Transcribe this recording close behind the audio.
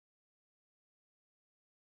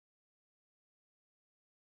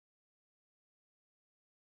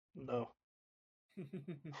No.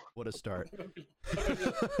 What a start.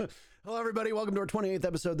 Hello, everybody. Welcome to our 28th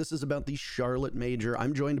episode. This is about the Charlotte Major.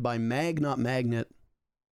 I'm joined by Mag, not Magnet.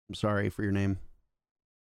 I'm sorry for your name.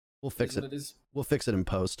 We'll fix it. We'll fix it in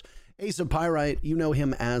post. Ace of Pyrite, you know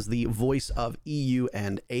him as the voice of EU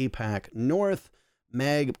and APAC North.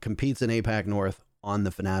 Mag competes in APAC North on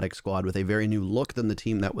the Fnatic squad with a very new look than the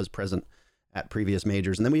team that was present at previous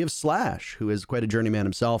majors. And then we have Slash, who is quite a journeyman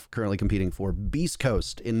himself, currently competing for Beast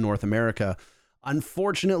Coast in North America.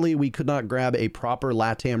 Unfortunately, we could not grab a proper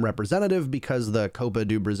LATAM representative because the Copa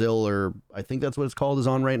do Brazil, or I think that's what it's called, is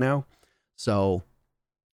on right now. So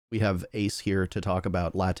we have Ace here to talk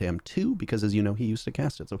about LATAM 2 because, as you know, he used to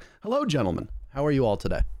cast it. So hello, gentlemen. How are you all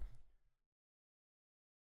today?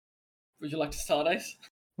 Would you like to start, Ace?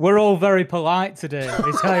 We're all very polite today,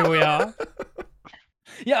 is how we are.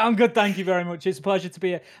 Yeah, I'm good. Thank you very much. It's a pleasure to be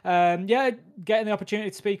here. Getting the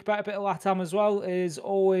opportunity to speak about a bit of LATAM as well is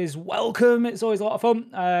always welcome. It's always a lot of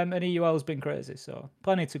fun. And EUL has been crazy, so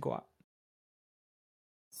plenty to go at.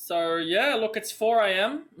 So, yeah, look, it's 4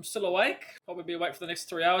 a.m. I'm still awake. Probably be awake for the next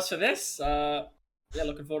 3 hours for this.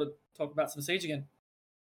 Looking forward to talking about some Siege again.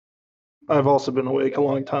 I've also been awake a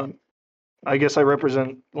long time. I guess I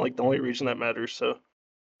represent, the only region that matters, so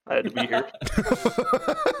I had to be here.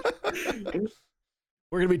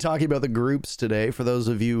 We're going to be talking about the groups today. For those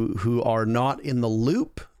of you who are not in the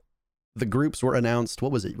loop, the groups were announced.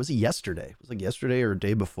 What was it? Was it yesterday? It was yesterday or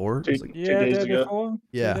day before? Two days ago. Before,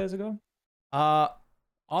 yeah. 2 days ago.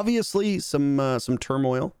 Obviously some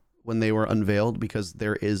turmoil when they were unveiled because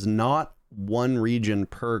there is not one region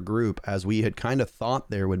per group as we had kind of thought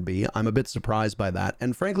there would be. I'm a bit surprised by that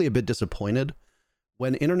and frankly a bit disappointed.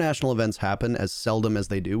 When international events happen as seldom as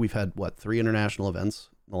they do, we've had 3 international events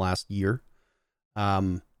in the last year.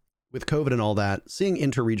 With COVID and all that, seeing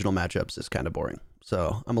inter-regional matchups is kind of boring.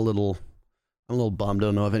 So I'm a little bummed. I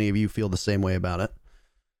don't know if any of you feel the same way about it.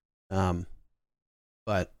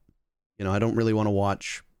 But I don't really want to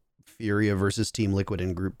watch Furia versus Team Liquid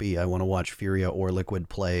in Group B. I want to watch Furia or Liquid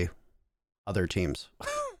play other teams.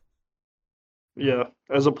 Yeah,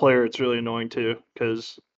 as a player, it's really annoying too,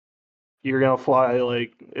 because you're gonna fly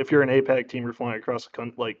if you're an APAC team, you're flying across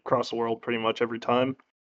the world pretty much every time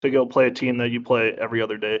to go play a team that you play every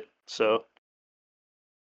other day. So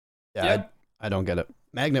yeah. I don't get it.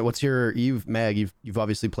 Magnet, you've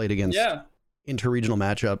obviously played against inter-regional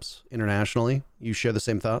matchups internationally. You share the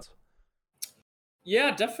same thoughts?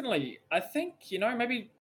 Yeah, definitely. I think,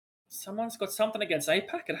 maybe someone's got something against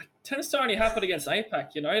APAC. It tends to only happen against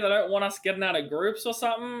APAC, They don't want us getting out of groups or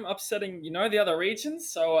something, upsetting, the other regions.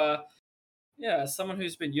 So, as someone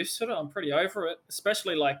who's been used to it, I'm pretty over it.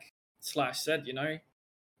 Especially like Slash said,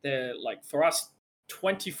 they're for us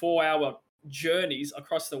 24-hour journeys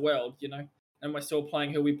across the world, and we're still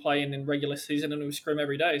playing who we play in regular season and we scrim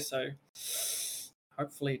every day. So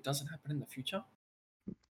hopefully it doesn't happen in the future.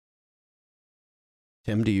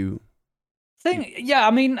 Tim, do you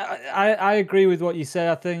I agree with what you say.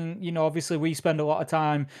 I think, obviously we spend a lot of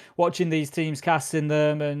time watching these teams, casting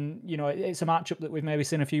them, and, it's a matchup that we've maybe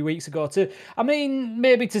seen a few weeks ago too.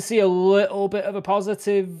 Maybe to see a little bit of a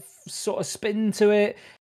positive sort of spin to it.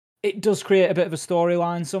 It does create a bit of a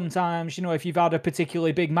storyline sometimes, if you've had a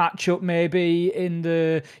particularly big matchup maybe in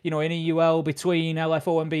the, in EUL between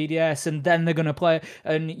LFO and BDS, and then they're going to play,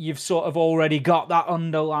 and you've sort of already got that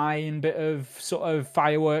underlying bit of sort of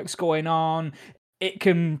fireworks going on. It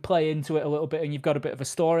can play into it a little bit, and you've got a bit of a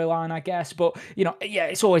storyline, I guess. But,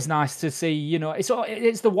 it's always nice to see,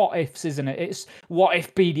 it's the what ifs, isn't it? It's what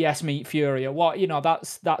if BDS meet Furia?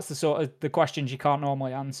 That's the sort of the questions you can't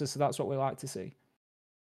normally answer. So that's what we like to see.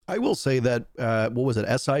 I will say that, what was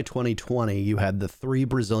it, SI 2020, you had the 3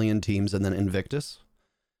 Brazilian teams and then Invictus.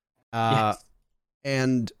 Yes.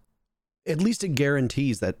 And at least it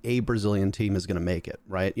guarantees that a Brazilian team is going to make it,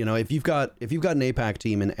 right? If you've got an APAC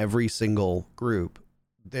team in every single group,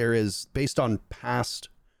 there is, based on past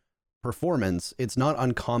performance, it's not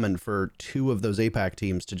uncommon for 2 of those APAC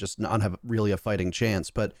teams to just not have really a fighting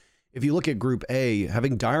chance. But if you look at Group A,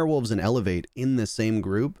 having Direwolves and Elevate in the same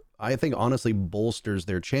group, I think honestly bolsters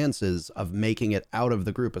their chances of making it out of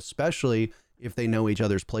the group, especially if they know each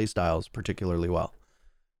other's play styles particularly well.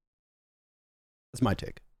 That's my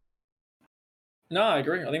take. No, I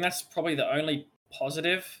agree. I think that's probably the only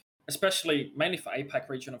positive, especially mainly for APAC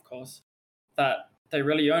region, of course, that they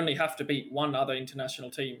really only have to beat one other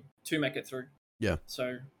international team to make it through. Yeah.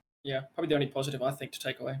 So, yeah, probably the only positive I think to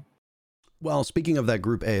take away. Well, speaking of that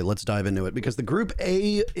Group A, let's dive into it, because the Group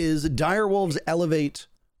A is Direwolves, Elevate,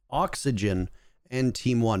 Oxygen, and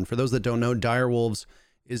Team 1. For those that don't know, Direwolves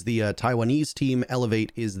is the Taiwanese team.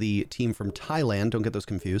 Elevate is the team from Thailand. Don't get those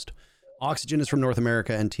confused. Oxygen is from North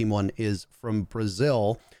America, and Team One is from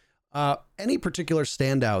Brazil. Any particular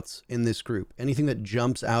standouts in this group? Anything that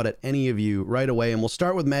jumps out at any of you right away? And we'll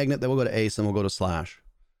start with Magnet, then we'll go to Ace, and we'll go to Slash.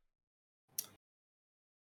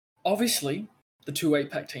 Obviously, the two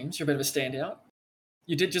APAC teams are a bit of a standout.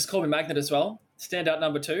 You did just call me Magnet as well. Standout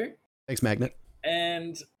number 2. Thanks, Magnet.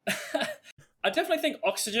 And I definitely think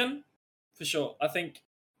Oxygen, for sure. I think,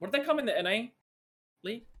 what did they come in the NA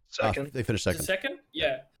league? Second. They finished second. Second?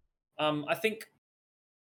 Yeah. I think,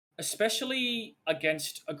 especially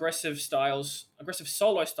against aggressive solo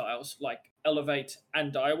styles like Elevate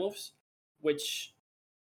and Direwolves, which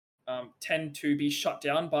tend to be shut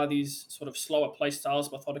down by these sort of slower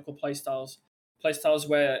playstyles, methodical playstyles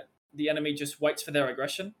where the enemy just waits for their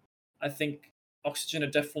aggression. I think Oxygen are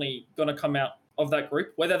definitely going to come out of that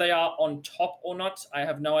group. Whether they are on top or not, I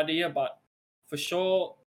have no idea, but for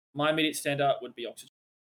sure, my immediate standout would be Oxygen.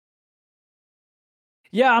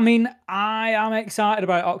 Yeah, I mean, I am excited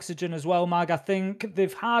about Oxygen as well, Mag. I think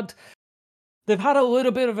they've had a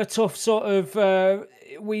little bit of a tough sort of,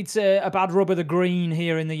 we'd say, a bad rub of the green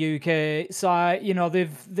here in the UK. So, you know,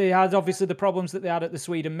 they had obviously the problems that they had at the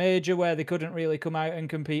Sweden Major where they couldn't really come out and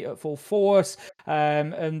compete at full force.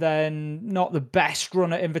 And then not the best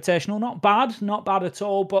run at Invitational. Not bad at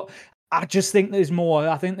all, but I just think there's more.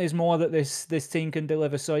 I think there's more that this team can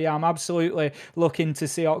deliver. So yeah, I'm absolutely looking to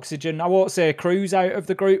see Oxygen. I won't say cruise out of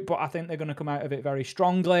the group, but I think they're going to come out of it very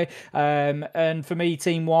strongly. And for me,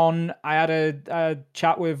 Team One, I had a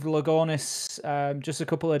chat with Lagonis just a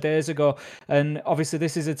couple of days ago, and obviously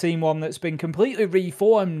this is a Team One that's been completely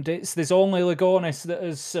reformed. There's only Lagonis that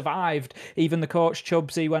has survived. Even the coach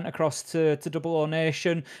Chubbsy went across to Double O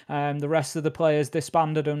Nation. The rest of the players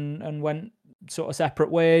disbanded and went sort of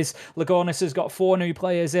separate ways. Lagonis has got 4 new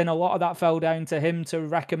players in. A lot of that fell down to him to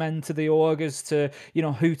recommend to the Augurs to, you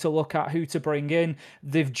know, who to look at, who to bring in.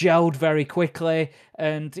 They've gelled very quickly,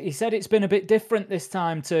 and he said it's been a bit different this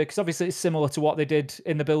time because obviously it's similar to what they did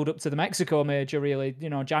in the build up to the Mexico Major, really.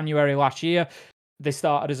 You know, January last year, they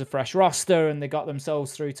started as a fresh roster and they got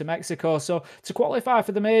themselves through to Mexico. So to qualify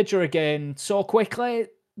for the Major again so quickly,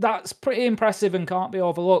 that's pretty impressive and can't be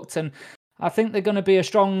overlooked. And I think they're going to be a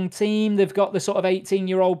strong team. They've got the sort of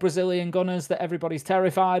 18-year-old Brazilian gunners that everybody's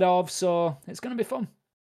terrified of, so it's going to be fun.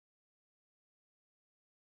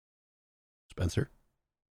 Spencer?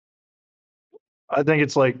 I think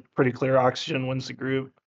it's like pretty clear Oxygen wins the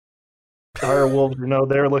group. Direwolves, you know,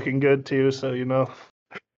 they're looking good too, so you know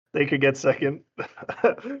they could get second.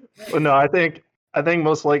 But no, I think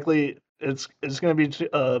most likely it's going to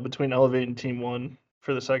be between Elevate and Team One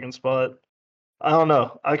for the second spot. I don't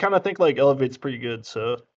know. I kind of think like Elevate's pretty good,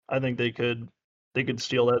 so I think they could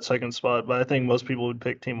steal that second spot. But I think most people would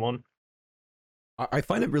pick Team One. I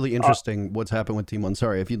find it really interesting what's happened with Team One.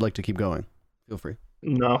 Sorry, if you'd like to keep going, feel free.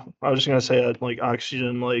 No, I was just gonna say like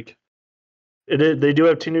Oxygen, like they do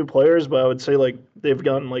have 2 new players, but I would say like they've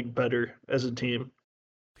gotten like better as a team.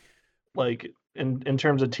 Like in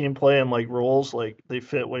terms of team play and like roles, like they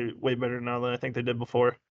fit way better now than I think they did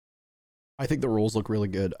before. I think the roles look really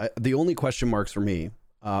good. The only question marks for me,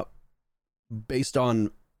 based on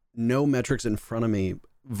no metrics in front of me,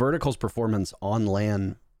 Vertical's performance on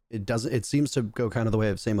LAN, it seems to go kind of the way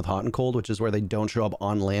of same with Hot and Cold, which is where they don't show up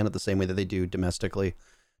on LAN at the same way that they do domestically.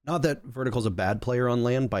 Not that Vertical's a bad player on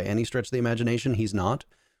LAN by any stretch of the imagination, he's not.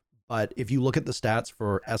 But if you look at the stats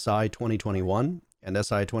for SI 2021 and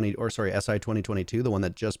SI 2022, the one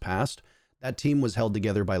that just passed, that team was held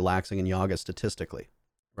together by Laxing and Yaga statistically.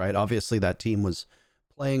 Right? Obviously, that team was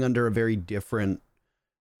playing under a very different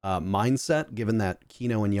mindset, given that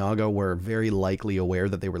Kino and Yaga were very likely aware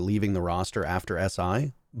that they were leaving the roster after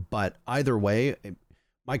SI. But either way,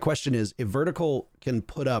 my question is, if Vertical can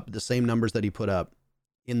put up the same numbers that he put up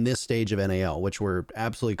in this stage of NAL, which were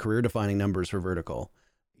absolutely career-defining numbers for Vertical,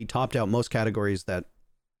 he topped out most categories that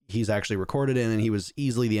he's actually recorded in, and he was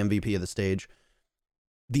easily the MVP of the stage.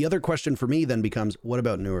 The other question for me then becomes, what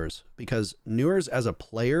about Newers? Because Newers as a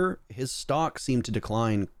player, his stock seemed to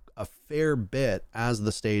decline a fair bit as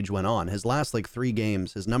the stage went on. His last 3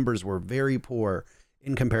 games, his numbers were very poor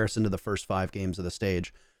in comparison to the first 5 games of the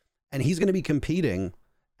stage. And he's going to be competing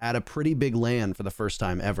at a pretty big LAN for the first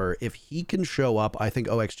time ever. If he can show up, I think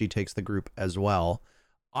OXG takes the group as well.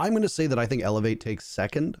 I'm going to say that I think Elevate takes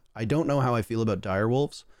second. I don't know how I feel about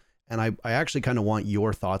Direwolves. And I actually kind of want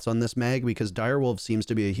your thoughts on this, Mag, because Direwolves seems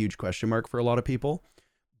to be a huge question mark for a lot of people.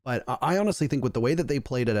 But I honestly think with the way that they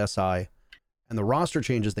played at SI and the roster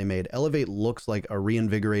changes they made, Elevate looks like a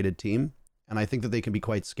reinvigorated team. And I think that they can be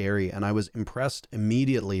quite scary. And I was impressed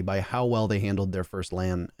immediately by how well they handled their first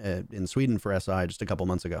LAN in Sweden for SI just a couple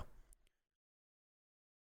months ago.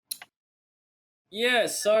 Yeah,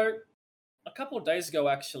 so a couple of days ago,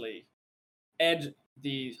 actually, Ed,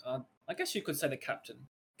 I guess you could say the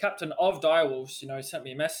captain of Direwolves, sent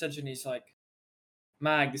me a message and he's like,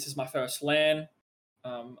 Mag, this is my first LAN.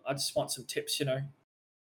 I just want some tips,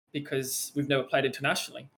 because we've never played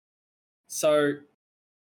internationally. So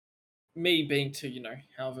me being to,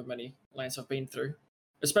 however many LANs I've been through,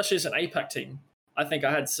 especially as an APAC team, I think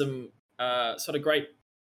I had some sort of great,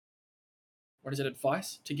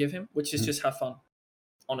 advice to give him, which is just have fun,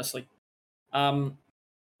 honestly. I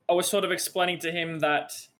was sort of explaining to him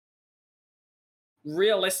that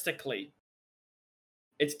realistically,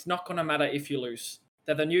 it's not going to matter if you lose.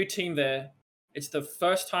 They're the new team there. It's the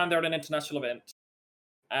first time they're at an international event.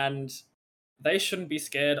 And they shouldn't be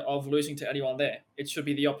scared of losing to anyone there. It should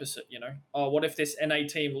be the opposite, Oh, what if this NA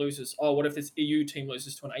team loses? Oh, what if this EU team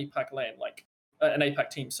loses to an APAC LAN? An APAC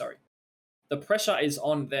team, sorry. The pressure is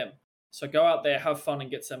on them. So go out there, have fun,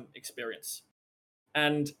 and get some experience.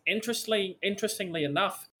 And interestingly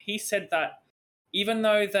enough, he said that even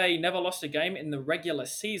though they never lost a game in the regular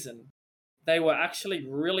season, they were actually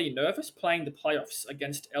really nervous playing the playoffs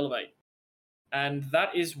against Elevate. And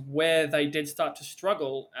that is where they did start to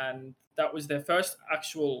struggle, and that was their first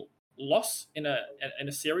actual loss in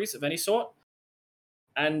a series of any sort.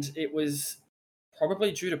 And it was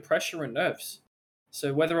probably due to pressure and nerves.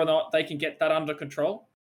 So whether or not they can get that under control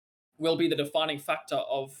will be the defining factor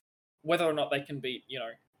of whether or not they can beat,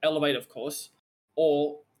 Elevate, of course,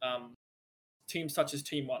 or teams such as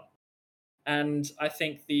Team One. And I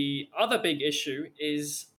think the other big issue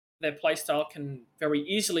is their playstyle can very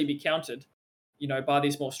easily be countered, by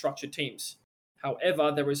these more structured teams.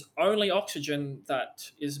 However, there is only Oxygen that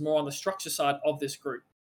is more on the structure side of this group.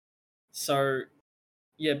 So,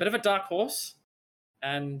 yeah, a bit of a dark horse.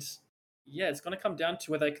 And, yeah, it's going to come down to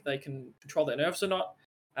whether they can control their nerves or not,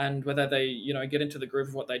 and whether they, get into the groove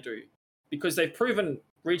of what they do. Because they've proven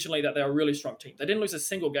regionally that they're a really strong team. They didn't lose a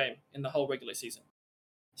single game in the whole regular season.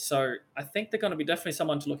 So I think they're going to be definitely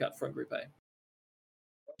someone to look out for in Group A.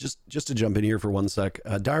 Just to jump in here for 1 sec,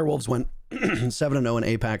 Direwolves went 7-0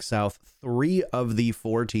 in APAC South. 3 of the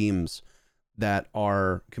 4 teams that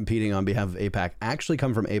are competing on behalf of APAC actually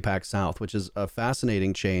come from APAC South, which is a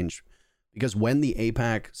fascinating change, because when the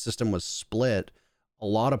APAC system was split, a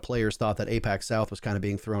lot of players thought that APAC South was kind of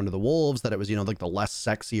being thrown to the wolves, that it was, like the less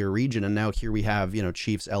sexier region. And now here we have,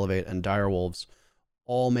 Chiefs, Elevate, and Direwolves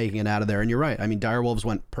all making it out of there. And you're right. I mean, Direwolves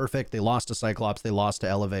went perfect. They lost to Cyclops. They lost to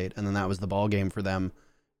Elevate. And then that was the ball game for them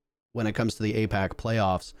when it comes to the APAC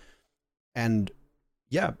playoffs. And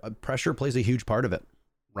yeah, pressure plays a huge part of it,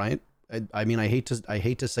 right? I mean, I hate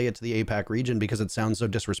to say it to the APAC region because it sounds so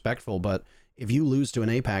disrespectful, but if you lose to an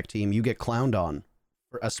APAC team, you get clowned on,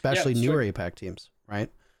 especially newer APAC teams, right?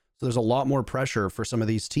 So there's a lot more pressure for some of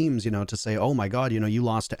these teams, to say, oh my God, you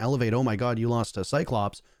lost to Elevate. Oh my God, you lost to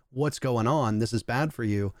Cyclops. What's going on? This is bad for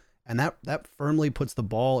you. And that firmly puts the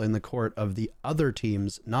ball in the court of the other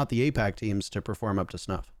teams, not the APAC teams, to perform up to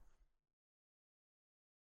snuff.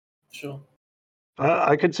 Sure.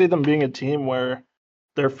 I could see them being a team where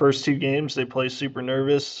their first 2 games they play super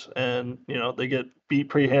nervous and they get beat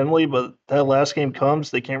pretty handily, but that last game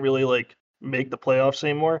comes, they can't really make the playoffs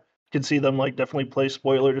anymore. Could see them definitely play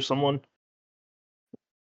spoiler to someone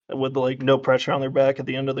with no pressure on their back at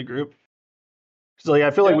the end of the group. Because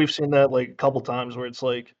I feel like we've seen that a couple times where it's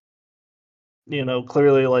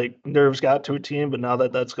clearly nerves got to a team, but now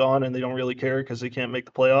that that's gone and they don't really care because they can't make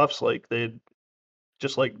the playoffs, they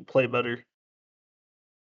just play better.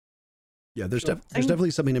 Yeah, there's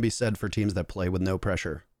definitely something to be said for teams that play with no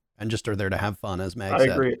pressure and just are there to have fun, as Mag said.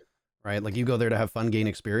 I agree. Right? You go there to have fun, gain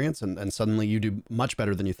experience, and suddenly you do much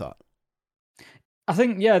better than you thought. I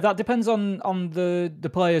think, yeah, that depends on the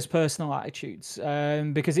player's personal attitudes,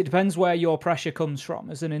 because it depends where your pressure comes from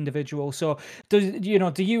as an individual. So, do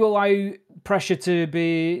you allow pressure to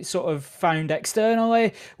be sort of found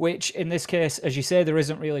externally, which in this case, as you say, there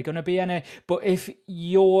isn't really going to be any. But if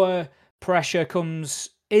your pressure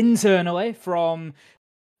comes internally from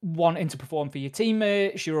wanting to perform for your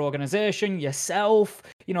teammates, your organization, yourself,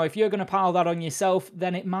 if you're going to pile that on yourself,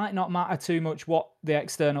 then it might not matter too much what the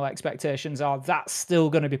external expectations are. That's still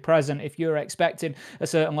going to be present if you're expecting a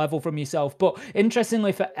certain level from yourself. But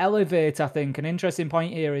interestingly for Elevate, I think an interesting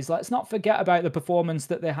point here is let's not forget about the performance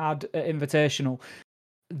that they had at Invitational.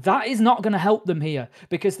 That is not going to help them here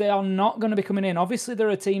because they are not going to be coming in. Obviously, they're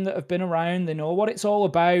a team that have been around. They know what it's all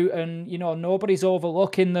about and, nobody's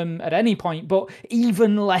overlooking them at any point, but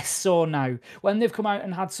even less so now. When they've come out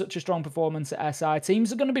and had such a strong performance at SI,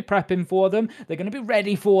 teams are going to be prepping for them. They're going to be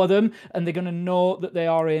ready for them and they're going to know that they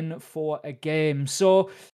are in for a game.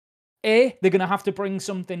 So they're going to have to bring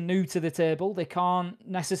something new to the table. They can't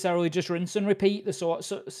necessarily just rinse and repeat the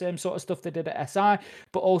same sort of stuff they did at SI,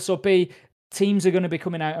 but also B, teams are going to be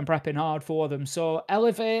coming out and prepping hard for them. So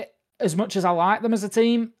Elevate, as much as I like them as a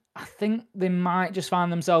team, I think they might just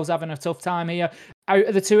find themselves having a tough time here. Out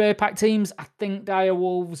of the two APAC teams, I think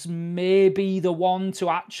Direwolves may be the one to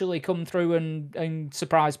actually come through and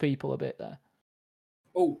surprise people a bit there.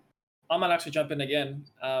 Oh, I might actually jump in again.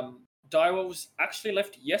 Direwolves actually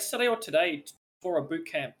left yesterday or today for a boot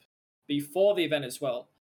camp before the event as well.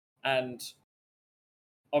 And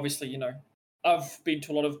obviously, you know, I've been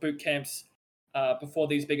to a lot of boot camps before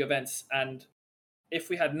these big events. And if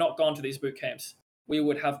we had not gone to these boot camps, we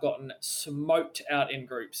would have gotten smoked out in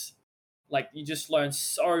groups. Like, you just learn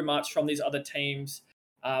so much from these other teams.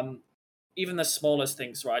 Even the smallest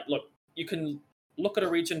things, right? Look, you can look at a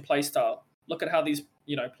region play style. Look at how these,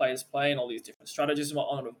 you know, players play and all these different strategies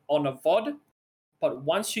on a VOD. But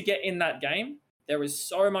once you get in that game, there is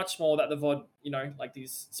so much more that the VOD, you know, like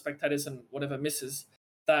these spectators and whatever misses,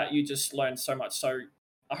 that you just learn so much. So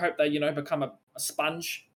I hope they, you know, become a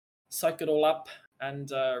sponge, soak it all up, and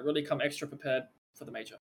really come extra prepared for the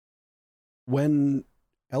major. When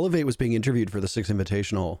Elevate was being interviewed for the Six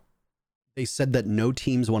Invitational, they said that no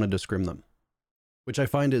teams wanted to scrim them, which I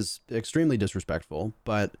find is extremely disrespectful,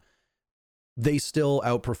 but they still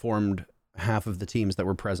outperformed half of the teams that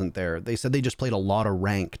were present there. They said they just played a lot of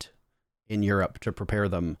ranked in Europe to prepare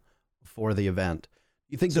them for the event.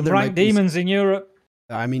 You think that there ranked might be demons in Europe?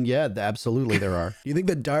 I mean, yeah, absolutely there are. Do you think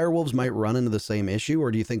that Direwolves might run into the same issue,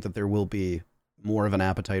 or do you think that there will be more of an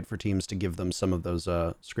appetite for teams to give them some of those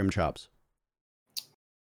scrim chops?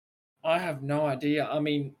 I have no idea. I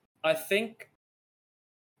mean, I think,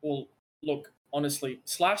 well, look, honestly,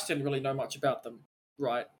 Slash didn't really know much about them,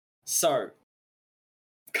 right? So,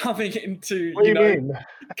 coming into, What do you mean?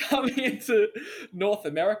 coming into North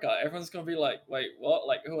America, everyone's going to be like, wait, what?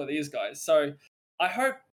 Like, who are these guys? So, I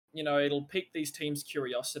hope, you know, it'll pique these teams'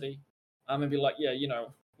 curiosity and be like, yeah, you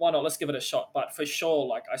know, why not? Let's give it a shot. But for sure,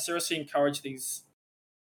 like, I seriously encourage these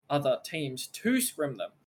other teams to scrim them,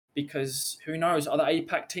 because who knows, other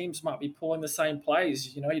APAC teams might be pulling the same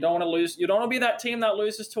plays. You know, you don't want to lose. You don't want to be that team that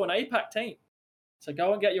loses to an APAC team. So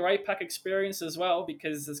go and get your APAC experience as well,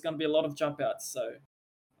 because there's going to be a lot of jump outs. So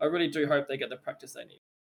I really do hope they get the practice they need.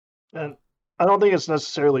 And I don't think it's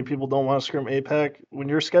necessarily people don't want to scrim APAC. When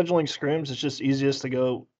you're scheduling scrims, it's just easiest to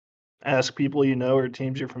go ask people you know or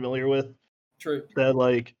teams you're familiar with. True. That,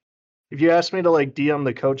 like, if you ask me to like DM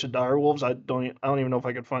the coach at Direwolves, I don't even know if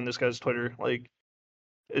I could find this guy's Twitter. Like,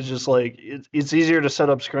 it's just like it's easier to set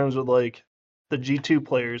up scrims with like the G2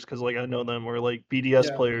 players because like I know them, or like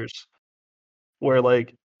BDS players, where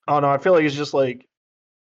like I don't know, I feel like it's just like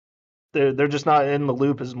they're just not in the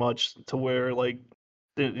loop as much, to where like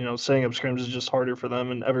you know, setting up scrims is just harder for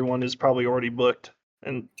them, and everyone is probably already booked.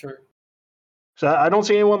 And True. so I don't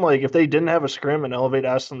see anyone, like, if they didn't have a scrim and Elevate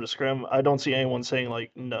asked them to scrim, I don't see anyone saying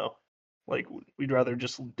like no, like we'd rather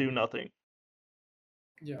just do nothing.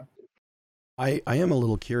 Yeah. I am a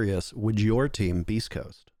little curious. Would your team, Beast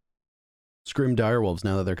Coast, scrim Direwolves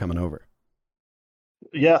now that they're coming over?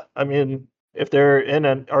 Yeah, I mean, if they're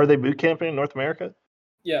are they boot camping in North America?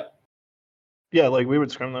 Yeah. Yeah, like we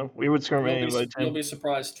would scrim them. We would scrim anybody. You'll be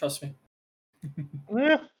surprised, trust me.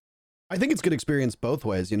 Yeah. I think it's good experience both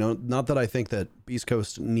ways. You know, not that I think that Beast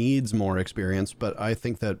Coast needs more experience, but I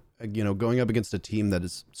think that, you know, going up against a team that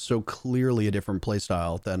is so clearly a different play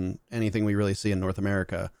style than anything we really see in North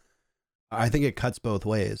America, I think it cuts both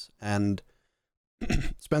ways. And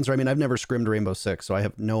Spencer, I mean, I've never scrimmed Rainbow Six, so I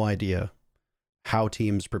have no idea how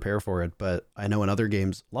teams prepare for it. But I know in other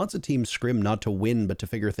games, lots of teams scrim not to win, but to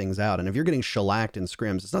figure things out. And if you're getting shellacked in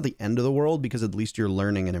scrims, it's not the end of the world, because at least you're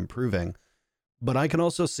learning and improving. But I can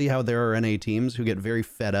also see how there are NA teams who get very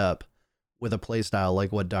fed up with a play style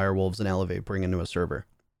like what Direwolves and Elevate bring into a server.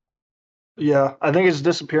 Yeah, I think it's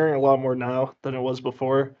disappearing a lot more now than it was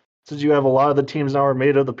before. Since you have a lot of the teams now are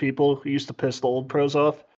made of the people who used to piss the old pros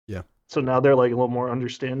off. Yeah. So now they're like a little more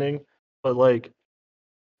understanding. But like,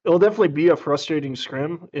 it'll definitely be a frustrating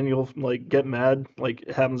scrim, and you'll like get mad. Like,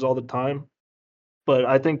 it happens all the time. But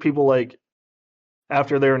I think people, like,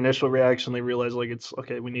 after their initial reaction, they realize like it's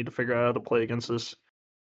okay. We need to figure out how to play against this.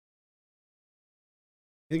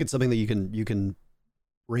 I think it's something that you can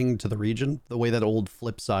bring to the region, the way that old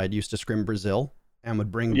Flipside used to scrim Brazil and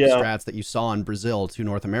would bring strats that you saw in Brazil to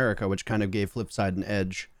North America, which kind of gave Flipside an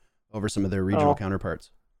edge over some of their regional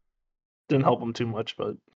counterparts. Didn't help them too much,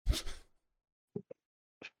 but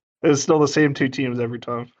it's still the same two teams every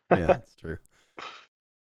time. Yeah, that's true.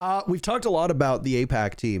 We've talked a lot about the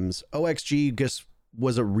APAC teams. OXG just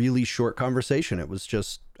was a really short conversation. It was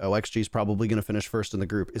just, oh, XG is probably going to finish first in the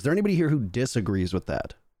group. Is there anybody here who disagrees with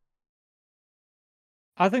that?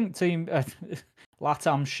 I think Team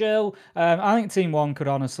Latam Shill. I think Team One could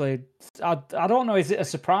honestly. I don't know. Is it a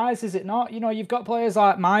surprise? Is it not? You've got players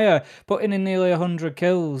like Maya putting in nearly 100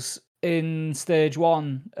 kills in stage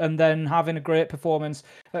 1 and then having a great performance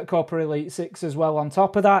at Copper Elite 6 as well. On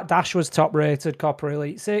top of that, Dash was top rated Copper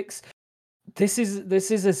Elite 6. This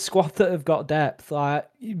is a squad that have got depth. Like,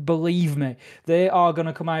 believe me, they are going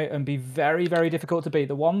to come out and be very, very difficult to beat.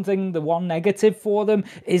 The one negative for them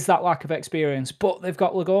is that lack of experience, but they've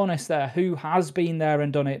got Lagonis there who has been there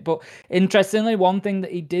and done it. But interestingly, one thing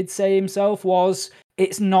that he did say himself was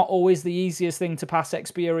it's not always the easiest thing to pass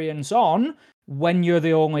experience on when you're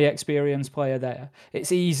the only experienced player there.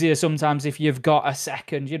 It's easier sometimes if you've got a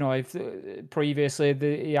second, if previously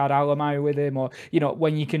he had Alamai with him, or,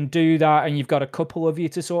 when you can do that and you've got a couple of you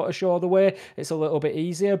to sort of show the way, it's a little bit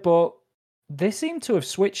easier. But they seem to have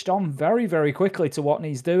switched on very, very quickly to what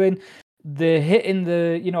he's doing. They're hitting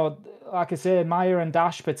like I say, Maya and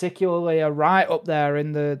Dash particularly are right up there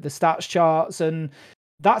in the stats charts, and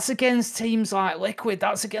that's against teams like Liquid.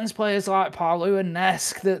 That's against players like Palu and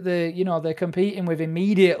Nesk that they're competing with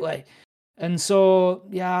immediately. And so,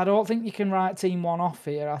 yeah, I don't think you can write Team One off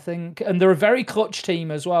here. I think, and they're a very clutch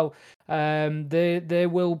team as well. They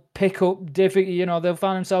will pick up difficult. They'll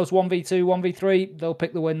find themselves 1v2, 1v3. They'll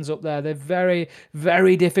pick the wins up there. They're very,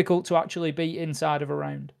 very difficult to actually beat inside of a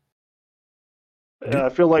round. Yeah, I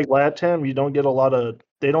feel like LATAM, you don't get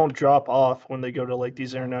they don't drop off when they go to like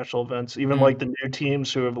these international events. Even like the new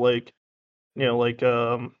teams who have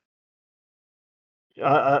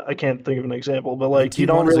I can't think of an example, but like you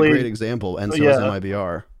don't really. Is a great example, and so is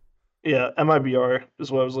MIBR. Yeah, MIBR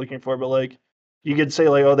is what I was looking for, but like you could say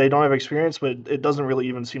like, oh, they don't have experience, but it doesn't really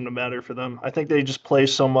even seem to matter for them. I think they just play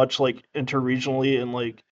so much like interregionally in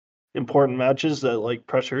like important matches that like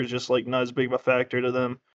pressure is just like not as big of a factor to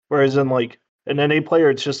them. Whereas in like an NA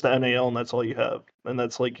player, it's just the NAL and that's all you have. And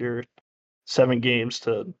that's like your 7 games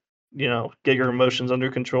to, get your emotions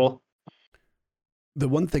under control. The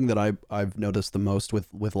one thing that I've noticed the most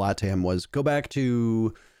with LATAM was go back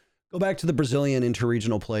to the Brazilian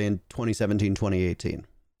interregional play in 2017, 2018,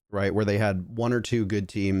 right? Where they had 1 or 2 good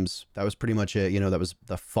teams. That was pretty much it. That was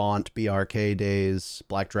the Font BRK days.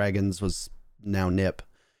 Black Dragons was now NIP.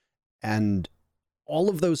 And all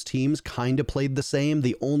of those teams kind of played the same.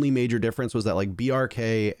 The only major difference was that like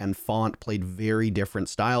BRK and Font played very different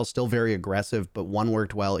styles, still very aggressive, but one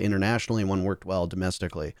worked well internationally and one worked well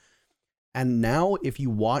domestically. And now if you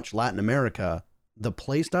watch Latin America, the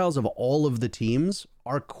play styles of all of the teams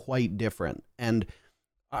are quite different. And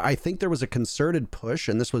I think there was a concerted push,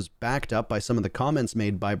 and this was backed up by some of the comments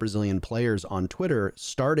made by Brazilian players on Twitter,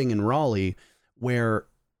 starting in Raleigh, where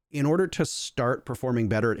in order to start performing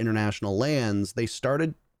better at international lands, they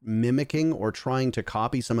started mimicking or trying to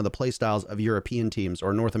copy some of the playstyles of European teams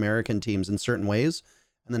or North American teams in certain ways,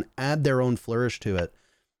 and then add their own flourish to it.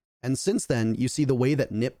 And since then, you see the way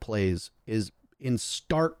that NIP plays is in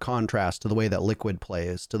stark contrast to the way that Liquid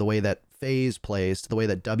plays, to the way that FaZe plays, to the way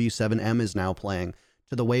that W7M is now playing,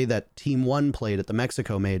 to the way that Team One played at the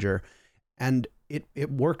Mexico Major. And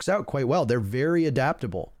it works out quite well. They're very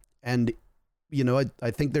adaptable. And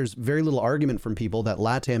I think there's very little argument from people that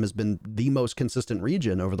LATAM has been the most consistent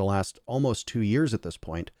region over the last almost 2 years at this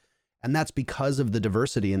point. And that's because of the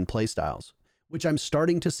diversity in playstyles, which I'm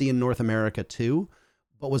starting to see in North America too,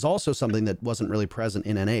 but was also something that wasn't really present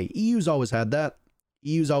in NA. EU's always had that.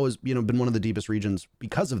 EU's always, been one of the deepest regions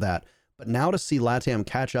because of that. But now to see LATAM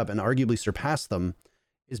catch up and arguably surpass them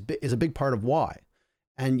is a big part of why.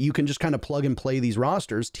 And you can just kind of plug and play these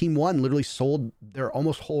rosters. Team One literally sold their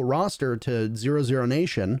almost whole roster to 00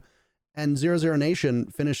 Nation, and 00 Nation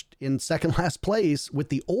finished in second last place with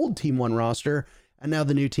the old Team One roster, and now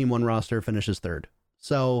the new Team One roster finishes third.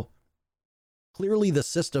 So clearly the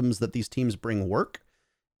systems that these teams bring work,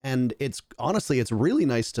 and it's really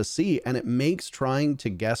nice to see, and it makes trying to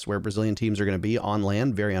guess where Brazilian teams are going to be on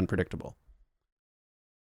land very unpredictable.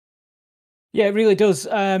 Yeah, it really does,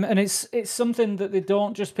 and it's something that they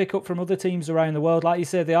don't just pick up from other teams around the world. Like you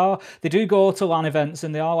say, they do go to LAN events,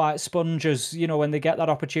 and they are like sponges. When they get that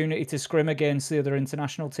opportunity to scrim against the other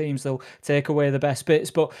international teams, they'll take away the best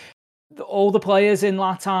bits. But all the players in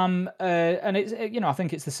LATAM, and it's I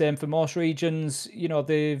think it's the same for most regions.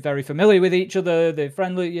 They're very familiar with each other. They're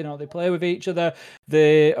friendly. They play with each other.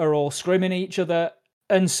 They are all scrimming each other,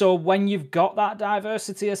 and so when you've got that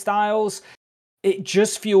diversity of styles, it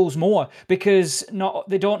just fuels more because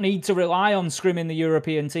they don't need to rely on scrimming the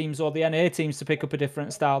European teams or the NA teams to pick up a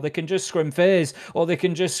different style. They can just scrim FaZe or they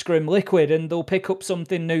can just scrim Liquid and they'll pick up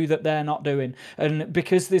something new that they're not doing. And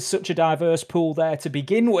because there's such a diverse pool there to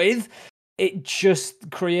begin with, it just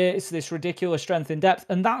creates this ridiculous strength in depth.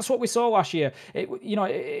 And that's what we saw last year.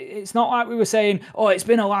 It's not like we were saying, oh, it's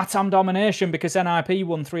been a LATAM domination because NIP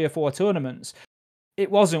won 3 or 4 tournaments. It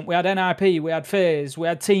wasn't. We had NIP, we had FaZe, we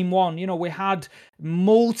had Team One. We had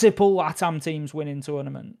multiple LATAM teams winning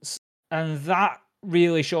tournaments. And that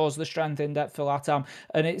really shows the strength in depth for LATAM.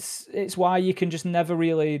 And it's why you can just never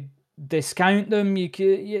really discount them.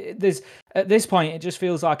 At this point, it just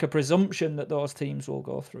feels like a presumption that those teams will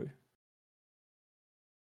go through.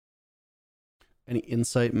 Any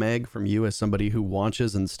insight, Meg, from you as somebody who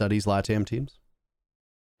watches and studies LATAM teams?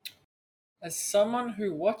 As someone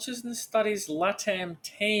who watches and studies LATAM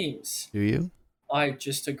teams, do you? I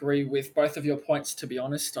just agree with both of your points, to be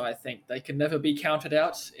honest. I think they can never be counted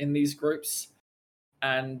out in these groups.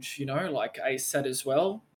 And, like Ace said as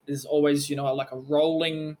well, there's always, like a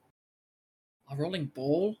rolling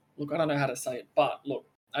ball. Look, I don't know how to say it, but look,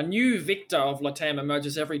 a new victor of LATAM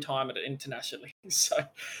emerges every time internationally. So,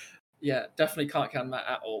 yeah, definitely can't count that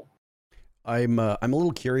at all. I'm a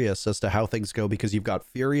little curious as to how things go because you've got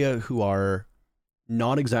Furia, who are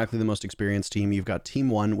not exactly the most experienced team. You've got Team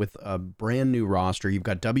One with a brand new roster. You've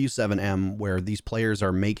got W7M, where these players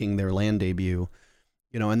are making their LAN debut,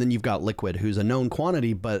 and then you've got Liquid, who's a known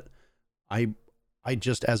quantity. But I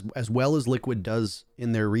just as well as Liquid does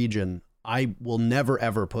in their region, I will never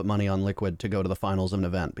ever put money on Liquid to go to the finals of an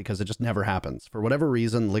event because it just never happens. For whatever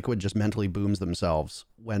reason, Liquid just mentally booms themselves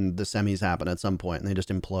when the semis happen at some point and they just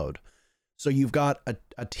implode. So you've got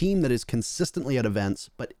a team that is consistently at events,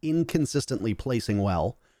 but inconsistently placing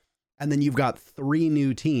well. And then you've got 3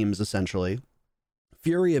 new teams, essentially.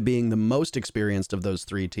 Furia being the most experienced of those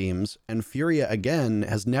 3 teams. And Furia, again,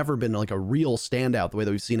 has never been like a real standout the way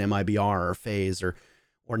that we've seen MIBR or FaZe or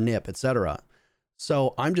NIP, etc.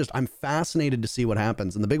 So I'm fascinated to see what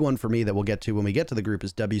happens. And the big one for me that we'll get to when we get to the group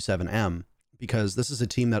is W7M, because this is a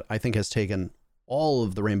team that I think has taken all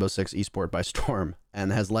of the Rainbow Six esport by storm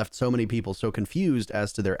and has left so many people so confused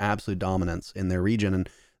as to their absolute dominance in their region. And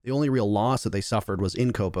the only real loss that they suffered was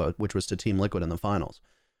in Copa, which was to Team Liquid in the finals.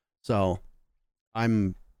 So I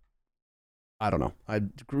don't know.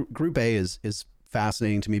 Group A is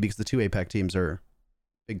fascinating to me because the 2 APAC teams are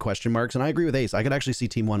big question marks. And I agree with Ace. I could actually see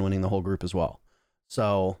Team One winning the whole group as well.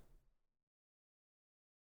 So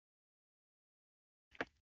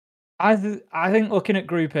I think looking at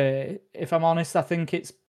Group A, if I'm honest, I think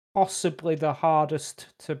it's possibly the hardest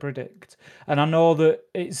to predict. And I know that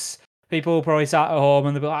it's people will probably sat at home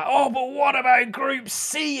and they'll be like, oh, but what about Group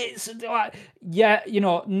C? It's like, yeah,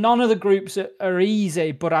 none of the groups are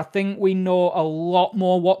easy, but I think we know a lot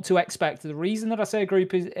more what to expect. The reason that I say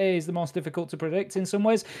Group A is the most difficult to predict in some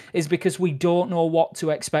ways is because we don't know what to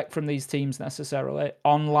expect from these teams necessarily,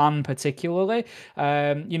 on LAN particularly.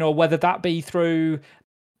 Whether that be through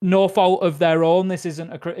no fault of their own. This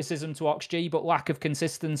isn't a criticism to OxG, but lack of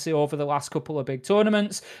consistency over the last couple of big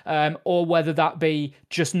tournaments, or whether that be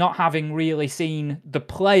just not having really seen the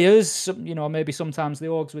players, maybe sometimes the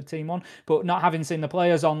orgs with Team One, but not having seen the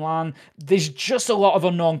players on LAN. There's just a lot of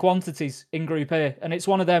unknown quantities in Group A, and it's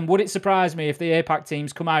one of them. Would it surprise me if the APAC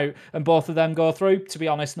teams come out and both of them go through? To be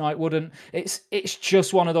honest, no, it wouldn't. It's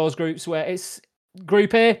just one of those groups where it's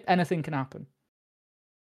Group A, anything can happen.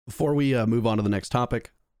 Before we move on to the next topic,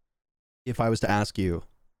 if I was to ask you,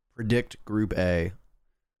 predict Group A,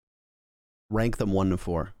 rank them 1 to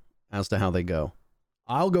 4 as to how they go.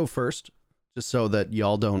 I'll go first, just so that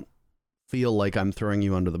y'all don't feel like I'm throwing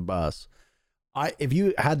you under the bus. If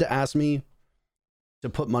you had to ask me to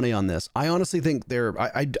put money on this, I honestly think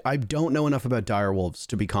I don't know enough about Direwolves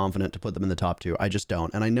to be confident to put them in the top 2. I just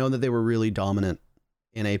don't. And I know that they were really dominant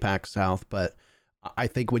in APAC South, but I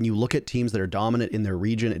think when you look at teams that are dominant in their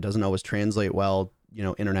region, it doesn't always translate well,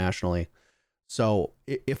 internationally. So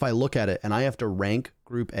if I look at it and I have to rank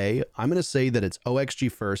Group A, I'm going to say that it's OXG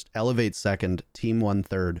first, Elevate second, Team One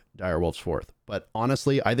third, Direwolves fourth. But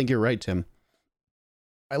honestly, I think you're right, Tim.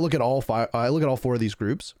 I look at all 4 of these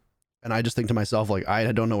groups and I just think to myself, like, I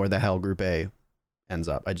don't know where the hell Group A ends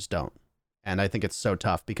up. I just don't. And I think it's so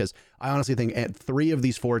tough because I honestly think 3 of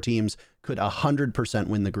these 4 teams could 100%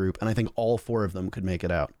 win the group. And I think all 4 of them could make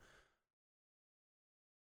it out.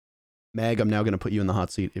 Mag, I'm now going to put you in the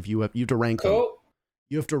hot seat. If you have to rank them,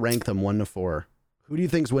 you have to rank them 1 to 4. Who do you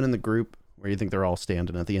think's winning the group? Where do you think they're all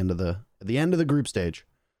standing at the end of the group stage?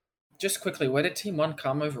 Just quickly, where did Team One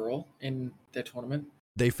come overall in their tournament?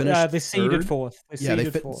 They finished. They seeded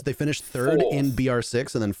 4th. They finished 3rd in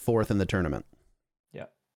BR6 and then 4th in the tournament.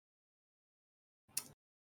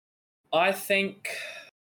 I think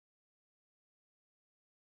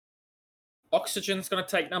Oxygen's going to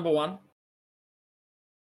take number 1.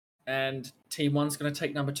 And Team 1's going to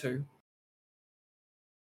take number 2.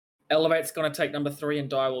 Elevate's going to take number 3, and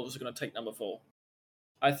Direwolves are going to take number 4.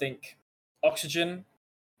 I think Oxygen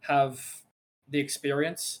have the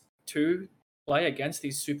experience to play against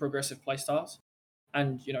these super aggressive playstyles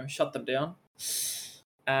and, shut them down.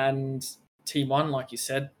 And Team 1, like you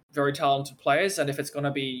said, very talented players. And if it's going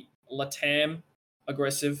to be Latam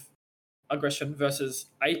aggression versus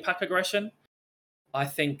APAC aggression, I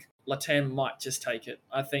think Latam might just take it.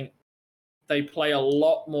 I think they play a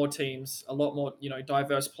lot more teams, a lot more,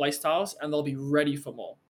 diverse play styles, and they'll be ready for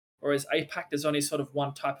more. Whereas APAC, there's only sort of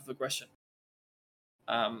one type of aggression.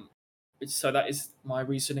 So that is my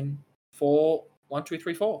reasoning for 1, 2,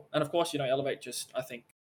 3, 4. And of course, Elevate just, I think,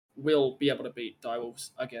 will be able to beat Direwolves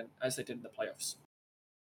again, as they did in the playoffs.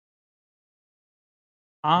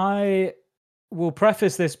 I will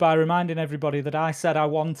preface this by reminding everybody that I said I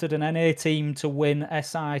wanted an NA team to win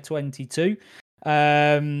SI22.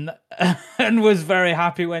 And was very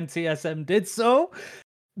happy when TSM did so.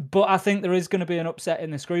 But I think there is going to be an upset in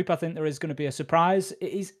this group. I think there is going to be a surprise.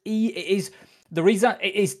 It is the reason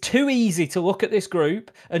it is too easy to look at this group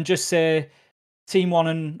and just say Team 1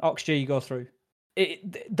 and OxG go through.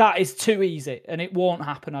 That is too easy, and it won't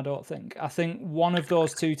happen. I don't think. I think one of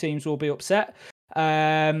those two teams will be upset.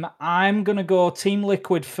 I'm going to go Team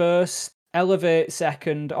Liquid first, Elevate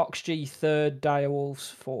second, OxG third,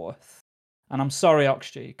 Direwolves fourth. And I'm sorry,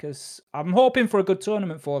 OxG, because I'm hoping for a good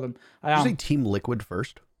tournament for them. Did you say Team Liquid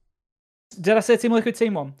first? Did I say Team Liquid,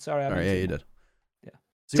 Team 1? Sorry. Yeah, you did. Yeah.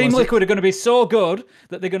 So Team Liquid are going to be so good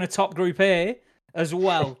that they're going to top Group A as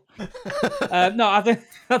well. No, I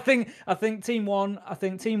think Team 1. I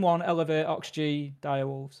think Team 1, Elevate, OxG,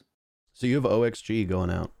 Direwolves. So you have OXG going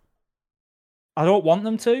out. I don't want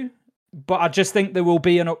them to, but I just think there will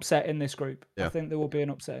be an upset in this group. Yeah. I think there will be an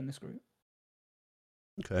upset in this group.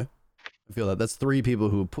 Okay. I feel that. That's 3 people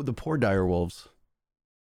who put the poor Direwolves.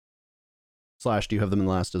 Slash, do you have them in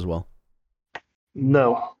last as well?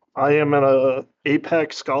 No. I am an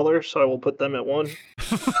APAC scholar, so I will put them at 1.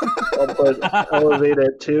 I'll put Elevate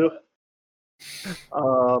at 2.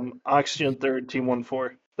 Oxygen 3rd, Team 1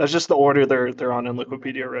 4. That's just the order they're on in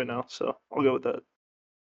Liquipedia right now, so I'll go with that.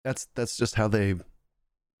 That's just how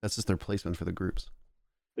that's just their placement for the groups.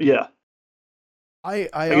 Yeah. I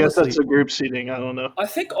guess that's a group seating. I don't know. I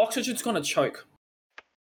think Oxygen's going to choke.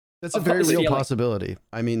 That's a very real possibility.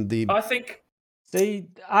 I mean, I think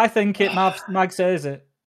it. Mag says it.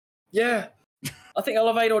 Yeah. I think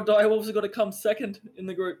Elevate or Direwolves are going to come second in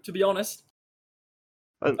the group, to be honest.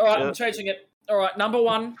 All right, yeah. I'm changing it. All right, number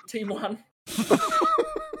 1, Team 1.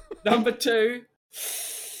 Number 2,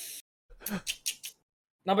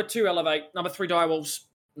 Elevate. Number 3, Direwolves.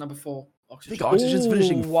 Number 4, Oxygen. I think Oxygen's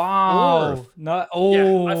finishing. Wow. 4th. No.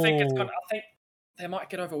 Yeah, I think they might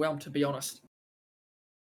get overwhelmed, to be honest.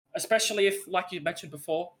 Especially if, like you mentioned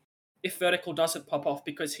before, if Vertical doesn't pop off,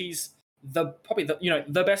 because he's probably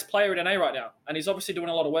the best player in NA right now, and he's obviously doing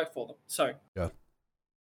a lot of work for them. So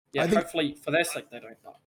yeah, hopefully for their sake they don't.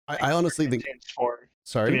 I honestly think. Form.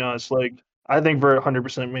 Sorry, to be honest, I think Vert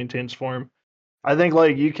 100% maintains form. I think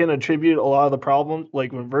you can attribute a lot of the problems.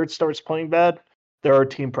 Like when Vert starts playing bad, there are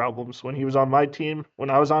team problems. When he was on my team, when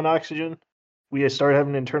I was on Oxygen, we started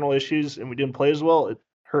having internal issues and we didn't play as well. It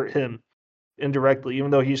hurt him indirectly,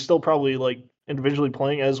 even though he's still probably individually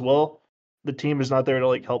playing as well. The team is not there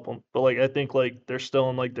to help him. But I think they're still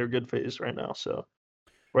in their good phase right now. So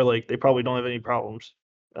where they probably don't have any problems.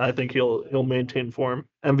 I think he'll maintain form.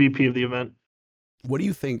 MVP of the event. What do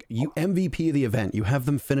you think? You MVP of the event. You have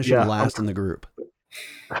them finishing last in the group.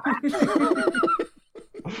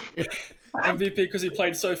 MVP because he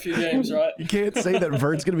played so few games, right? You can't say that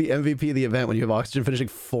Vert's going to be MVP of the event when you have Oxygen finishing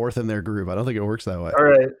 4th in their group. I don't think it works that way. All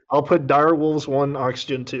right. I'll put Direwolves 1,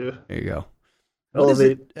 Oxygen 2. There you go.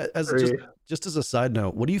 Elevate just as a side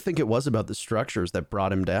note, what do you think it was about the structures that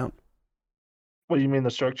brought him down? What do you mean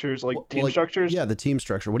the structures? Team structures? Yeah, the team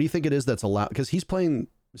structure. What do you think it is that's allowed? Because he's playing,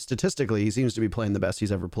 statistically, he seems to be playing the best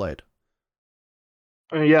he's ever played.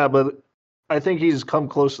 Yeah, but I think he's come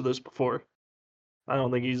close to this before. I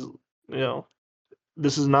don't think he's,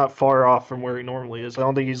 this is not far off from where he normally is. I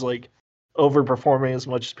don't think he's overperforming as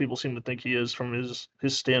much as people seem to think he is from his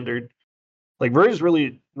standard. Vert is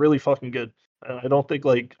really, really fucking good. I don't think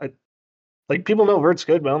people know Vert's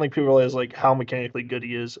good, but I don't think people realize how mechanically good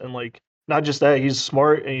he is. And not just that, he's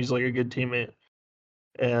smart and he's a good teammate.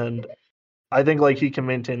 And I think he can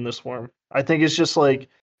maintain this form. I think it's just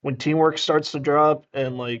when teamwork starts to drop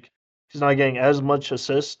and he's not getting as much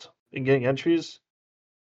assist and getting entries,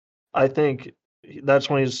 I think that's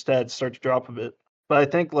when his stats start to drop a bit. But I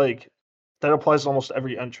think like that applies to almost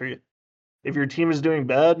every entry. If your team is doing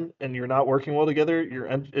bad and you're not working well together,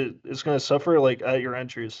 it's going to suffer like at your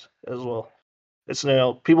entries as well. It's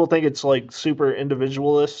people think it's like super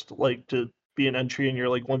individualist, like to be an entry and you're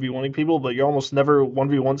like 1v1ing people, but you're almost never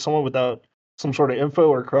 1v1 someone without some sort of info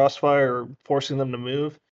or crossfire or forcing them to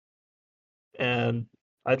move. And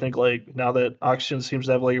I think like now that Oxygen seems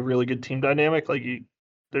to have like a really good team dynamic, like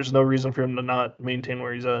there's no reason for him to not maintain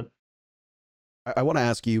where he's at. I want to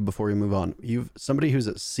ask you before we move on. You've somebody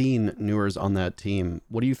who's seen Newers on that team.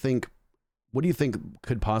 What do you think? What do you think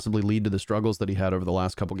could possibly lead to the struggles that he had over the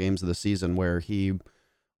last couple games of the season, where he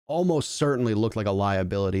almost certainly looked like a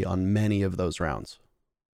liability on many of those rounds?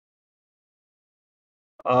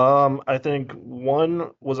 I think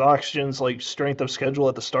one was Oxygen's like strength of schedule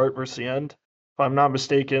at the start versus the end. If I'm not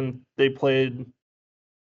mistaken, they played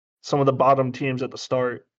some of the bottom teams at the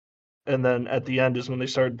start, and then at the end is when they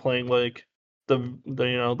started playing like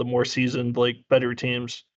the more seasoned, like better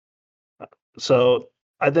teams. So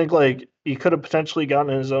I think like he could have potentially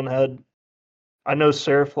gotten in his own head. I know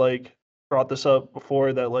Surf like brought this up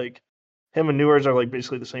before that like him and Newers are like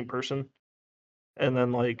basically the same person. And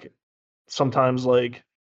then like sometimes like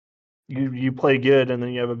you play good and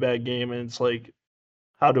then you have a bad game and it's like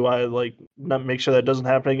how do I like not make sure that doesn't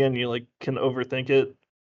happen again? You like can overthink it.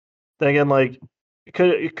 Then again, like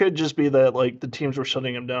it could just be that like the teams were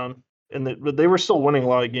shutting him down and but they were still winning a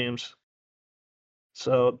lot of games.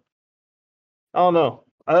 So I don't know.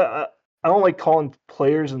 I don't like calling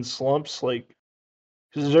players in slumps, like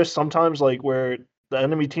because there's sometimes like where the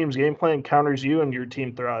enemy team's game plan counters you and your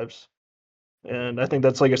team thrives, and I think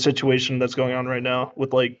that's like a situation that's going on right now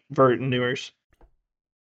with like Vert and Newers.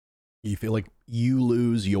 You feel like you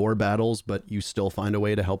lose your battles, but you still find a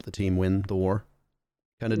way to help the team win the war,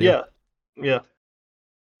 kind of deal. Yeah.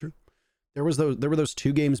 True. There were those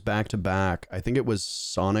 2 games back to back. I think it was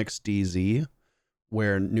Sonic's DZ,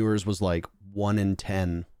 where Newers was like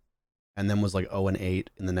 1-10 and then was like 0-8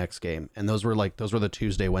 in the next game. And those were the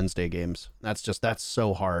Tuesday, Wednesday games. That's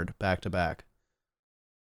so hard back to back.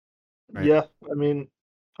 Right? Yeah, I mean,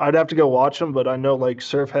 I'd have to go watch them, but I know like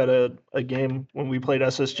Surf had a game when we played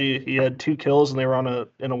SSG. He had 2 kills and they were in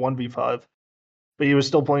a 1v5, but he was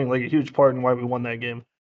still playing like a huge part in why we won that game.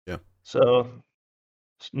 Yeah. So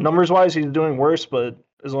numbers wise, he's doing worse, but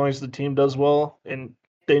as long as the team does well and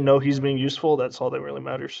they know he's being useful, that's all that really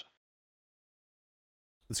matters.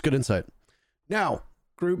 That's good insight. Now,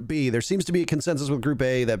 Group B, there seems to be a consensus with Group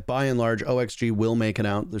A that by and large OXG will make it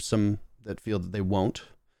out. There's some that feel that they won't.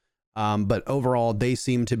 But overall, they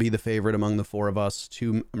seem to be the favorite among the 4 of us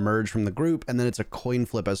to emerge from the group. And then it's a coin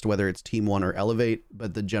flip as to whether it's Team 1 or Elevate.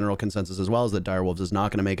 But the general consensus as well is that Direwolves is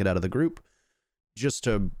not going to make it out of the group, just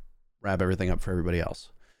to wrap everything up for everybody else.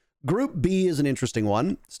 Group B is an interesting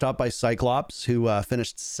one. It's topped by Cyclops, who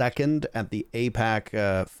finished second at the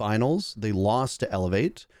APAC finals. They lost to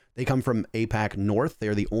Elevate. They come from APAC North. They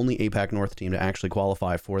are the only APAC North team to actually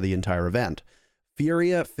qualify for the entire event.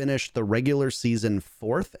 Furia finished the regular season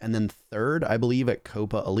 4th and then 3rd, I believe, at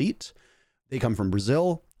Copa Elite. They come from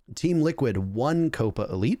Brazil. Team Liquid won Copa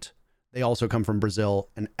Elite. They also come from Brazil.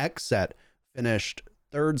 And XSET finished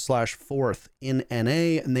 3rd/4th in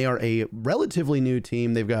NA, and they are a relatively new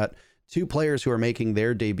team. They've got 2 players who are making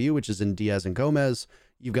their debut, which is in Diaz and Gomez.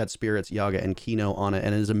 You've got Spirits, Yaga, and Kino on it,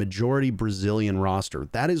 and it is a majority Brazilian roster.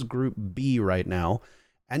 That is Group B right now.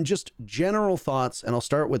 And just general thoughts, and I'll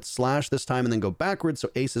start with Slash this time and then go backwards, so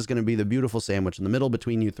Ace is going to be the beautiful sandwich in the middle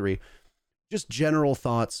between you 3. Just general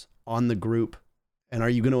thoughts on the group, and are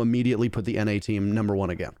you going to immediately put the NA team number 1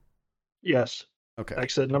 again? Yes. Okay.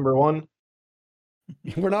 Exit number 1.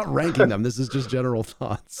 We're not ranking them. This is just general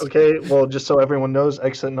thoughts. Okay, well, just so everyone knows,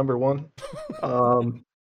 exit number 1.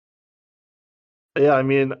 Yeah, I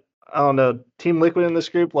mean, I don't know. Team Liquid in this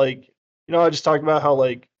group, like, I just talked about how,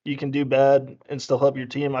 like, you can do bad and still help your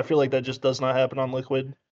team. I feel like that just does not happen on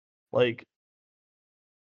Liquid. Like,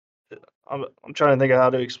 I'm trying to think of how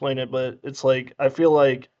to explain it, but it's like, I feel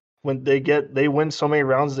like when they win so many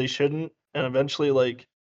rounds they shouldn't, and eventually, like,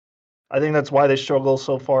 I think that's why they struggle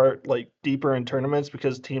so far, like, deeper in tournaments,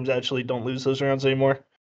 because teams actually don't lose those rounds anymore.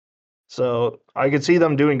 So I could see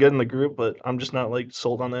them doing good in the group, but I'm just not, like,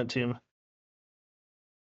 sold on that team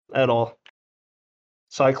at all.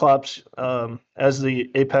 Cyclops, as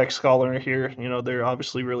the Apex scholar here, they're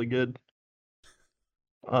obviously really good.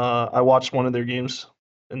 I watched one of their games,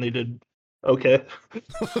 and they did okay,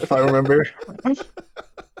 if I remember.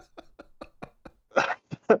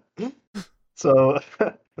 So,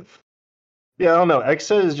 yeah, I don't know.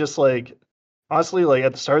 Exa is just like, honestly, like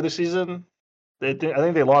at the start of the season, I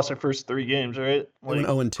think they lost their first 3 games, right? They went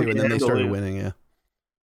 0-2, and then they started winning. Yeah.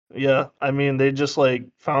 Yeah, I mean, they just like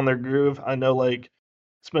found their groove. I know like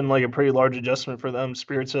it's been like a pretty large adjustment for them.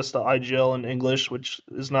 Spirits has the IGL in English, which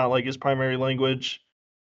is not like his primary language,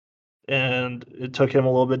 and it took him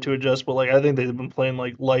a little bit to adjust. But like I think they've been playing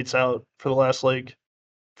like lights out for the last like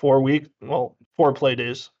 4 play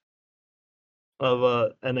days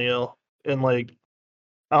of NAL, and like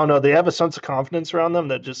I don't know, they have a sense of confidence around them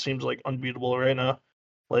that just seems like unbeatable right now.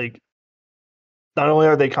 Like not only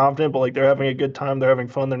are they confident, but like they're having a good time, they're having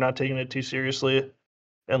fun, they're not taking it too seriously.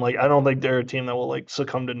 And like I don't think they're a team that will like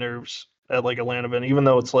succumb to nerves at like a LAN event, even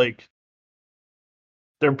though it's like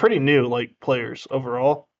they're pretty new like players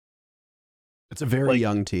overall. It's a very Like,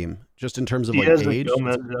 young team, just in terms of like Diaz and age.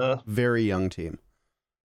 Gomez, Very young team.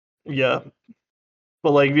 yeah.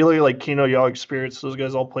 But like if you look at like Kino, Yogg, Spirits, those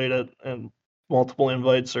guys all played at and multiple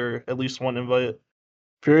invites or at least one invite.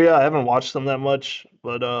 Furia, I haven't watched them that much,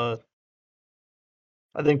 but I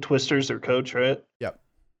think Twister's their coach, right? Yep.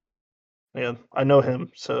 Yeah, I know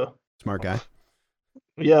him, so Smart guy.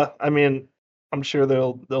 yeah. I mean, I'm sure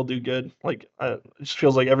they'll do good. Like it just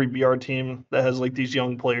feels like every BR team that has like these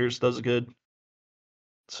young players does good.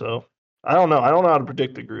 So I don't know. I don't know how to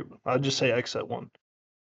predict the group. I'd just say X at 1.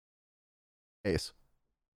 Ace.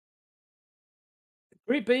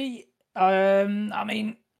 Group B, I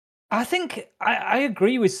mean, I think I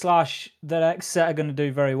agree with Slash that XSET are going to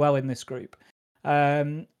do very well in this group.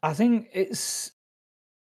 I think it's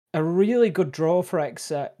a really good draw for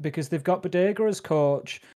XSET because they've got Bodega as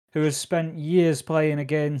coach, who has spent years playing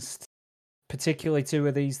against particularly 2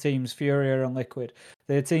 of these teams, Furia and Liquid.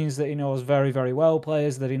 They're teams that he knows very, very well,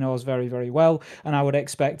 players that he knows very, very well, and I would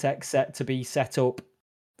expect XSET to be set up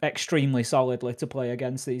extremely solidly to play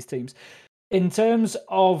against these teams. In terms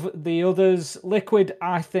of the others, Liquid,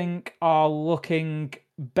 I think, are looking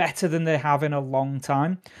better than they have in a long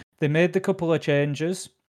time. They made the couple of changes,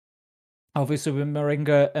 obviously with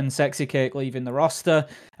Moringa and Sexy Cake leaving the roster,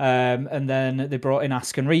 and then they brought in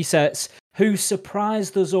Ask and Resets, who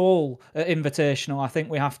surprised us all at Invitational. I think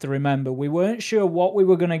we have to remember, we weren't sure what we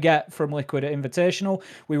were going to get from Liquid at Invitational.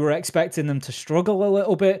 We were expecting them to struggle a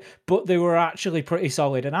little bit, but they were actually pretty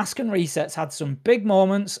solid. And Ask and Resets had some big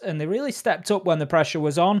moments, and they really stepped up when the pressure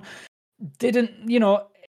was on. Didn't,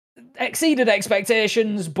 exceeded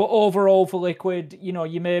expectations, but overall for Liquid,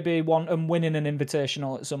 you maybe want them winning an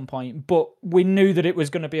Invitational at some point, but we knew that it was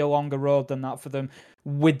going to be a longer road than that for them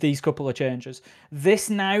with these couple of changes. This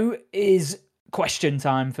now is question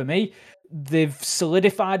time for me. They've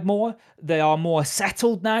solidified more. They are more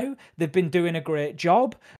settled now. They've been doing a great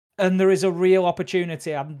job. And there is a real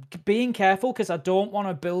opportunity. I'm being careful because I don't want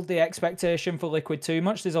to build the expectation for Liquid too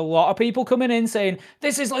much. There's a lot of people coming in saying,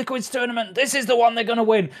 this is Liquid's tournament. This is the one they're going to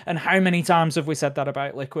win. And how many times have we said that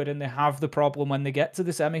about Liquid? And they have the problem when they get to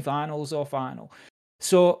the semi-finals or final.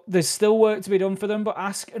 So there's still work to be done for them. But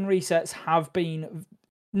Ask and Resets have been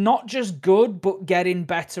not just good, but getting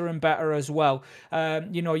better and better as well.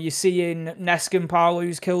 You're seeing Nesk and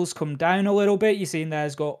Palu's kills come down a little bit. You're seeing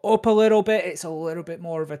theirs go up a little bit. It's a little bit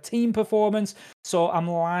more of a team performance. So I'm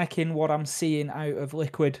liking what I'm seeing out of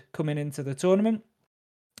Liquid coming into the tournament.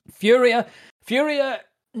 Furia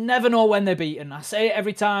never know when they're beaten. I say it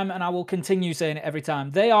every time, and I will continue saying it every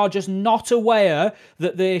time. They are just not aware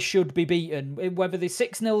that they should be beaten. Whether they're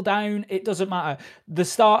 6-0 down, it doesn't matter. The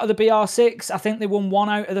start of the BR6, I think they won 1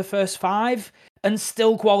 out of the first 5 and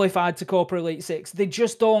still qualified to Corporate Elite 6. They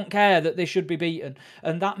just don't care that they should be beaten.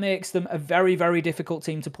 And that makes them a very, very difficult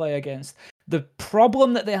team to play against. The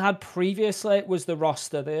problem that they had previously was the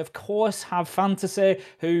roster. They, of course, have Fantasy,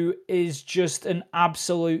 who is just an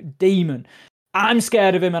absolute demon. I'm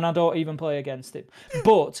scared of him and I don't even play against him.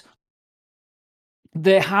 But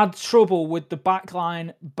they had trouble with the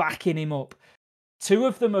backline backing him up. 2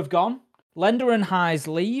 of them have gone. Lender and Highs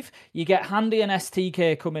leave. You get Handy and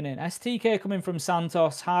STK coming in. STK coming from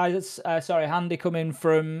Santos. Handy coming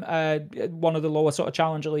from one of the lower sort of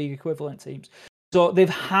Challenger League equivalent teams. So they've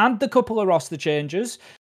had the couple of roster changes.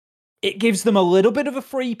 It gives them a little bit of a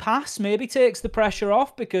free pass, maybe takes the pressure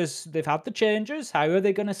off because they've had the changes. How are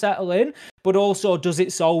they going to settle in? But also, does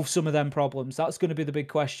it solve some of them problems? That's going to be the big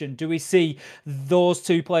question. Do we see those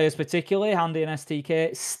 2 players, particularly Handy and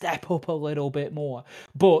STK, step up a little bit more?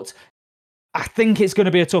 But I think it's going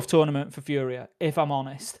to be a tough tournament for Furia, if I'm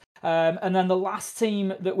honest. And then the last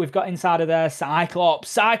team that we've got inside of there, Cyclops.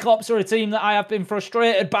 Cyclops are a team that I have been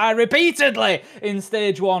frustrated by repeatedly in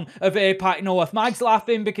stage 1 of APAC North. Mag's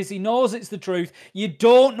laughing because he knows it's the truth. You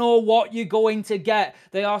don't know what you're going to get.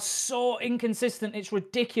 They are so inconsistent. It's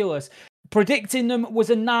ridiculous. predicting them was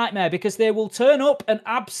a nightmare because they will turn up and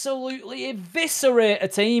absolutely eviscerate a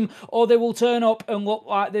team, or they will turn up and look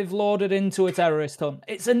like they've loaded into a terrorist hunt.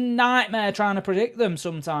 It's a nightmare trying to predict them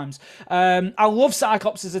sometimes. I love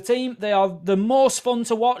Cyclops as a team. They are the most fun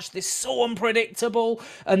to watch. They're so unpredictable,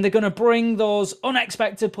 and they're going to bring those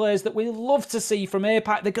unexpected plays that we love to see from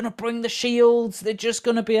APAC. They're going to bring the shields. They're just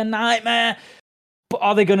going to be a nightmare. But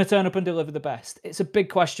are they going to turn up and deliver the best? It's a big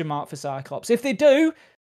question mark for Cyclops. If they do,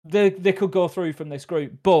 they could go through from this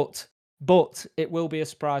group. But it will be a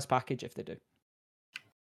surprise package if they do.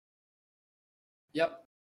 Yep.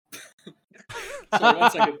 Sorry,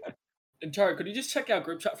 1 second. Intero, could you just check our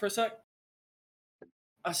group chat for a sec?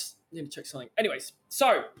 I just need to check something. Anyways,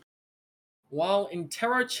 so while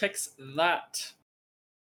Intero checks that,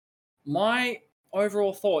 my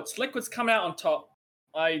overall thoughts: Liquid's coming out on top.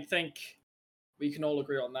 I think we can all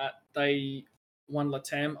agree on that. They won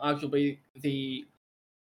LATAM, arguably the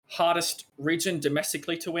hardest region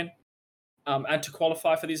domestically to win and to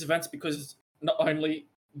qualify for these events, because not only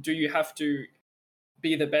do you have to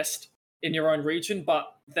be the best in your own region,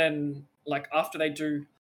 but then like after they do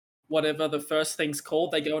whatever the first thing's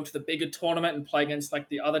called, they go into the bigger tournament and play against like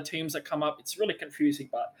the other teams that come up. It's really confusing,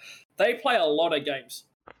 but they play a lot of games.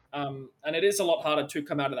 And it is a lot harder to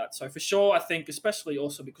come out of that. So for sure, I think, especially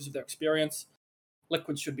also because of their experience,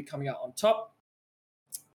 Liquid should be coming out on top.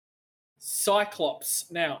 Cyclops.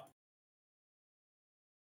 Now,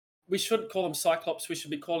 we shouldn't call them Cyclops. We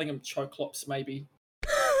should be calling them Choclops, maybe.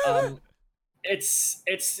 It's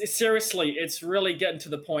seriously, it's really getting to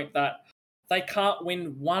the point that they can't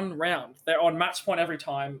win one round. They're on match point every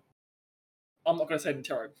time. I'm not going to say it in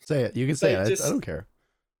Intero. Say it. You can say it. I don't care.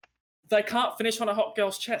 They can't finish on a hot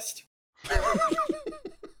girl's chest.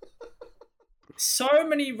 So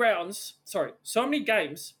many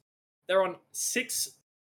games, they're on 6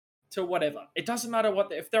 to whatever. It doesn't matter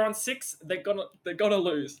what. If they're on 6, they're gonna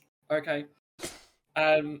lose. Okay.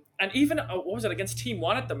 And even what was it against Team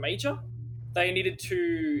 1 at the major? They needed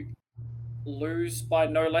to lose by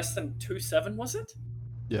no less than 2-7, was it?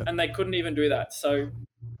 Yeah. And they couldn't even do that. So,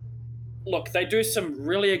 look, they do some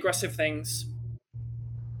really aggressive things.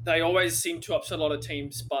 They always seem to upset a lot of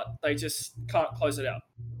teams, but they just can't close it out.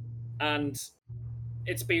 And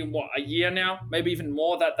it's been, a year now, maybe even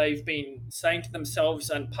more, that they've been saying to themselves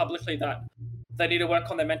and publicly that they need to work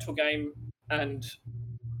on their mental game, and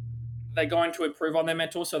they're going to improve on their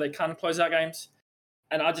mental so they can close out games.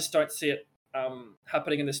 And I just don't see it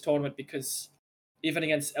happening in this tournament, because even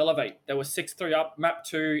against Elevate, they were 6-3 up, map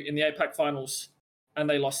 2 in the APAC finals, and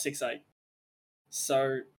they lost 6-8.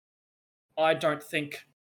 So I don't think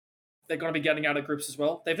they're going to be getting out of groups as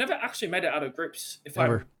well. They've never actually made it out of groups. They've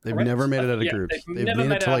never made it out of groups. They've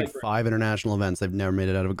made it to like 5 international events. They've never made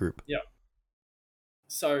it out of a group. Yeah.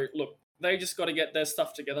 So look, they just got to get their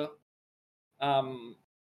stuff together.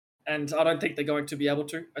 And I don't think they're going to be able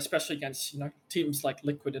to, especially against teams like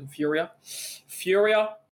Liquid and Furia.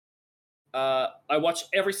 Furia, I watch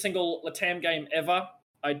every single LATAM game ever.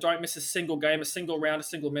 I don't miss a single game, a single round, a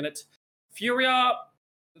single minute. Furia,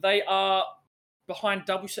 they are behind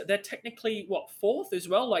double set. They're technically 4th as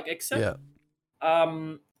well, like Except. Yeah.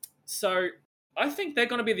 So I think they're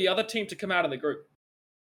going to be the other team to come out of the group.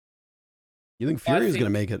 You think Fury is going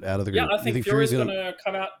to make it out of the group? Yeah, I think Fury is going to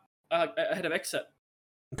come out ahead of Except.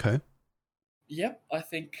 Okay. Yep, I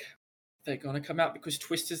think they're going to come out because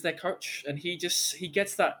Twister's their coach, and he gets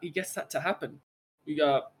that to happen.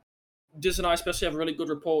 Diz and I especially have a really good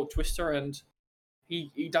rapport with Twister, and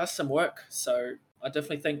he does some work. So I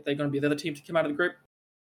definitely think they're going to be the other team to come out of the group.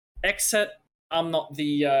 Except I'm not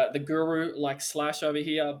the guru like Slash over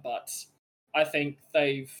here, but I think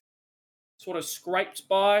they've sort of scraped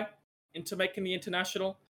by into making the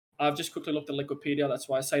international. I've just quickly looked at Liquipedia, that's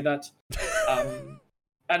why I say that.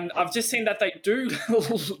 And I've just seen that they do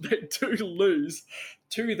lose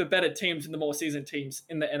to the better teams and the more seasoned teams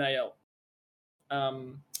in the NAL.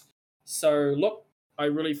 So look, I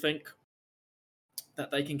really think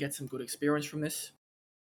that they can get some good experience from this.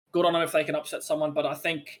 Good on them if they can upset someone, but I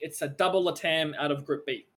think it's a double LATAM out of Group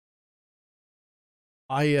B.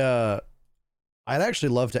 I'd actually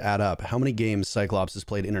love to add up how many games Cyclops has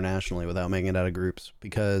played internationally without making it out of groups,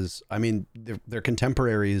 because I mean their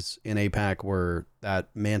contemporaries in APAC were that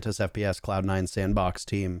Mantis FPS Cloud9 Sandbox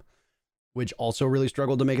team, which also really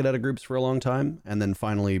struggled to make it out of groups for a long time, and then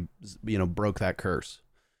finally broke that curse.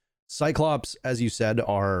 Cyclops, as you said,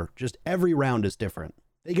 are just every round is different.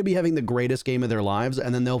 They could be having the greatest game of their lives,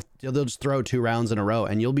 and then they'll just throw 2 rounds in a row,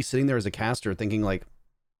 and you'll be sitting there as a caster thinking like,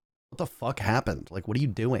 what the fuck happened? Like, what are you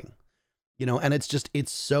doing? And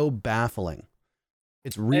it's so baffling.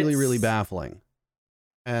 It's really baffling.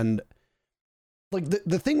 And like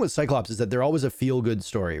the thing with Cyclops is that they're always a feel good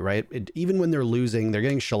story, right? Even when they're losing, they're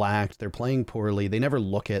getting shellacked, they're playing poorly, they never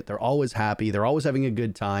look it, they're always happy, they're always having a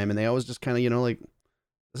good time, and they always just kind of, you know, like,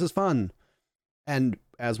 this is fun. And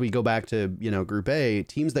as we go back to, you know, Group A,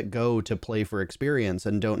 teams that go to play for experience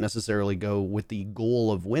and don't necessarily go with the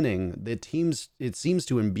goal of winning, it seems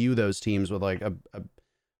to imbue those teams with like a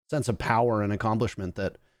sense of power and accomplishment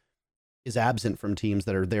that is absent from teams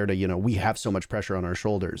that are there to, you know, we have so much pressure on our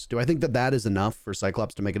shoulders. Do I think that is enough for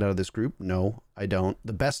Cyclops to make it out of this group? No, I don't.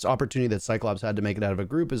 The best opportunity that Cyclops had to make it out of a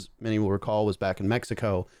group, as many will recall, was back in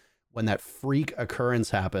Mexico when that freak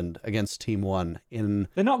occurrence happened against Team One.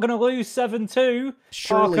 They're not going to lose 7-2.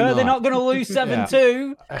 Surely Parker, not. they're not going to lose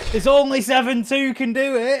 7-2. There's only 7-2 can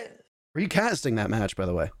do it. Were you casting that match, by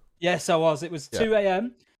the way? Yes, I was. It was 2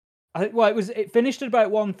 a.m. I think. Well, it finished at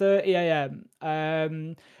about 1:30 a.m.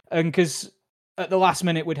 And because at the last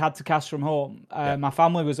minute we'd had to cast from home. My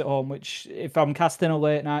family was at home, which if I'm casting a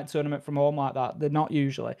late night tournament from home like that, they're not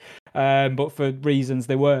usually. But for reasons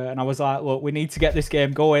they were. And I was like, look, we need to get this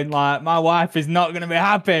game going. Like, my wife is not going to be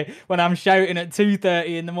happy when I'm shouting at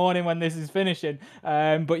 2:30 in the morning when this is finishing.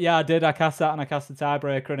 But yeah, I did. I cast that and I cast the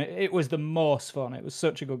tiebreaker, and it was the most fun. It was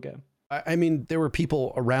such a good game. I mean, there were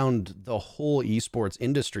people around the whole esports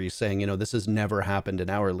industry saying, you know, this has never happened in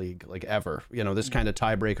our league, like ever. You know, this kind of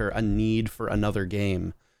tiebreaker, a need for another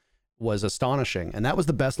game was astonishing. And that was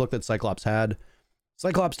the best look that Cyclops had.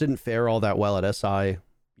 Cyclops didn't fare all that well at SI,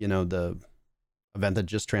 you know, the event that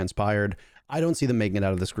just transpired. I don't see them making it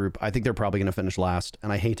out of this group. I think they're probably going to finish last.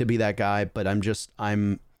 And I hate to be that guy, but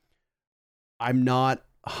I'm not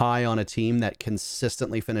high on a team that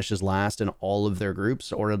consistently finishes last in all of their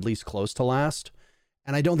groups, or at least close to last.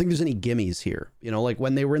 And I don't think there's any gimmies here. You know, like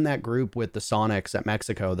when they were in that group with the Sonics at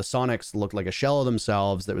Mexico, the Sonics looked like a shell of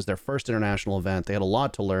themselves. That was their first international event. They had a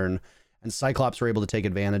lot to learn, and Cyclops were able to take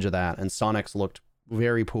advantage of that. And Sonics looked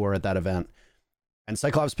very poor at that event. And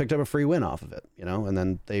Cyclops picked up a free win off of it, you know, and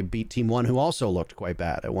then they beat Team One, who also looked quite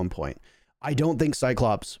bad at one point. I don't think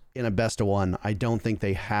Cyclops in a best of one, I don't think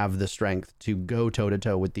they have the strength to go toe to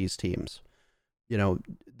toe with these teams. You know,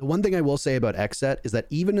 the one thing I will say about XSET is that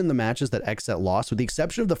even in the matches that XSET lost, with the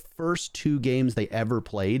exception of the first 2 games they ever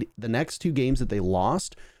played, the next 2 games that they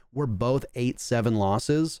lost were both 8-7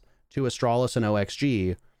 losses to Astralis and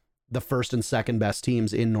OXG, the first and second best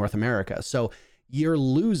teams in North America. So you're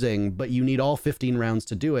losing, but you need all 15 rounds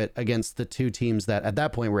to do it against the 2 teams that at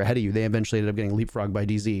that point were ahead of you. They eventually ended up getting leapfrogged by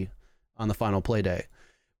DZ on the final play day.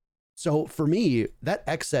 So for me, that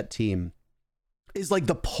XSET team is like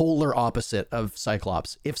the polar opposite of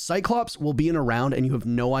Cyclops. If Cyclops will be in a round and you have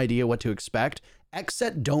no idea what to expect,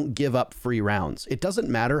 XSET don't give up free rounds. It doesn't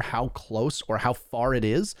matter how close or how far it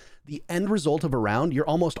is. The end result of a round, you're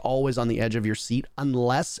almost always on the edge of your seat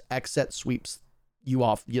unless XSET sweeps you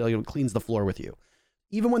off, you know, cleans the floor with you.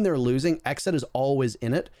 Even when they're losing, XSET is always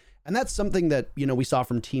in it. And that's something that, you know, we saw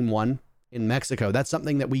from Team One in Mexico. That's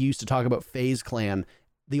something that we used to talk about. FaZe Clan,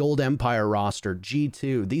 the old Empire roster,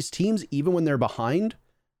 G2, these teams, even when they're behind,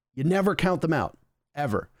 you never count them out,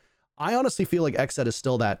 ever. I honestly feel like XSET is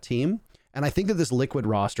still that team. And I think that this Liquid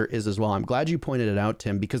roster is as well. I'm glad you pointed it out,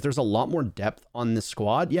 Tim, because there's a lot more depth on this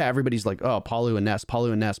squad. Yeah, everybody's like, oh, Palu and Nesk,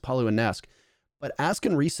 Palu and Nesk, Palu and Nesk. But Ask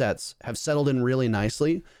and Resets have settled in really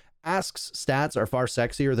nicely. Ask's stats are far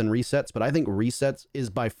sexier than Resets, but I think Resets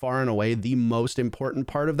is by far and away the most important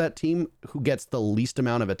part of that team, who gets the least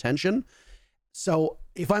amount of attention. So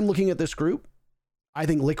if I'm looking at this group, I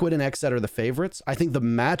think Liquid and XSET are the favorites. I think the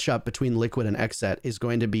matchup between Liquid and XSET is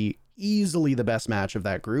going to be easily the best match of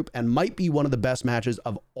that group, and might be one of the best matches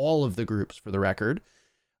of all of the groups, for the record.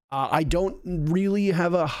 I don't really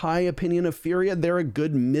have a high opinion of Furia. They're a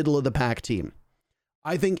good middle of the pack team.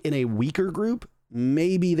 I think in a weaker group,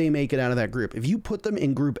 maybe they make it out of that group. If you put them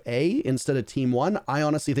in Group A instead of Team One, I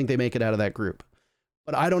honestly think they make it out of that group.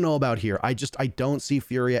 But I don't know about here. I don't see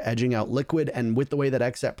Furia edging out Liquid, and with the way that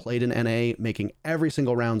XSET played in NA, making every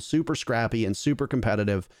single round super scrappy and super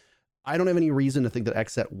competitive, I don't have any reason to think that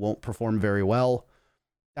XSET won't perform very well.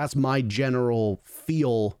 That's my general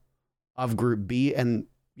feel of Group B, and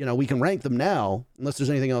you know, we can rank them now, unless there's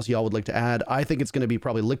anything else y'all would like to add. I think it's going to be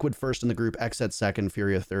probably Liquid first in the group, XSET second,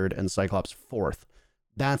 Furia third, and Cyclops fourth.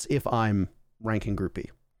 That's if I'm ranking Group B.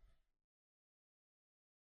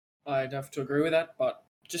 I'd have to agree with that, but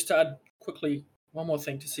just to add quickly one more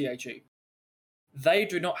thing to CAG. They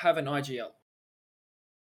do not have an IGL.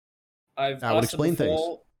 That would explain things.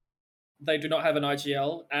 They do not have an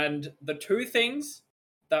IGL, and the 2 things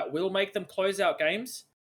that will make them close out games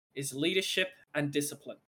is leadership and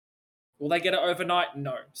discipline. Will they get it overnight?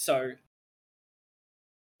 No. So,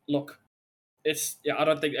 look, I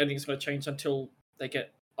don't think anything's going to change until they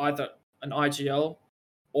get either an IGL,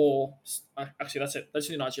 or actually that's it. That's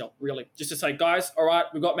an IGL, really. Just to say, guys, all right,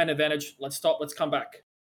 we've got man advantage. Let's stop. Let's come back.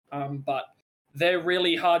 But they're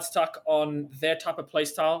really hard stuck on their type of play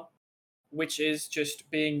style, which is just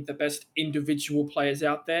being the best individual players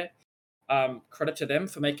out there. Credit to them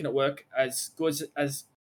for making it work as good as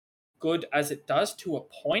it does to a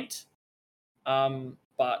point.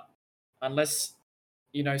 But unless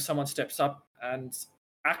someone steps up and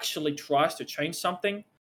actually tries to change something,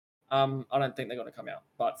 I don't think they're going to come out.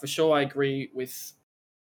 But for sure, I agree with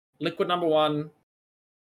Liquid number 1.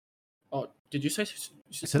 Oh, did you say? I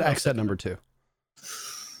said Xset number 2.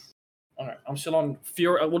 All right, I'm still on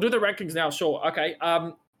Fury. We'll do the rankings now. Sure. Okay.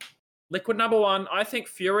 Liquid number 1. I think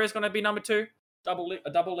Fury is going to be number 2.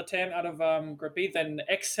 A double the 10 out of Group B, then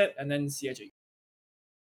Xset, and then CAG.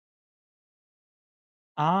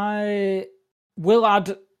 I will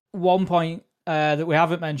add one point that we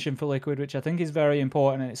haven't mentioned for Liquid, which I think is very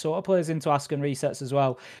important, and it sort of plays into Ask and Resets as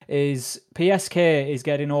well, is PSK is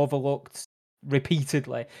getting overlooked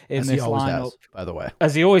repeatedly in As this he always lineup. has, by the way.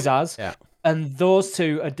 As he always has. Yeah. And those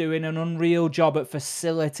two are doing an unreal job at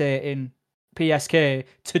facilitating PSK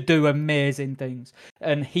to do amazing things,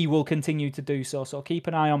 and he will continue to do so. So keep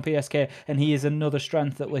an eye on PSK, and he is another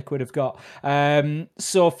strength that Liquid have got.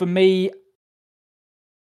 So for me,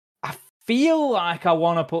 I feel like I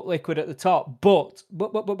want to put Liquid at the top, but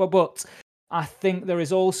I think there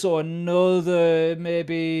is also another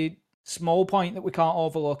maybe small point that we can't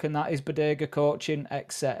overlook, and that is Bodega coaching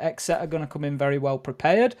Xset. Xset are going to come in very well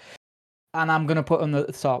prepared, and I'm going to put them at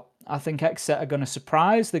the top. I think Xset are going to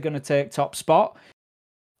surprise. They're going to take top spot.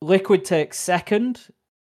 Liquid takes second.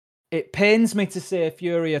 It pains me to say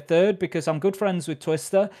Fury are third because I'm good friends with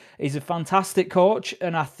Twister. He's a fantastic coach,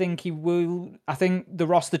 and I think the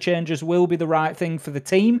roster changes will be the right thing for the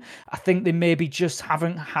team. I think they maybe just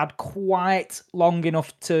haven't had quite long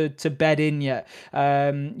enough to bed in yet.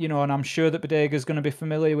 And I'm sure that Bodega is going to be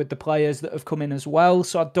familiar with the players that have come in as well.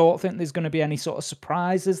 So I don't think there's going to be any sort of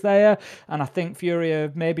surprises there. And I think Fury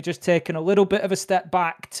have maybe just taken a little bit of a step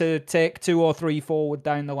back to take 2 or 3 forward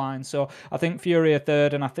down the line. So I think Fury are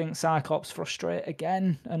third, and I think Cyclops frustrate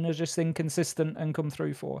again and are just inconsistent and come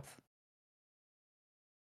through fourth.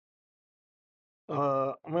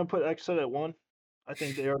 I'm going to put Xset at 1. I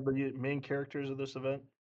think they are the main characters of this event.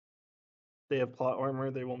 They have plot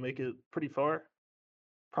armor. They will make it pretty far.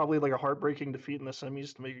 Probably like a heartbreaking defeat in the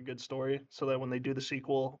semis to make a good story so that when they do the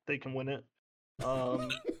sequel, they can win it.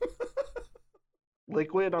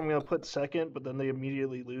 Liquid, I'm going to put second, but then they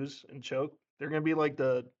immediately lose and choke. They're going to be like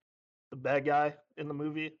the bad guy in the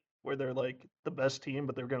movie, where they're like the best team,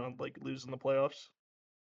 but they're gonna like lose in the playoffs.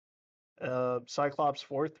 Cyclops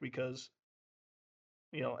fourth because,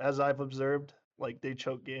 as I've observed, like they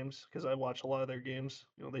choke games because I watch a lot of their games.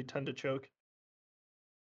 They tend to choke.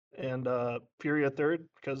 And Furia third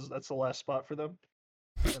because that's the last spot for them.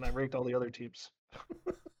 And I ranked all the other teams.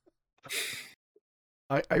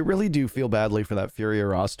 I really do feel badly for that Furia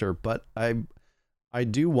roster, but I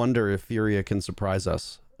do wonder if Furia can surprise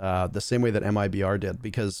us. The same way that MIBR did,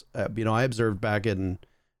 because I observed back in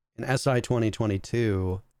SI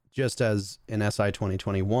 2022, just as in SI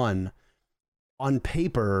 2021, on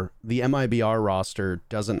paper the MIBR roster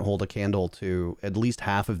doesn't hold a candle to at least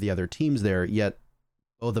half of the other teams there. Yet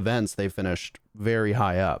both events they finished very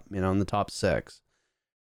high up, in the top 6.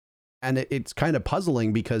 And it's kind of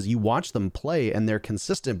puzzling because you watch them play and they're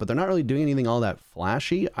consistent, but they're not really doing anything all that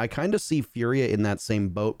flashy. I kind of see Furia in that same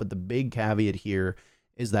boat, but the big caveat here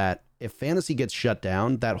is that if Fantasy gets shut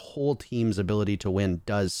down, that whole team's ability to win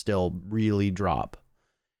does still really drop.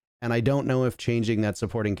 And I don't know if changing that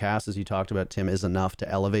supporting cast, as you talked about, Tim, is enough to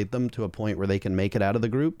elevate them to a point where they can make it out of the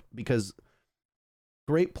group, because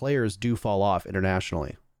great players do fall off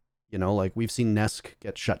internationally. Like we've seen Nesk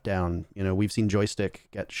get shut down. We've seen Joystick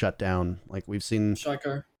get shut down. Like we've seen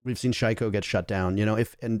Shaiko get shut down.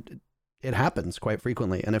 And it happens quite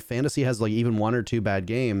frequently. And if Fantasy has like even 1 or 2 bad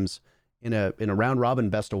games in a round robin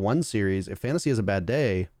best of 1 series, if Fantasy has a bad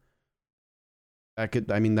day, that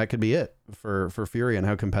could be it for Fury and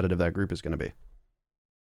how competitive that group is going to be.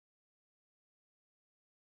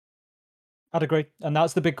 I'd agree, and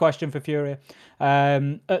that's the big question for Fury.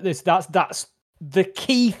 That's the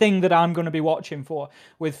key thing that I'm going to be watching for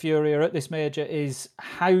with Fury at this major is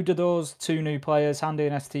how do those 2 new players, Handy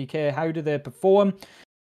and STK, how do they perform?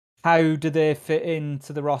 How do they fit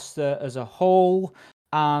into the roster as a whole?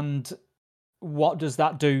 And what does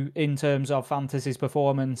that do in terms of Fantasy's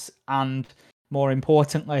performance and, more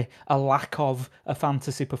importantly, a lack of a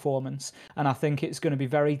Fantasy performance? And I think it's going to be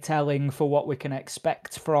very telling for what we can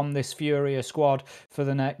expect from this Furia squad for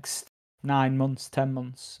the next 9 months, 10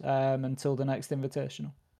 months, until the next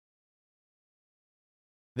Invitational.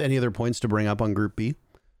 Any other points to bring up on Group B?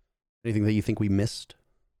 Anything that you think we missed?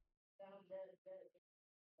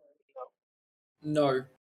 No.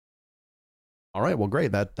 All right, well,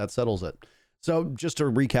 great. That settles it. So just to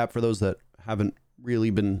recap for those that haven't really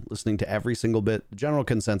been listening to every single bit, the general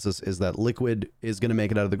consensus is that Liquid is going to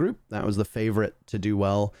make it out of the group. That was the favorite to do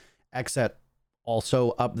well. Xset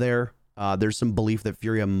also up there. There's some belief that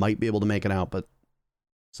Furia might be able to make it out, but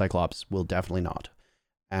Cyclops will definitely not.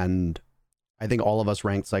 And I think all of us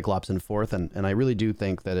ranked Cyclops in fourth, and I really do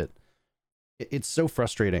think that it's so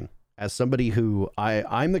frustrating. As somebody who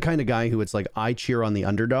I'm the kind of guy who it's like I cheer on the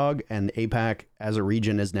underdog, and APAC as a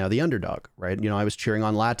region is now the underdog, right? You know, I was cheering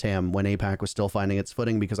on LATAM when APAC was still finding its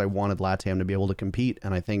footing because I wanted LATAM to be able to compete.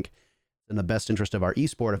 And I think in the best interest of our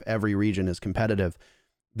esport, if every region is competitive,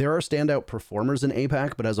 there are standout performers in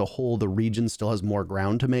APAC, but as a whole, the region still has more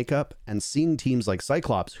ground to make up. And seeing teams like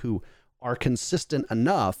Cyclops, who are consistent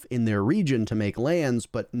enough in their region to make lands,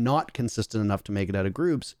 but not consistent enough to make it out of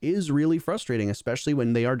groups, is really frustrating, especially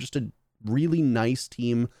when they are just a really nice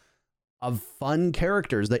team of fun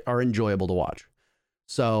characters that are enjoyable to watch.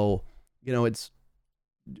 So, you know, it's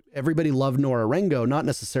everybody loved Nora Rengo, not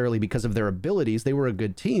necessarily because of their abilities. They were a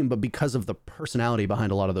good team, but because of the personality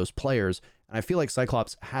behind a lot of those players. And I feel like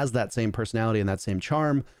Cyclops has that same personality and that same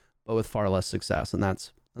charm, but with far less success. And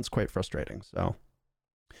that's quite frustrating. So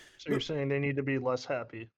you're saying they need to be less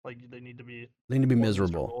happy, like they need to be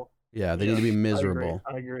miserable. Yeah, they need to be miserable.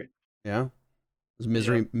 I agree. Yeah. Does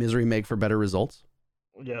misery make for better results?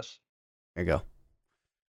 Yes. There you go.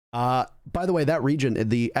 By the way, that region,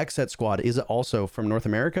 the Xset squad, is also from North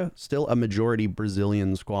America, still a majority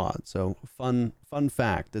Brazilian squad. So fun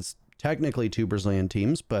fact. It's technically 2 Brazilian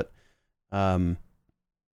teams, but 3/4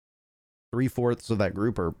 of that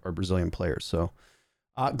group are Brazilian players. So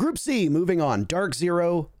Group C, moving on. Dark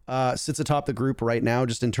Zero sits atop the group right now,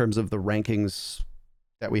 just in terms of the rankings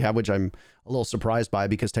that we have, which I'm a little surprised by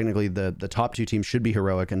because technically the top 2 teams should be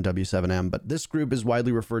Heroic and W7M, but this group is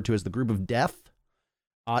widely referred to as the Group of Death.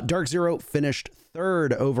 Dark Zero finished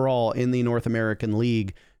 3rd overall in the North American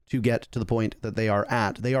League to get to the point that they are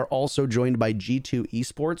at. They are also joined by G2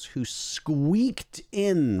 Esports, who squeaked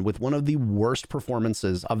in with one of the worst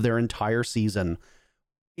performances of their entire season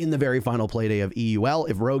in the very final playday of EUL.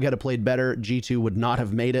 If Rogue had played better, G2 would not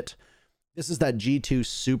have made it. This is that G2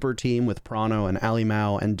 super team with Prano and Ali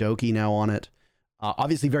Mao and Doki now on it.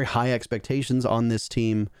 Obviously very high expectations on this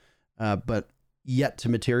team, but yet to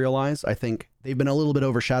materialize. I think they've been a little bit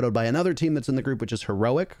overshadowed by another team that's in the group, which is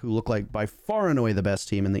Heroic, who look like by far and away the best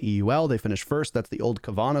team in the EUL. They finished 1st. That's the old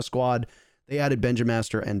Kavana squad. They added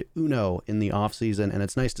Benjamaster and Uno in the offseason, and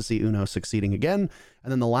it's nice to see Uno succeeding again.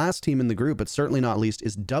 And then the last team in the group, but certainly not least,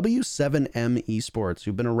 is W7M Esports,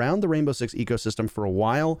 who've been around the Rainbow Six ecosystem for a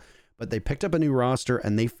while, but they picked up a new roster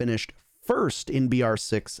and they finished 1st in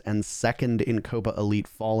BR6 and 2nd in Copa Elite,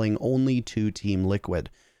 falling only to Team Liquid.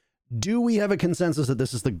 Do we have a consensus that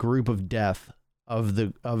this is the group of death of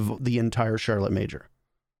the entire Charlotte Major?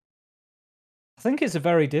 I think it's a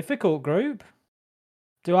very difficult group.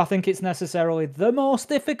 Do I think it's necessarily the most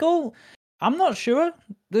difficult? I'm not sure.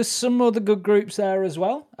 There's some other good groups there as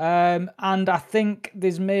well. And I think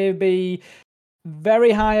there's maybe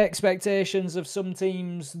very high expectations of some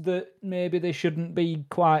teams that maybe they shouldn't be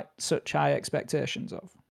quite such high expectations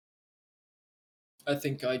of. I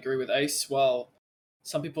think I agree with Ace. Well,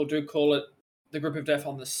 some people do call it the group of death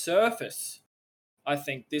on the surface. I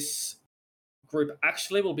think this group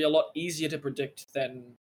actually will be a lot easier to predict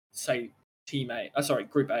than, say,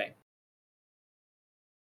 Group A.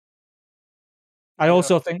 I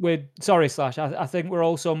also think I think we're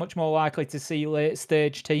also much more likely to see late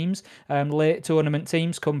stage teams, late tournament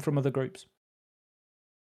teams come from other groups.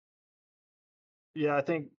 Yeah, I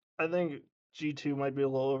think G2 might be a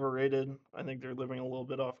little overrated. I think they're living a little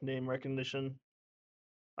bit off name recognition.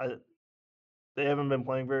 They haven't been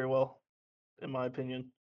playing very well, in my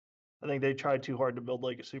opinion. I think they tried too hard to build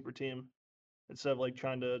like a super team instead of like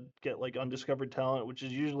trying to get like undiscovered talent, which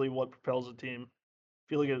is usually what propels a team.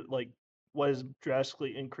 If you look at like what has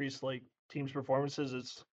drastically increased like teams' performances,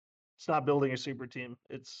 it's not building a super team.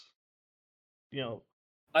 It's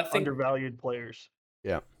undervalued players.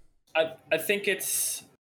 Yeah. I think it's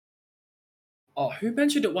who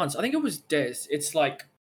mentioned it once? I think it was Dez. It's like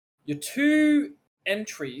your 2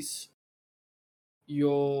 entries,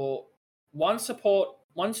 your one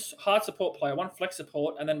hard support player, 1 flex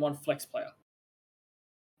support, and then 1 flex player.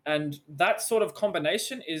 And that sort of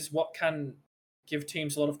combination is what can give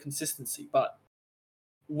teams a lot of consistency. But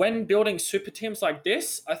when building super teams like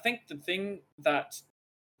this, I think the thing that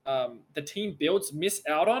the team builds miss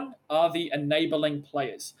out on are the enabling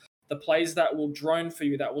players. the players that will drone for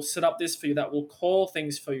you, that will set up this for you, that will call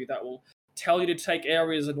things for you, that will tell you to take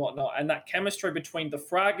areas and whatnot. And that chemistry between the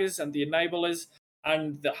fraggers and the enablers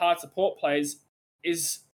and the hard support players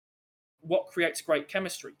is what creates great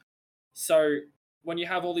chemistry. So when you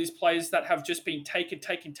have all these players that have just been taken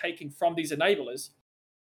from these enablers,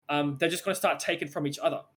 they're just going to start taking from each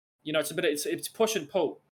other. You know, it's push and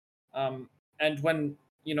pull. And when,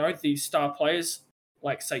 you know, these star players,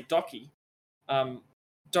 like say Doki,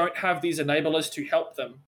 don't have these enablers to help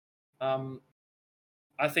them,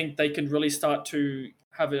 I think they can really start to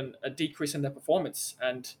have a decrease in their performance.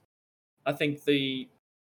 And I think the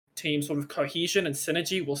team sort of cohesion and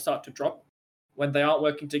synergy will start to drop when they aren't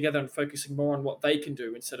working together and focusing more on what they can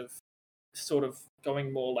do instead of sort of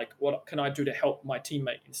going more like, what can I do to help my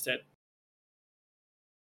teammate instead?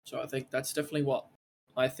 So I think that's definitely what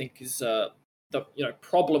I think is the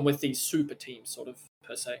problem with these super teams, sort of,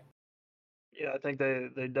 per se. Yeah, I think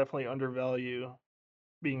they definitely undervalue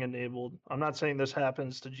being enabled. I'm not saying this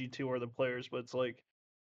happens to G2 or the players, but it's like,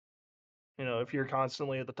 you know, if you're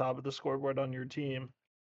constantly at the top of the scoreboard on your team,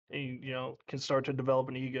 and you know, can start to develop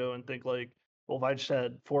an ego and think like, well, if I just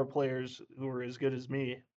had 4 players who were as good as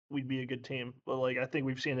me, we'd be a good team. But like, I think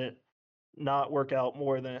we've seen it not work out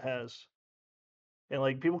more than it has. And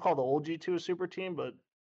like, people call the old G2 a super team, but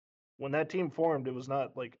when that team formed, it was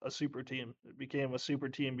not like a super team. It became a super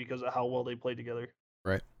team because of how well they played together.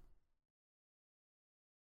 Right.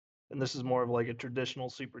 And this is more of like a traditional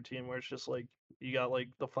super team where it's just like you got like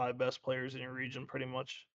the 5 best players in your region pretty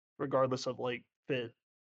much, regardless of like fit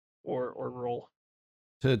or role.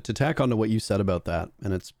 To tack onto what you said about that,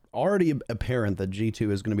 and it's already apparent that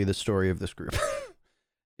G2 is going to be the story of this group,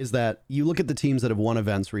 is that you look at the teams that have won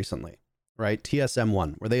events recently, right? TSM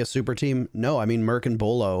won. Were they a super team? No. I mean, Merc and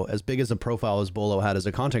Bolo, as big as a profile as Bolo had as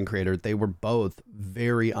a content creator, they were both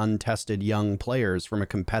very untested young players from a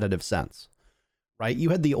competitive sense, right?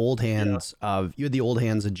 You had the old hands of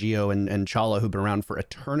Geo and Chala, who've been around for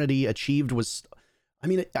eternity. Achieved was, I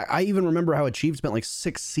mean, I even remember how Achieved spent like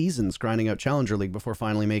 6 seasons grinding out Challenger League before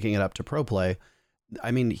finally making it up to pro play. I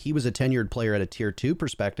mean, he was a tenured player at a tier 2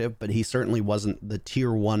 perspective, but he certainly wasn't the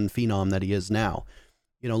tier 1 phenom that he is now.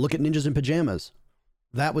 You know, look at Ninjas in Pajamas.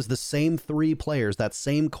 That was the same 3 players, that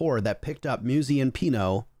same core that picked up Musi and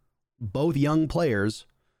Pino, both young players,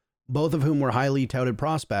 both of whom were highly touted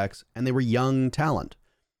prospects, and they were young talent.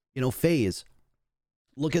 You know, FaZe.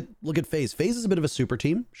 Look at FaZe. FaZe is a bit of a super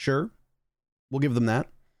team, sure. We'll give them that.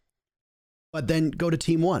 But then go to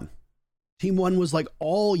Team 1. Team 1 was like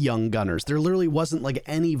all young gunners. There literally wasn't like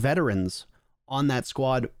any veterans on that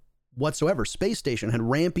squad whatsoever. Space Station had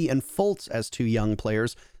Rampy and Fultz as 2 young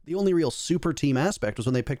players. The only real super team aspect was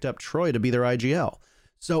when they picked up Troy to be their IGL.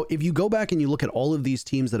 So if you go back and you look at all of these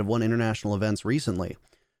teams that have won international events recently,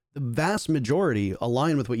 the vast majority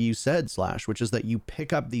align with what you said, Slash, which is that you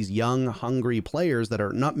pick up these young, hungry players that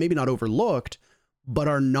are maybe not overlooked, but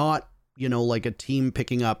are not, you know, like a team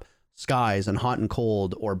picking up Skies and Hot and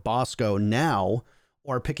Cold or Bosco now,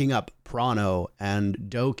 or picking up Prano and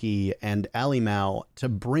Doki and Alimao to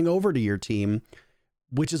bring over to your team,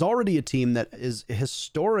 which is already a team that is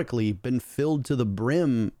historically been filled to the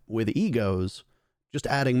brim with egos. Just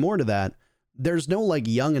adding more to that, there's no like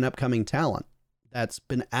young and upcoming talent that's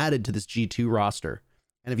been added to this G2 roster.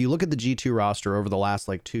 And if you look at the G2 roster over the last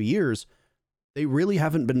like 2 years, they really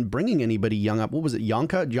haven't been bringing anybody young up. What was it?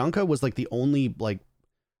 Yonka was like the only like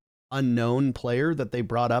unknown player that they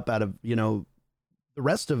brought up out of, you know, the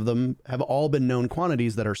rest of them have all been known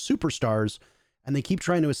quantities that are superstars, and they keep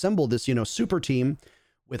trying to assemble this, you know, super team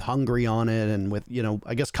with Hungry on it. And with, you know,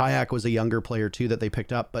 I guess Kayak was a younger player too that they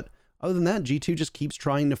picked up. But other than that, G2 just keeps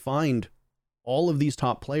trying to find all of these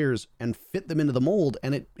top players and fit them into the mold.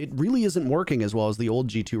 And it really isn't working as well as the old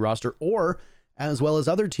G2 roster, or as well as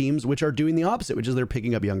other teams, which are doing the opposite, which is they're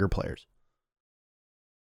picking up younger players.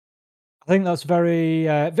 I think that's very,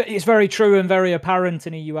 it's very true and very apparent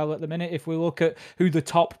in EUL at the minute. If we look at who the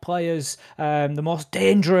top players, the most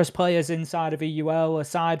dangerous players inside of EUL,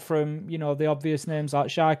 aside from, you know, the obvious names like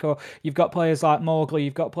Shaiko, you've got players like Mowgli,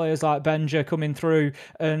 you've got players like Benja coming through,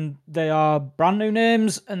 and they are brand new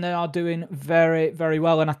names and they are doing very, very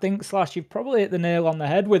well. And I think, Slash, you've probably hit the nail on the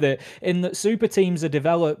head with it, in that super teams are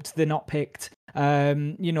developed, they're not picked.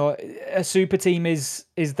 You know, a super team is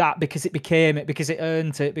that because it became it, because it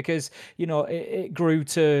earned it, because, you know, it grew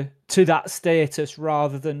to that status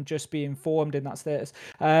rather than just being formed in that status.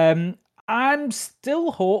 I'm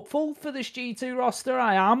still hopeful for this G2 roster.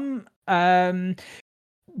 I am.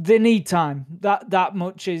 They need time. That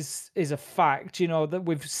much is a fact. You know, that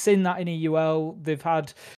we've seen that in EUL. They've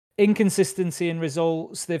had inconsistency in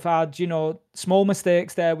results. They've had, you know, small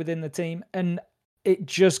mistakes there within the team, and it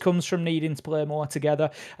just comes from needing to play more together.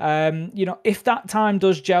 If that time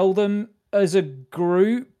does gel them as a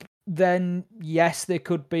group, then yes, they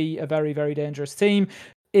could be a very, very dangerous team.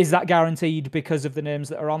 Is that guaranteed because of the names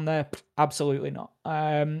that are on there? Absolutely not.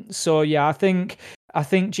 So yeah, I think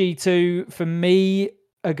G2 for me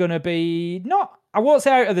are going to be not. I won't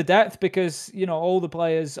say out of the depth because, all the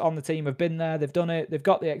players on the team have been there, they've done it, they've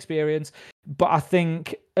got the experience. But I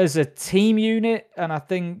think as a team unit, and I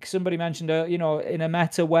think somebody mentioned, in a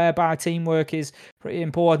meta whereby teamwork is pretty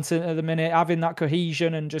important at the minute, having that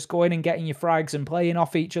cohesion and just going and getting your frags and playing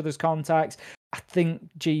off each other's contacts, I think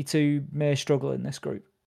G2 may struggle in this group.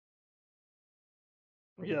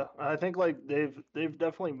 Yeah, I think they've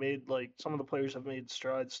definitely made some of the players have made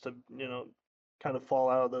strides to kind of fall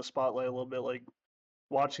out of the spotlight a little bit. Like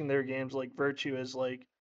watching their games, like Virtue has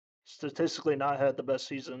statistically not had the best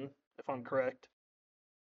season, if I'm correct,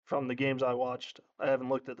 from the games I watched. I haven't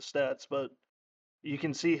looked at the stats, but you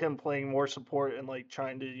can see him playing more support and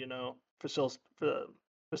trying to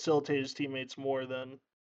facilitate his teammates more than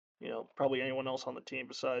probably anyone else on the team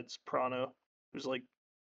besides Prano, who's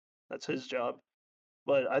that's his job.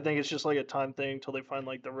 But I think it's just a time thing until they find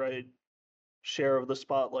the right share of the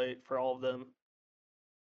spotlight for all of them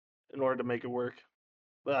in order to make it work.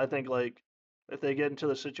 But I think if they get into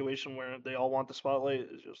the situation where they all want the spotlight,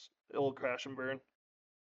 it'll crash and burn.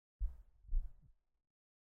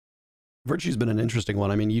 Virtue's been an interesting one.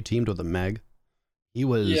 I mean, you teamed with him, Meg. He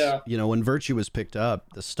was, when Virtue was picked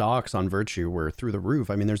up, the stocks on Virtue were through the roof.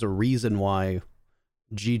 I mean, there's a reason why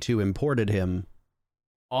G2 imported him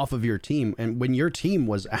off of your team. And when your team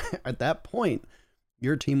was at that point,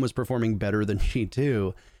 your team was performing better than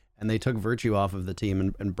G2, and they took Virtue off of the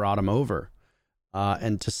team and brought him over.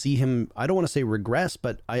 And to see him, I don't want to say regress,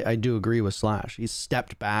 but I do agree with Slash. He's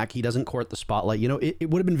stepped back. He doesn't court the spotlight. It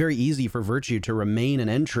would have been very easy for Virtue to remain an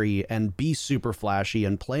entry and be super flashy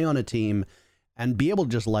and play on a team and be able to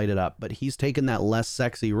just light it up. But he's taken that less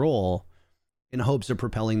sexy role in hopes of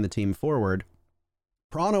propelling the team forward.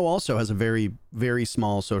 Prano also has a very, very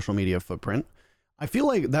small social media footprint. I feel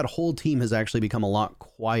like that whole team has actually become a lot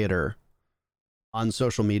quieter on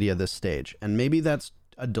social media this stage. And maybe that's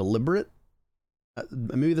a deliberate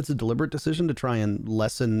decision to try and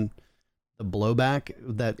lessen the blowback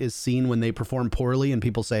that is seen when they perform poorly and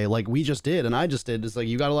people say, we just did and I just did. It's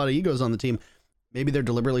you got a lot of egos on the team. Maybe they're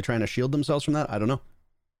deliberately trying to shield themselves from that. I don't know.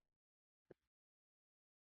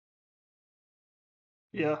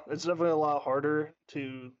 Yeah, it's definitely a lot harder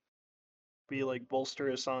to be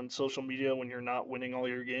bolsterous on social media when you're not winning all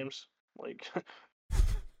your games.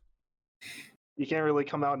 You can't really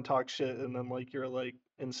come out and talk shit and then you're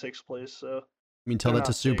in sixth place. So I mean, tell that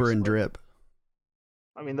to Super and Drip.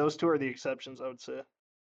 I mean, those two are the exceptions, I would say,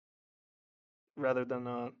 rather than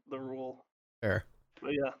the rule. Fair.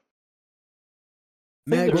 But yeah.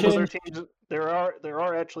 Meg, there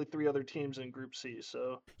are actually 3 other teams in Group C.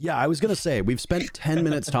 So yeah, I was gonna say we've spent 10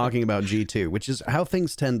 minutes talking about G2, which is how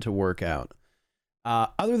things tend to work out.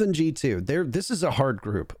 Other than G2, this is a hard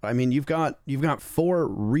group. I mean, you've got 4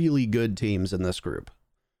 really good teams in this group.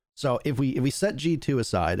 So if we set G2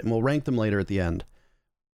 aside, and we'll rank them later at the end,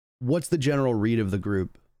 what's the general read of the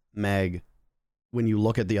group, Meg, when you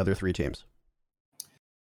look at the other 3 teams?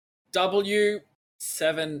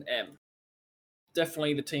 W7M.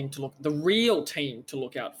 Definitely the real team to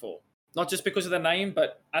look out for. Not just because of the name,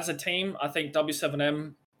 but as a team, I think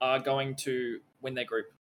W7M are going to win their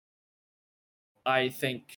group. I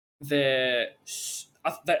think they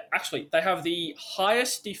have the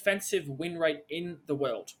highest defensive win rate in the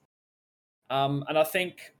world. And I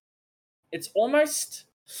think it's almost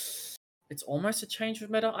a change of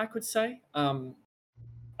meta, I could say. I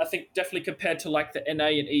think definitely compared to the NA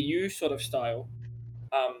and EU sort of style,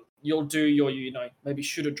 you'll do your, maybe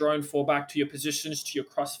shoot a drone, fall back to your positions, to your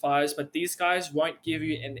crossfires, but these guys won't give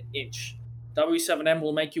you an inch. W7M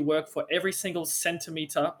will make you work for every single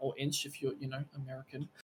centimeter or inch, if you're, American,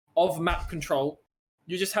 of map control.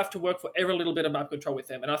 You just have to work for every little bit of map control with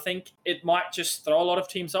them. And I think it might just throw a lot of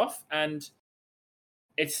teams off, and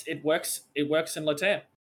it works in LATAM.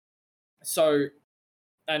 So,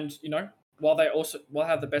 and, while they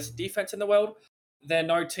have the best defense in the world, they're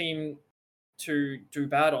no team to do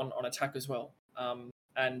bad on attack as well.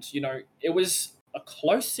 And, it was a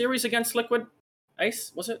close series against Liquid.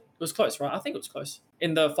 Ace, was it? It was close, right? I think it was close.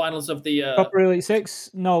 In the finals of the... Copper Elite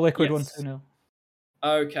 6? No, Liquid yes. 1-2-0.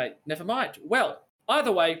 Okay, never mind. Well,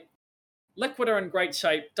 either way, Liquid are in great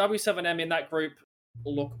shape. W7M in that group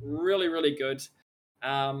look really, really good.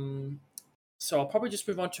 So I'll probably just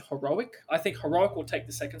move on to Heroic. I think Heroic will take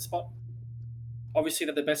the second spot. Obviously,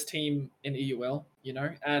 they're the best team in EUL,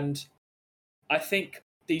 and I think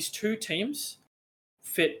these 2 teams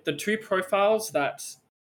fit the two profiles that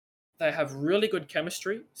they have really good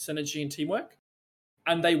chemistry, synergy, and teamwork,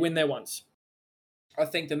 and they win their ones. I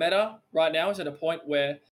think the meta right now is at a point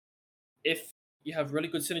where if you have really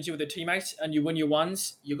good synergy with your teammates and you win your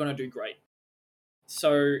ones, you're going to do great.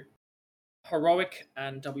 So Heroic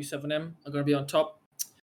and W7M are going to be on top.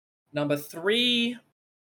 Number 3,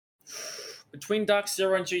 between Dark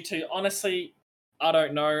Zero and GT, honestly, I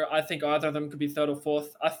don't know. I think either of them could be 3rd or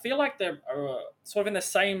 4th. I feel like they're sort of in the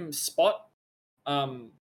same spot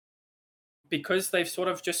because they've sort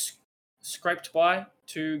of just scraped by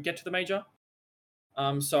to get to the major.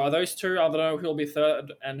 So are those two? I don't know who'll be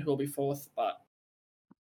 3rd and who'll be 4th, but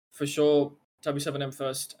for sure, W7M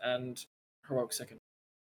 1st and Heroic 2nd.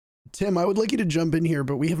 Tim, I would like you to jump in here,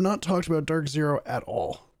 but we have not talked about Dark Zero at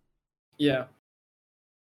all. Yeah.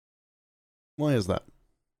 Why is that?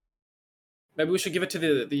 Maybe we should give it to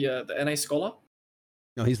the NA Scholar.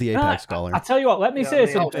 No, he's the Apex Scholar. I tell you what, let me say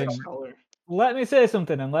the something. Apex Scholar. Let me say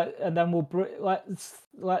something, and then we'll let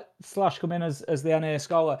Slash come in as the NA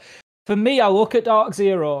Scholar. For me, I look at Dark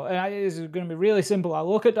Zero, and it's going to be really simple. I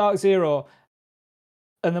look at Dark Zero,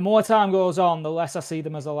 and the more time goes on, the less I see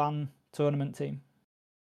them as a LAN tournament team.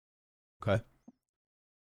 Okay.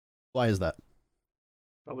 Why is that?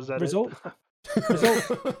 What was that? Result.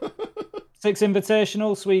 Result. 6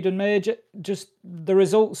 Invitational, Sweden Major. Just the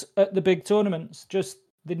results at the big tournaments. Just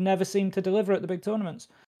they never seem to deliver at the big tournaments.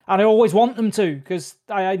 And I always want them to because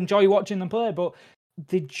I enjoy watching them play, but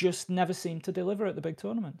they just never seem to deliver at the big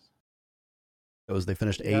tournaments. They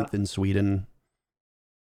finished 8th in Sweden,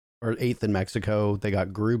 or 8th in Mexico. They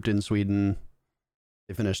got grouped in Sweden.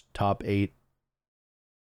 They finished top 8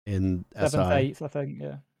 in 7th, SI. 8th, I think.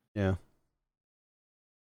 Yeah.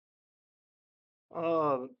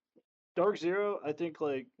 Dark Zero, I think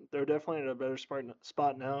like they're definitely in a better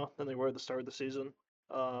spot now than they were at the start of the season.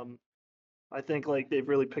 I think like they've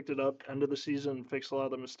really picked it up end of the season and fixed a lot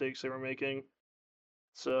of the mistakes they were making.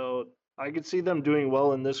 So I could see them doing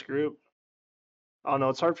well in this group. I don't know.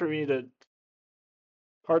 It's hard for me to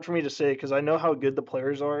say because I know how good the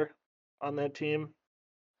players are on that team,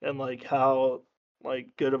 and like how like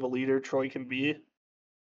good of a leader Troy can be.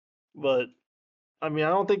 But I mean, I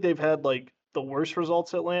don't think they've had like the worst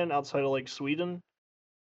results at LAN outside of like Sweden.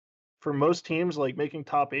 For most teams, like making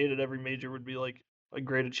top 8 at every major would be like a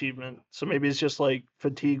great achievement. So maybe it's just like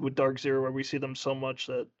fatigue with Dark Zero where we see them so much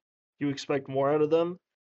that you expect more out of them.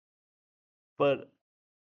 But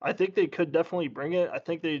I think they could definitely bring it. I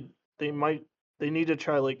think they need to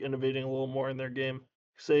try like innovating a little more in their game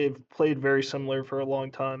because they've played very similar for a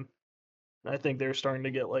long time. And I think they're starting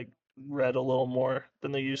to get like read a little more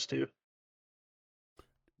than they used to.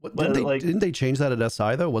 Didn't they change that at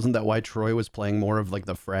SI though? Wasn't that why Troy was playing more of like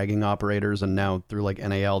the fragging operators, and now through like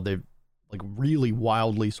NAL they've like really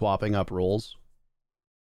wildly swapping up roles?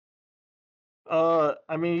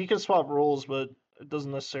 I mean you can swap roles, but it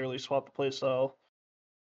doesn't necessarily swap the play style.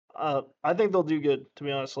 I think they'll do good, to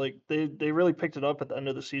be honest. Like they really picked it up at the end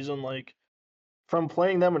of the season. Like from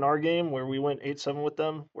playing them in our game where we went 8-7 with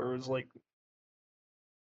them, where it was like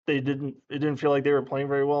it didn't feel like they were playing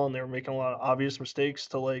very well and they were making a lot of obvious mistakes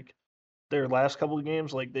to like their last couple of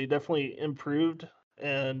games. Like they definitely improved.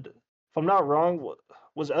 And if I'm not wrong,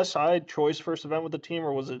 was SI Troy's first event with the team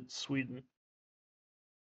or was it Sweden?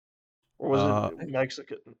 Or was it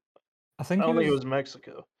Mexico? I don't think it was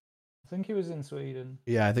Mexico. I think he was in Sweden.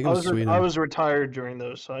 Yeah, I think it was Sweden. I was retired during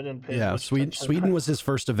those, so I didn't pay. Yeah, much attention. Sweden was his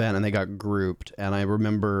first event, and they got grouped. And I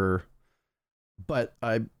remember, but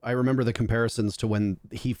I remember the comparisons to when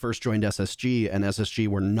he first joined SSG, and SSG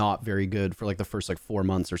were not very good for like the first like 4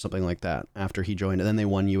 months or something like that after he joined, and then they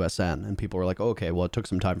won USN, and people were like, oh, okay, well, it took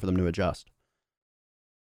some time for them to adjust.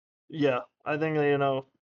 Yeah, I think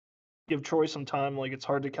give Troy some time. Like it's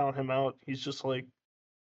hard to count him out. He's just like.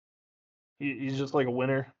 He's just like a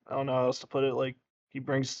winner. I don't know how else to put it. Like he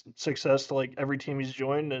brings success to like every team he's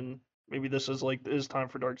joined, and maybe this is like his time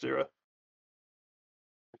for Dark Zero.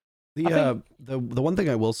 The one thing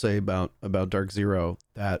I will say about Dark Zero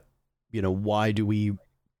that why do we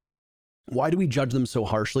judge them so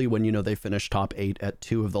harshly when they finished top 8 at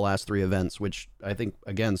 2 of the last 3 events, which I think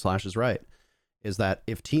again Slash is right, is that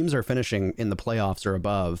if teams are finishing in the playoffs or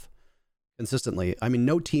above consistently, I mean,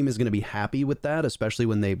 no team is going to be happy with that, especially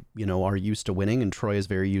when they, are used to winning, and Troy is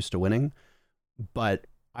very used to winning. But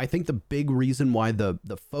I think the big reason why the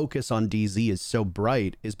focus on DZ is so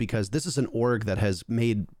bright is because this is an org that has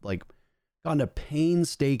made gone to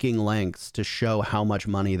painstaking lengths to show how much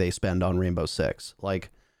money they spend on Rainbow Six. Like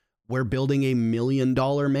We're building $1 million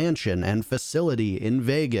mansion and facility in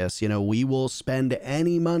Vegas. You know, we will spend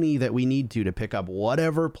any money that we need to pick up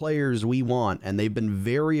whatever players we want. And they've been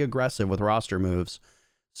very aggressive with roster moves.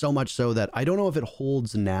 So much so that I don't know if it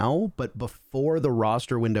holds now, but before the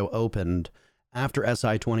roster window opened, after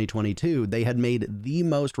SI 2022, they had made the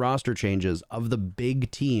most roster changes of the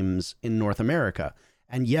big teams in North America.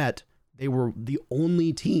 And yet they were the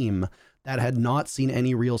only team that had not seen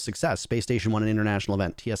any real success. Space Station won an international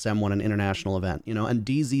event. TSM won an international event, you know, and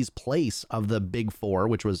DZ's place of the big four,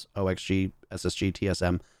 which was OXG, SSG,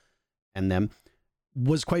 TSM, and them,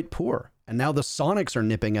 was quite poor. And now the Sonics are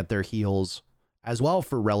nipping at their heels as well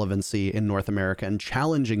for relevancy in North America and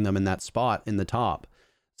challenging them in that spot in the top.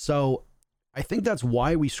 So I think that's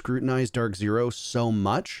why we scrutinize Dark Zero so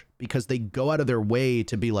much, because they go out of their way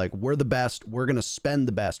to be like, we're the best. We're going to spend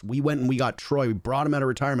the best. We went and we got Troy. We brought him out of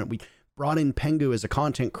retirement. We brought in Pengu as a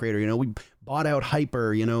content creator. You know, we bought out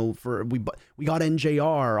Hyper, you know, we got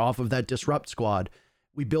NJR off of that Disrupt squad.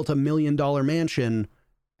 We built $1 million mansion,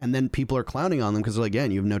 and then people are clowning on them because they're like,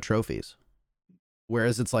 again, you have no trophies.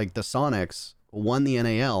 Whereas it's like the Sonics won the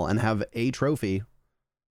NAL and have a trophy,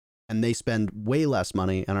 and they spend way less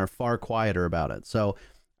money and are far quieter about it. So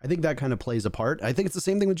I think that kind of plays a part. I think it's the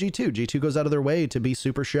same thing with G2. G2 goes out of their way to be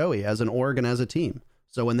super showy as an org and as a team.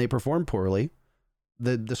 So when they perform poorly,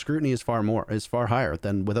 the scrutiny is far higher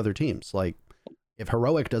than with other teams. Like if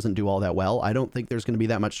Heroic doesn't do all that well, I don't think there's going to be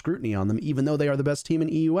that much scrutiny on them, even though they are the best team in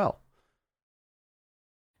EUL.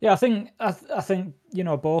 Yeah, I think you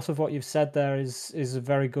know, both of what you've said there is a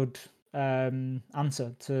very good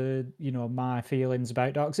answer to, you know, my feelings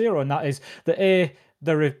about Dark Zero, and that is that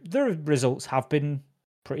the results have been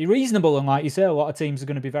pretty reasonable, and like you say, a lot of teams are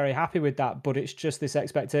going to be very happy with that, but it's just this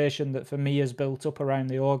expectation that for me has built up around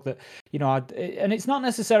the org that, you know, and it's not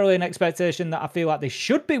necessarily an expectation that I feel like they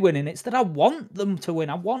should be winning, it's that I want them to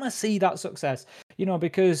win. I want to see that success, you know,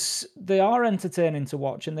 because they are entertaining to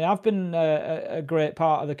watch and they have been a great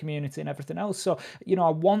part of the community and everything else. So, you know,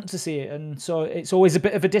 I want to see it, and so it's always a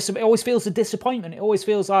bit of it always feels a disappointment. It always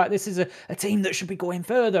feels like this is a team that should be going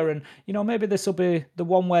further, and, you know, maybe this will be the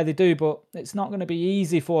one where they do, but it's not going to be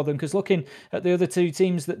easy for them, because looking at the other two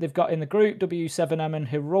teams that they've got in the group, W7M and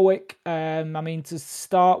Heroic, I mean, to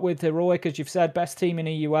start with Heroic, as you've said, best team in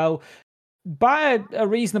EUL by a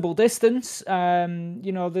reasonable distance.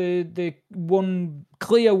 You know, the one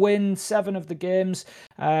clear win 7 of the games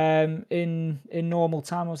in normal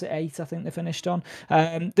time. Was it 8? I think they finished on.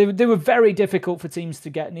 They were very difficult for teams to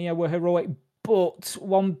get near, were Heroic. But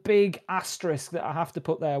one big asterisk that I have to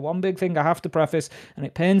put there, one big thing I have to preface, and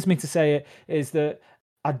it pains me to say it, is that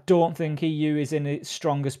I don't think EU is in its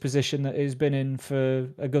strongest position that it's been in for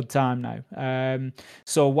a good time now.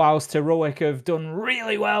 So whilst Heroic have done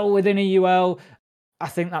really well within EUL, I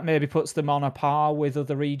think that maybe puts them on a par with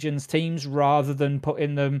other regions' teams rather than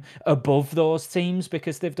putting them above those teams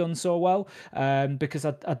because they've done so well. Because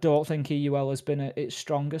I don't think EUL has been at its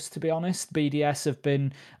strongest, to be honest. BDS have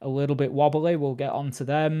been a little bit wobbly. We'll get on to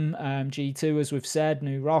them. G2, as we've said,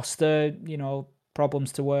 new roster, you know,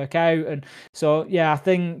 problems to work out. And so, yeah, I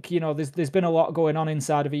think, you know, there's been a lot going on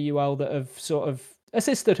inside of EUL that have sort of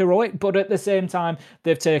assisted Heroic, but at the same time,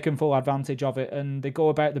 they've taken full advantage of it and they go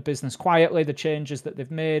about the business quietly, the changes that they've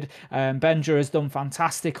made. Benja has done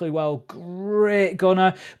fantastically well, great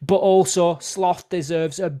gunner, but also Sloth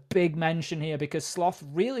deserves a big mention here because Sloth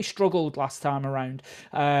really struggled last time around.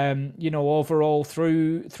 You know, overall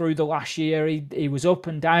through the last year, he was up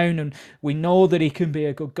and down, and we know that he can be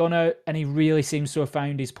a good gunner, and he really seems to have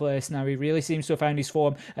found his place now. He really seems to have found his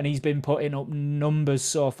form, and he's been putting up numbers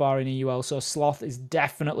so far in EUL, so Sloth is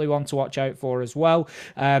definitely one to watch out for as well.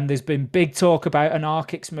 There's been big talk about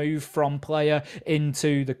Anarchic's move from player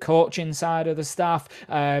into the coaching side of the staff,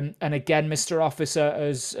 and again, Mr. Officer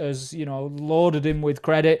has you know, loaded him with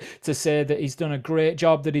credit to say that he's done a great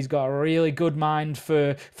job, that he's got a really good mind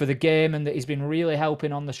for the game, and that he's been really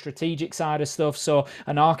helping on the strategic side of stuff. So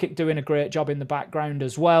Anarchic doing a great job in the background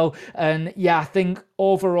as well. And yeah, I think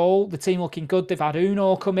overall the team looking good. They've had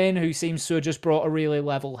Uno come in, who seems to have just brought a really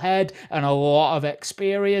level head and a lot of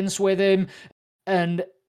experience with him, and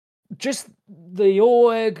just the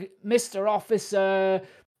org, Mr. Officer,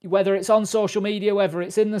 whether it's on social media, whether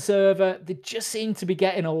it's in the server, they just seem to be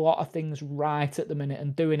getting a lot of things right at the minute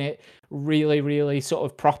and doing it really, really sort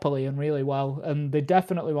of properly and really well, and they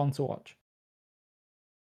definitely want to watch.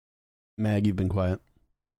 Mag, you've been quiet.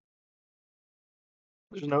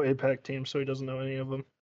 There's no APAC team, so he doesn't know any of them.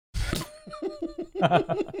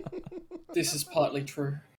 This is partly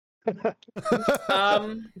true.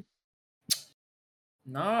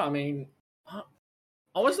 No, I mean,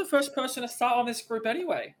 I was the first person to start on this group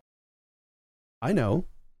anyway. I know.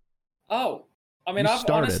 Oh, I mean, You I've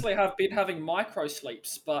started. honestly have been having micro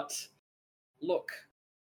sleeps, but look,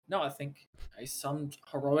 no, I think I summed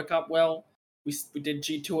Heroic up well. We did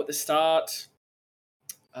G2 at the start.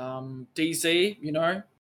 DZ, you know,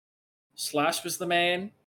 Slash was the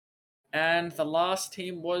man, and the last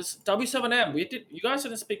team was W7M. You guys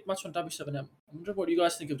didn't speak much on W7M. I wonder what you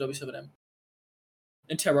guys think of W7M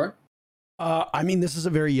and Tero. I mean, this is a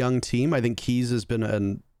very young team. I think Keys has been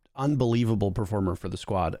an unbelievable performer for the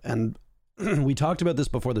squad. And we talked about this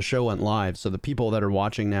before the show went live. So the people that are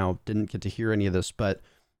watching now didn't get to hear any of this. But,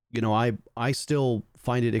 you know, I still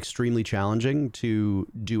find it extremely challenging to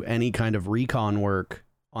do any kind of recon work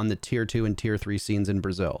on the tier 2 and tier 3 scenes in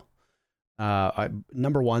Brazil.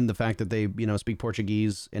 Number one, the fact that they, you know, speak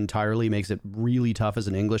Portuguese entirely makes it really tough as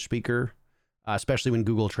an English speaker, especially when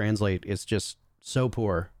Google Translate is just so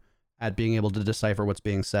poor at being able to decipher what's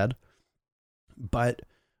being said. But,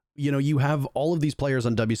 you know, you have all of these players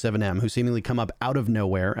on W7M who seemingly come up out of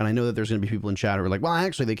nowhere. And I know that there's going to be people in chat who are like, well,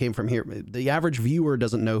 actually, they came from here. The average viewer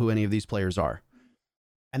doesn't know who any of these players are.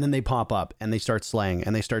 And then they pop up and they start slaying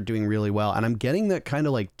and they start doing really well. And I'm getting that kind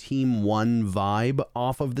of like Team 1 vibe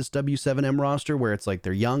off of this W7M roster where it's like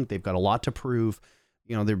they're young, they've got a lot to prove.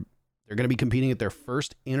 You know, they're going to be competing at their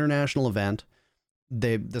first international event.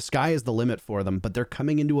 The sky is the limit for them, but they're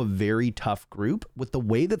coming into a very tough group. With the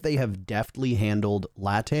way that they have deftly handled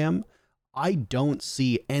LATAM, I don't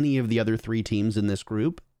see any of the other 3 teams in this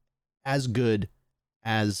group as good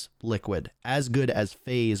as Liquid, as good as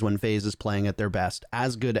FaZe when FaZe is playing at their best,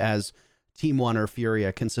 as good as Team 1 or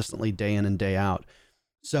Furia consistently day in and day out.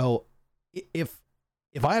 So if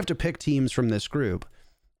I have to pick teams from this group,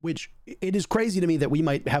 which it is crazy to me that we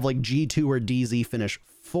might have like G2 or DZ finish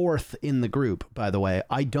 4th in the group, by the way.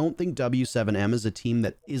 I don't think W7M is a team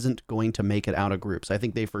that isn't going to make it out of groups. I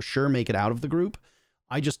think they for sure make it out of the group.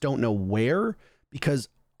 I just don't know where, because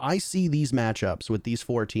I see these matchups with these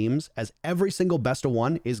 4 teams as every single best of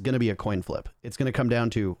 1 is going to be a coin flip. It's going to come down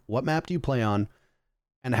to what map do you play on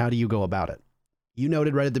and how do you go about it. You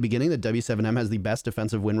noted right at the beginning that W7M has the best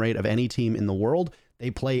defensive win rate of any team in the world.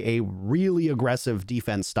 They play a really aggressive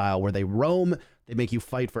defense style where they roam. They make you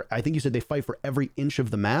fight for, I think you said they fight for every inch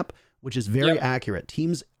of the map, which is very accurate.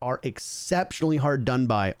 Teams are exceptionally hard done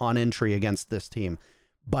by on entry against this team.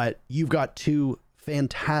 But you've got 2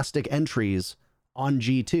 fantastic entries on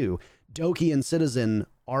G2. Doki and Citizen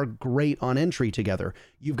are great on entry together.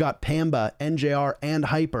 You've got Pamba, NJR, and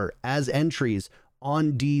Hyper as entries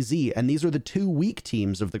on DZ, and these are the 2 weak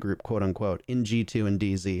teams of the group, quote unquote, in G2 and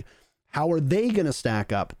DZ. How are they going to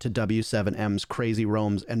stack up to W7M's crazy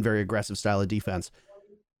roams and very aggressive style of defense?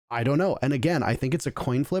 I don't know. And again, I think it's a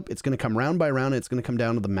coin flip. It's going to come round by round. It's going to come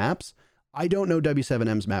down to the maps. I don't know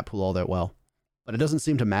W7M's map pool all that well, but it doesn't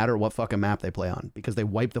seem to matter what fucking map they play on because they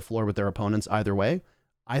wipe the floor with their opponents either way.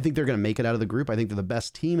 I think they're going to make it out of the group. I think they're the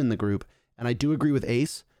best team in the group. And I do agree with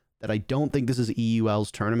Ace that I don't think this is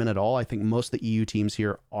EUL's tournament at all. I think most of the EU teams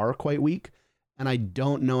here are quite weak. And I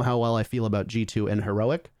don't know how well I feel about G2 and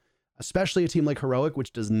Heroic, especially a team like Heroic,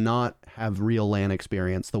 which does not have real LAN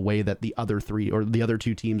experience the way that the other 3 or the other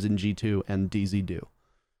 2 teams in G2 and DZ do.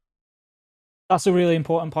 That's a really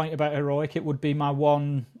important point about Heroic. It would be my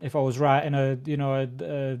one, if I was writing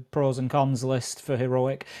a pros and cons list for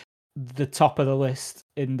Heroic, the top of the list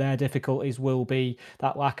in their difficulties will be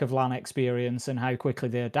that lack of LAN experience and how quickly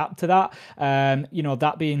they adapt to that.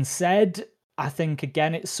 That being said, I think,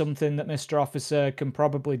 again, it's something that Mr. Officer can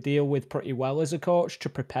probably deal with pretty well as a coach to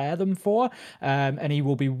prepare them for. And he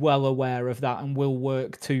will be well aware of that and will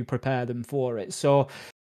work to prepare them for it. So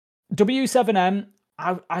W7M,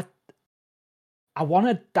 I want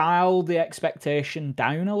to dial the expectation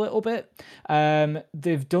down a little bit.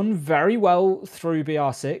 They've done very well through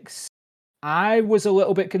BR6. I was a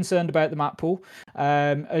little bit concerned about the map pool.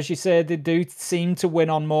 As you said, they do seem to win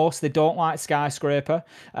on most. They don't like Skyscraper.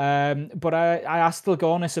 But I asked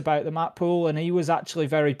Lagonis about the map pool, and he was actually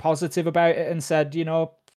very positive about it and said,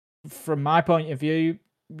 from my point of view,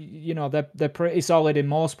 they're pretty solid in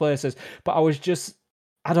most places. But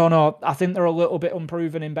I don't know. I think they're a little bit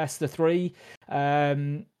unproven in best of 3.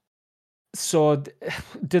 So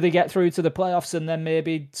do they get through to the playoffs and then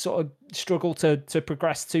maybe sort of struggle to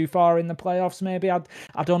progress too far in the playoffs? Maybe I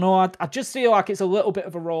don't know. I just feel like it's a little bit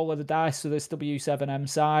of a roll of the dice for this W7M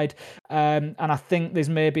side. And I think there's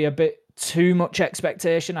maybe a bit too much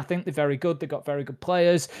expectation. I think they're very good. They've got very good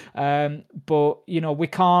players. But,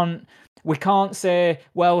 we can't say,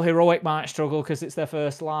 well, Heroic might struggle because it's their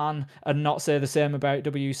first LAN and not say the same about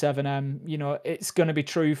W7M. It's going to be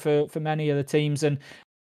true for many of the teams. And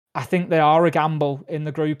I think they are a gamble in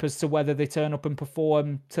the group as to whether they turn up and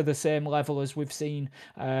perform to the same level as we've seen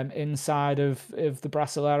inside of the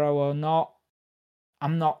Brasileiro or not.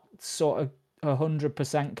 I'm not sort of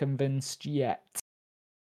 100% convinced yet.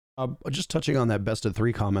 Just touching on that best of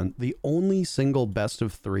three comment, the only single best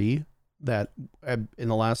of three that in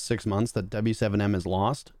the last 6 months that W7M has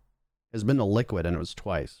lost has been to Liquid, and it was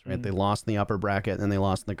twice, right? They lost in the upper bracket and then they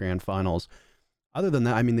lost in the grand finals. Other than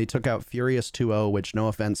that, I mean, they took out Furious 2-0, which no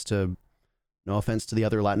offense to the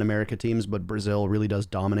other Latin America teams, but Brazil really does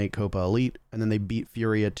dominate Copa Elite. And then they beat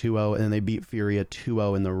Furia 2-0, and then they beat Furia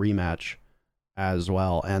 2-0 in the rematch as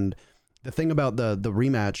well. And the thing about the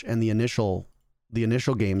rematch and the initial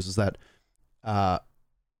games is that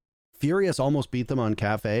Furious almost beat them on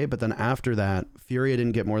Cafe, but then after that, Furia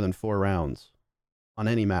didn't get more than 4 rounds on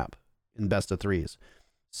any map in best of threes.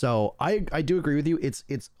 So I do agree with you.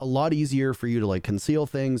 It's a lot easier for you to like conceal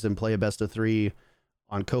things and play a best of 3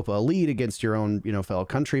 on Copa Elite against your own, fellow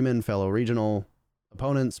countrymen, fellow regional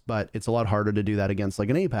opponents, but it's a lot harder to do that against like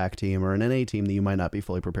an APAC team or an NA team that you might not be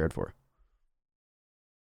fully prepared for.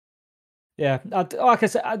 Yeah, like I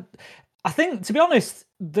said, I think, to be honest,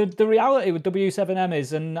 the reality with W7M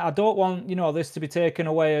is, and I don't want, this to be taken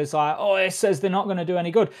away as like, oh, it says they're not going to do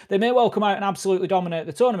any good. They may well come out and absolutely dominate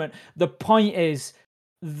the tournament. The point is,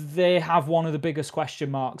 they have one of the biggest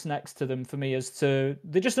question marks next to them for me as to,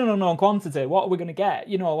 they're just an unknown quantity. What are we going to get?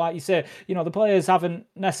 Like you say, the players haven't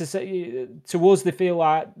necessarily, to us, they feel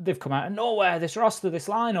like they've come out of nowhere, this roster, this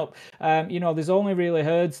lineup. There's only really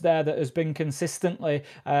Herds there that has been consistently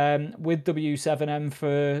with W7M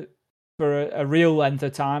for a real length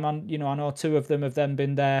of time. And, I know 2 of them have then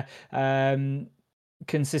been there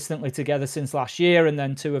consistently together since last year, and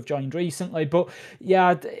then 2 have joined recently. But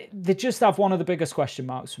yeah, they just have one of the biggest question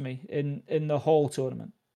marks for me in the whole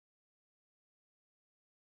tournament.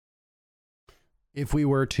 If we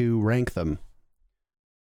were to rank them,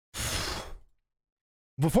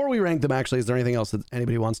 before we rank them, actually, is there anything else that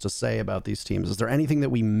anybody wants to say about these teams? Is there anything that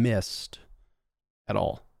we missed at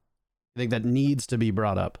all? I think that needs to be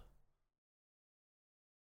brought up.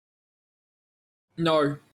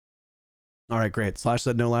 No. All right, great. Slash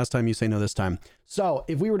said no last time, you say no this time. So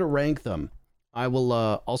if we were to rank them,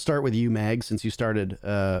 I'll start with you, Mag, since you started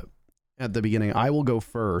at the beginning. I will go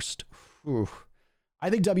first. I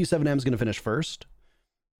think W7M is going to finish first.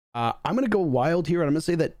 I'm going to go wild here, and I'm going to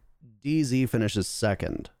say that DZ finishes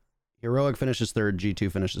second. Heroic finishes third.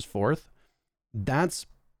 G2 finishes fourth. That's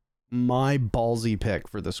my ballsy pick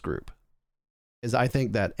for this group. Is I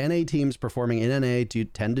think that NA teams performing in NA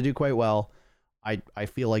tend to do quite well. I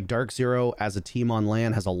feel like Dark Zero as a team on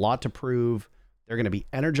LAN has a lot to prove. They're going to be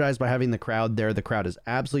energized by having the crowd there. The crowd is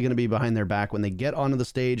absolutely going to be behind their back. When they get onto the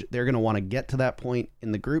stage, they're going to want to get to that point.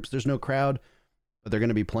 In the groups, there's no crowd, but they're going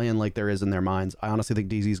to be playing like there is in their minds. I honestly think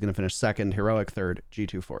DZ is going to finish second, Heroic third,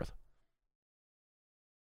 G2 fourth.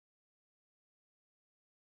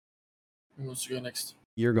 Who wants to go next?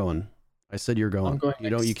 You're going. I said you're going. I'm going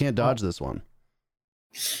next. You can't dodge this one.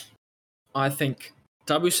 I think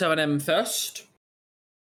W7M first,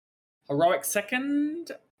 Heroic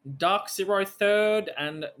second, Dark Zero third,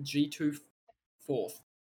 and G2 fourth.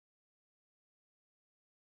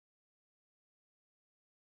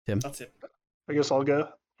 Tim? That's it. I guess I'll go.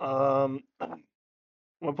 I'm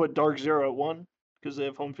gonna put Dark Zero at 1 because they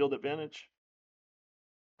have home field advantage.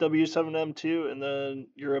 W7M 2, and then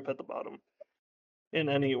Europe at the bottom, in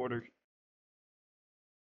any order.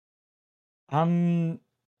 I'm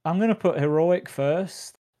gonna put Heroic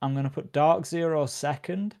first. I'm gonna put Dark Zero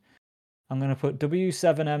second. I'm gonna put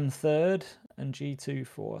W7M third and G2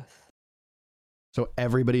 fourth. So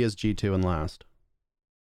everybody is G2 and last.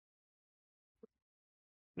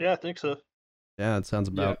 Yeah, I think so. Yeah, it sounds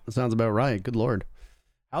about right. Good Lord.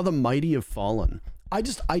 How the mighty have fallen. I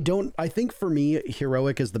think for me,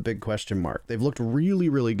 Heroic is the big question mark. They've looked really,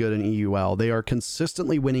 really good in EUL. They are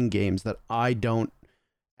consistently winning games that I don't,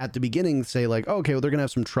 at the beginning, say like, oh, okay, well, they're going to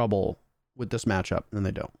have some trouble with this matchup. And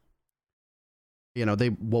they don't.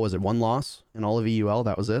 What was it? 1 loss in all of EUL.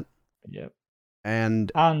 That was it. Yep.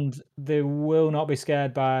 And they will not be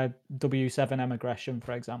scared by W7M aggression,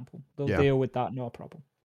 for example. They'll deal with that, no problem.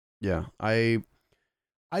 Yeah,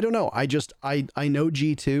 I don't know. I know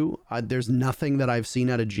G2. There's nothing that I've seen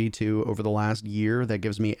out of G2 over the last year that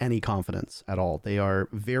gives me any confidence at all. They are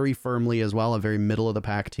very firmly as well a very middle of the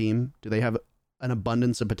pack team. Do they have an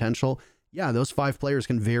abundance of potential? Yeah, those 5 players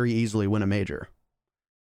can very easily win a major.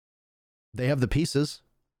 They have the pieces,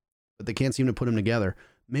 but they can't seem to put them together.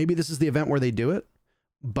 Maybe this is the event where they do it,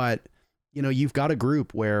 but you've got a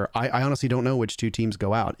group where I honestly don't know which two teams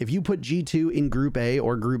go out. If you put G2 in Group A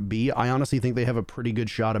or Group B, I honestly think they have a pretty good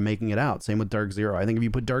shot of making it out. Same with Dark Zero. I think if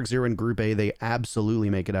you put Dark Zero in Group A, they absolutely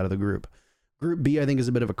make it out of the group. Group B, I think, is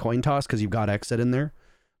a bit of a coin toss because you've got Exit in there.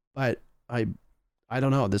 But I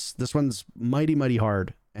don't know. This one's mighty, mighty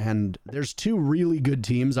hard. And there's two really good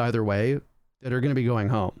teams either way that are going to be going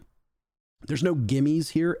home. There's no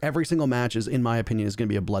gimmies here. Every single match is, in my opinion, is going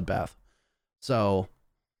to be a bloodbath. So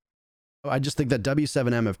I just think that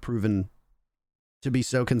W7M have proven to be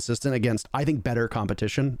so consistent against, I think, better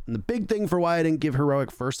competition. And the big thing for why I didn't give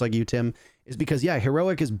Heroic first like you, Tim, is because, yeah,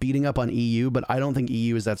 Heroic is beating up on EU, but I don't think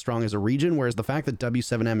EU is that strong as a region, whereas the fact that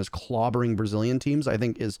W7M is clobbering Brazilian teams, I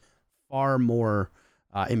think, is far more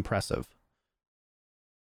impressive.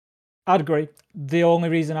 I'd agree. The only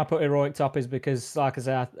reason I put Heroic top is because, like I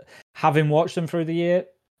said, having watched them through the year,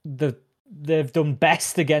 they've done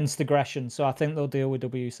best against aggression, so I think they'll deal with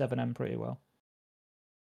W7M pretty well.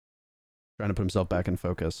 Trying to put himself back in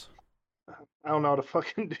focus. I don't know how to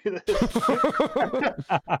fucking do this.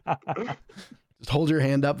 Just hold your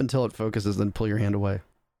hand up until it focuses, then pull your hand away.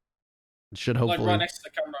 It should hopefully. Like right next to the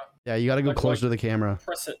camera. Yeah, you got to go closer to the camera.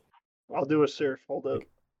 Press it. I'll do a surf. Hold up.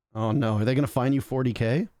 Oh no, are they going to fine you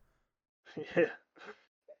 40K? Yeah.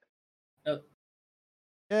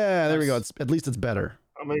 Yeah, there we go. At least it's better.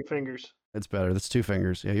 How many fingers? It's better. That's 2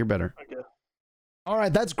 fingers. Yeah, you're better. Okay. All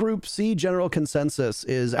right, that's Group C. General consensus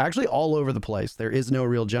is actually all over the place. There is no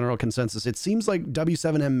real general consensus. It seems like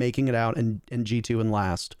W7M making it out and G2 in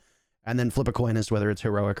last, and then flip a coin as to whether it's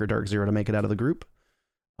Heroic or Dark Zero to make it out of the group.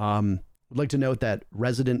 Would like to note that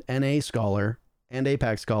resident NA scholar and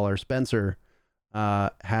APAC scholar Spencer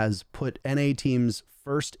has put NA teams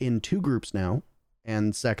first in 2 groups now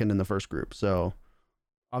and second in the first group. So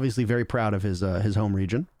obviously very proud of his home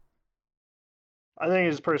region. I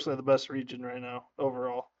think it's personally the best region right now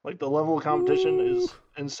overall. Like the level of competition is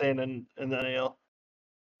insane in the NAL.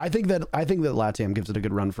 I think that LATAM gives it a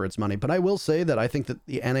good run for its money, but I will say that I think that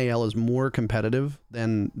the NAL is more competitive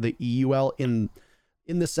than the EUL in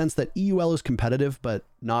the sense that EUL is competitive, but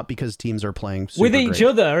not because teams are playing super with each great.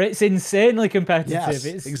 other. It's insanely competitive. Yes,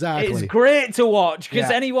 it's exactly. It's great to watch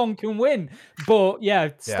because Yeah. anyone can win. But yeah,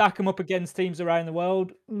 stack them up against teams around the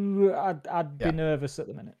world. I'd be nervous at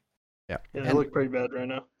the minute. Yeah, They look pretty bad right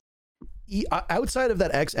now. Outside of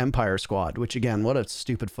that ex-Empire squad, which again, what a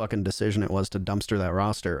stupid fucking decision it was to dumpster that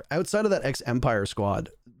roster. Outside of that ex-Empire squad,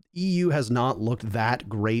 EU has not looked that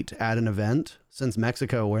great at an event since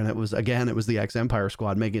Mexico, when it was the ex-Empire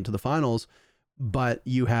squad making it to the finals. But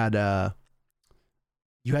you had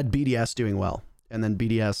BDS doing well, and then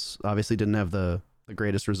BDS obviously didn't have the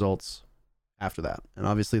greatest results after that. And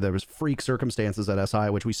obviously there was freak circumstances at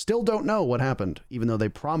SI, which we still don't know what happened, even though they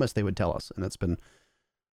promised they would tell us. And it's been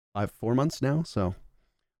 4 months now. So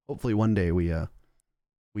hopefully one day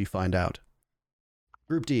we find out.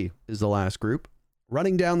 Group D is the last group.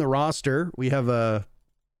 Running down the roster, we have the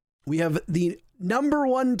number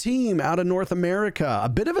 1 team out of North America. A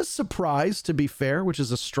bit of a surprise, to be fair, which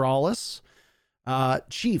is Astralis.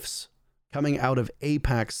 Chiefs coming out of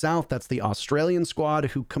APAC South. That's the Australian squad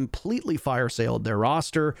who completely fire-sailed their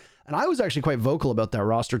roster. And I was actually quite vocal about that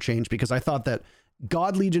roster change because I thought that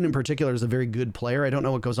God Legion in particular is a very good player. I don't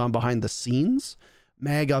know what goes on behind the scenes.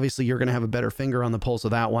 Mag, obviously, you're going to have a better finger on the pulse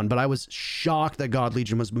of that one. But I was shocked that God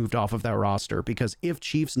Legion was moved off of that roster because if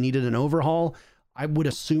Chiefs needed an overhaul, I would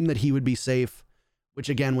assume that he would be safe. Which,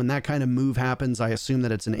 again, when that kind of move happens, I assume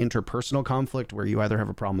that it's an interpersonal conflict where you either have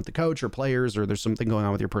a problem with the coach or players or there's something going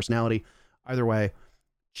on with your personality. Either way,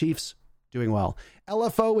 Chiefs doing well.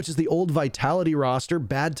 LFO, which is the old Vitality roster,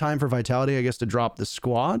 bad time for Vitality, I guess, to drop the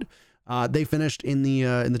squad. They finished in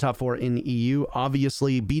the top 4 in EU.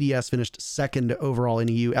 Obviously, BDS finished 2nd overall in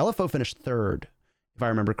EU. LFO finished 3rd, if I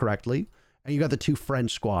remember correctly. And you got the 2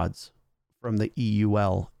 French squads from the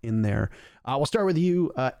EUL in there. We'll start with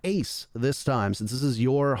you, Ace, this time, since this is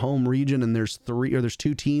your home region and there's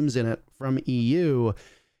 2 teams in it from EU.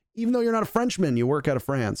 Even though you're not a Frenchman, you work out of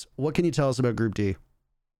France. What can you tell us about Group D?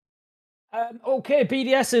 Okay,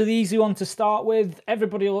 BDS are the easy one to start with.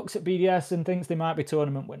 Everybody looks at BDS and thinks they might be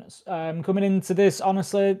tournament winners. Coming into this,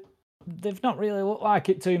 honestly, they've not really looked like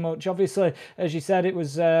it too much. Obviously, as you said, it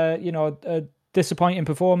was a disappointing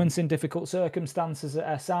performance in difficult circumstances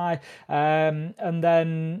at SI. And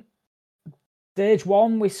then Stage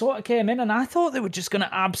 1, we sort of came in and I thought they were just going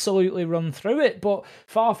to absolutely run through it, but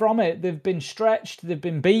far from it. They've been stretched, they've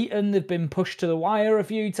been beaten, they've been pushed to the wire a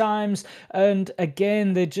few times, and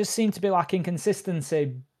again, they just seem to be lacking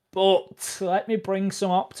consistency. But let me bring some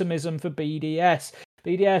optimism for BDS.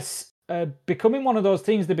 BDS becoming one of those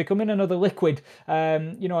teams. They're becoming another Liquid,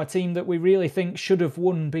 a team that we really think should have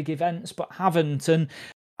won big events but haven't. And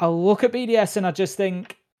I look at BDS and I just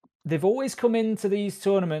think they've always come into these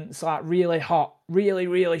tournaments like really hot, really,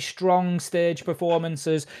 really strong stage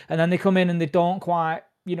performances, and then they come in and they don't quite,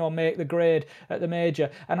 make the grade at the major.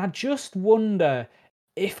 And I just wonder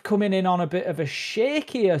if coming in on a bit of a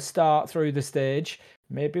shakier start through the stage,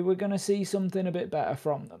 maybe we're going to see something a bit better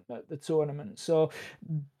from them at the tournament.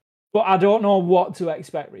 But I don't know what to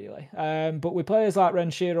expect, really. But with players like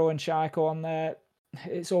Renshiro and Shaiko on there,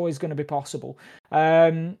 it's always going to be possible.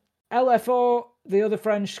 LFO, the other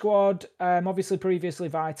French squad, obviously previously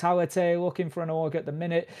Vitality, looking for an org at the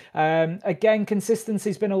minute. Again,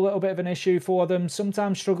 consistency's been a little bit of an issue for them.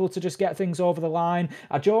 Sometimes struggle to just get things over the line.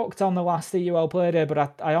 I joked on the last EUL play day, but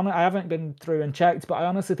I haven't been through and checked, but I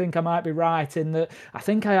honestly think I might be right in that I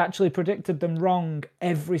think I actually predicted them wrong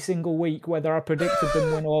every single week, whether I predicted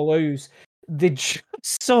them win or lose. They're just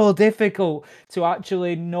so difficult to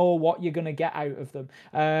actually know what you're going to get out of them.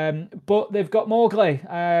 But they've got Mowgli,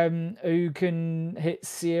 who can hit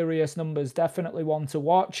serious numbers. Definitely one to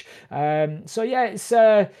watch. So yeah,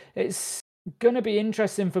 it's going to be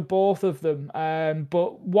interesting for both of them.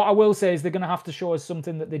 But what I will say is they're going to have to show us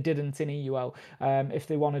something that they didn't in EUL if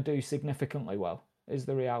they want to do significantly well, is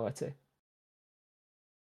the reality.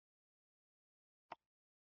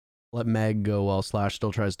 Let Mag go while Slash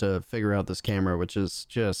still tries to figure out this camera, which is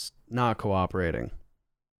just not cooperating.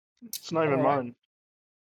 It's not even mine.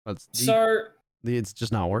 It's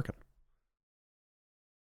just not working.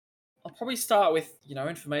 I'll probably start with,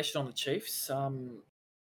 information on the Chiefs.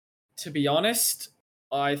 To be honest,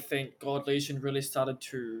 I think God Legion really started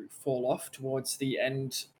to fall off towards the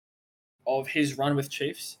end of his run with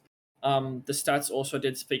Chiefs. The stats also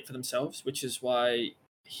did speak for themselves, which is why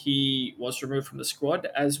he was removed from the squad,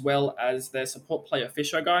 as well as their support player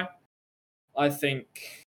Fisher guy. I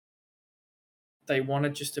think they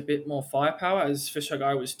wanted just a bit more firepower, as Fisher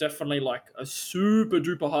guy was definitely like a super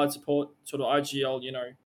duper hard support, sort of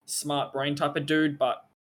IGL, smart brain type of dude. But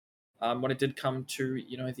when it did come to,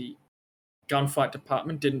 the gunfight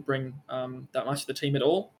department, didn't bring that much to the team at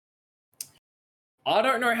all. I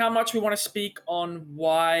don't know how much we want to speak on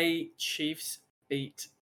why Chiefs beat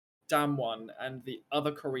Damwon and the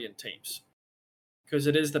other Korean teams, because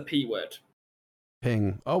it is the P word.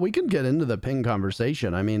 Ping. Oh, we can get into the ping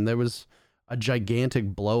conversation. I mean, there was a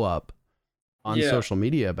gigantic blow up on social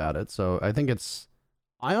media about it. So I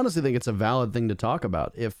honestly think it's a valid thing to talk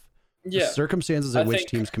about. If the circumstances in which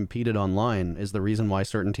teams competed online is the reason why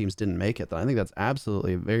certain teams didn't make it, then I think that's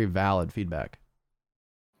absolutely very valid feedback.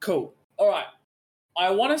 Cool. All right.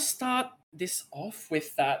 I want to start this off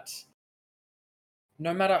with that.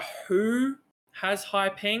 No matter who has high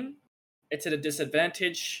ping, it's at a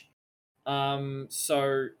disadvantage.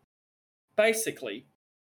 So basically,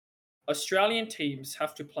 Australian teams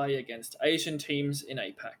have to play against Asian teams in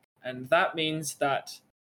APAC. And that means that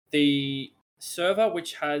the server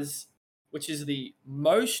which is the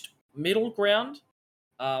most middle ground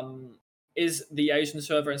is the Asian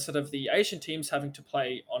server, instead of the Asian teams having to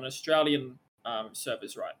play on Australian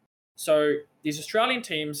servers, right? So these Australian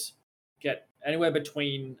teams get anywhere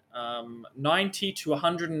between 90 to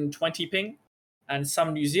 120 ping, and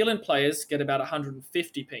some New Zealand players get about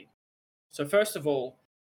 150 ping. So first of all,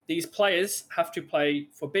 these players have to play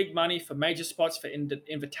for big money, for major spots, for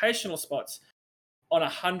invitational spots on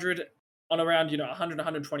around 100,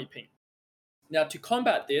 120 ping. Now, to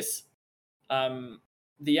combat this,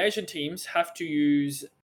 the Asian teams have to use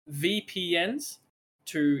VPNs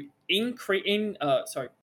to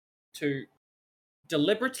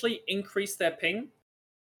deliberately increase their ping,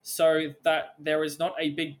 so that there is not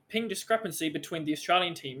a big ping discrepancy between the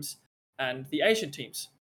Australian teams and the Asian teams.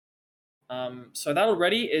 So that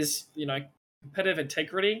already is, competitive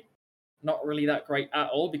integrity, not really that great at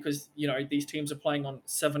all, because, these teams are playing on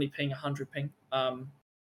 70 ping, 100 ping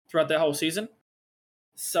throughout their whole season.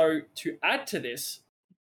 So to add to this,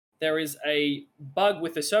 there is a bug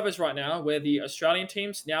with the servers right now where the Australian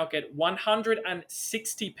teams now get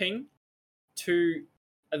 160 ping to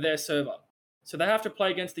their server. So they have to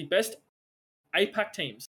play against the best APAC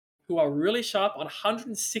teams who are really sharp on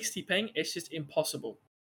 160 ping. It's just impossible.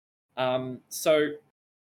 So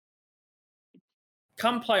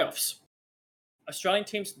come playoffs, Australian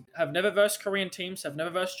teams have never versed Korean teams, have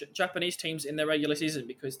never versed Japanese teams in their regular season,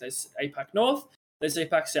 because there's APAC North, there's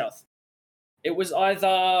APAC South. It was either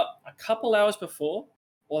a couple hours before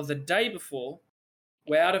or the day before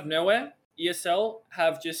where, out of nowhere, ESL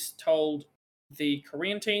have just told the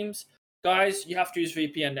Korean teams, guys, you have to use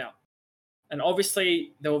VPN now. And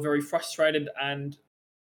obviously they were very frustrated, and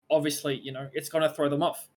obviously, it's going to throw them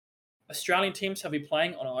off. Australian teams have been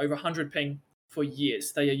playing on over 100 ping for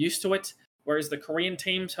years. They are used to it, whereas the Korean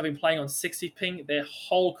teams have been playing on 60 ping their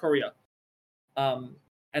whole career.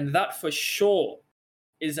 And that for sure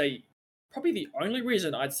is probably the only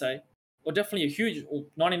reason I'd say, or definitely a huge, or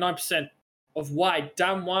 99% of why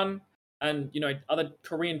Damwon and other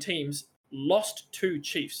Korean teams lost to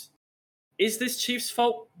Chiefs. Is this Chiefs'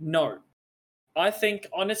 fault? No. I think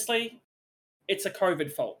honestly, it's a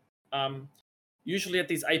COVID fault. Usually at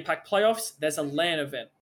these APAC playoffs, there's a LAN event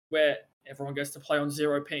where everyone gets to play on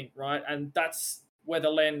 0 ping, right? And that's where the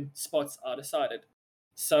LAN spots are decided.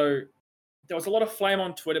 So there was a lot of flame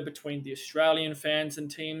on Twitter between the Australian fans and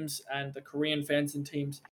teams and the Korean fans and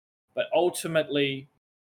teams. But ultimately,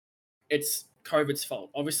 it's COVID's fault.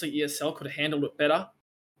 Obviously, ESL could have handled it better.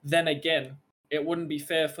 Then again, it wouldn't be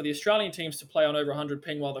fair for the Australian teams to play on over 100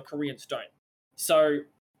 ping while the Koreans don't. So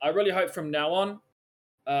I really hope from now on,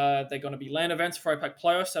 they're going to be LAN events for APAC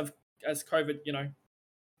playoffs as COVID,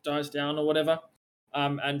 dies down or whatever,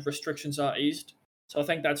 and restrictions are eased. So I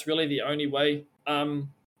think that's really the only way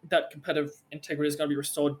that competitive integrity is going to be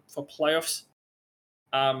restored for playoffs.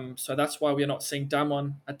 So that's why we're not seeing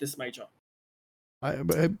Damwon at this major.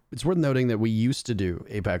 It's worth noting that we used to do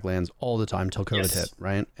APAC LANs all the time till COVID hit,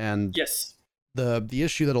 right? And yes, the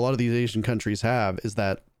issue that a lot of these Asian countries have is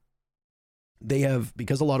that they have,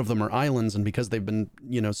 because a lot of them are islands and because they've been,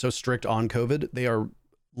 so strict on COVID, they are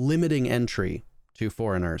limiting entry to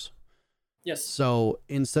foreigners. Yes. So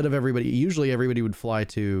instead of usually everybody would fly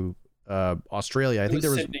to Australia. I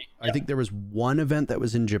think there was one event that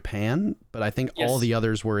was in Japan, but I think all the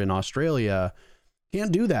others were in Australia.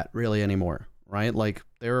 Can't do that really anymore, right? Like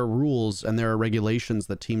there are rules and there are regulations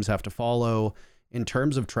that teams have to follow in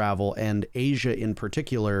terms of travel, and Asia in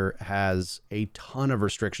particular has a ton of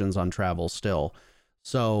restrictions on travel still.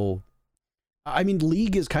 So, I mean,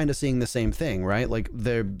 League is kind of seeing the same thing, right? Like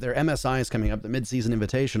their MSI is coming up, the Mid-Season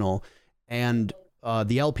Invitational, and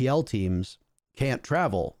the LPL teams can't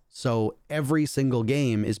travel. So every single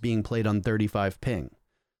game is being played on 35 ping.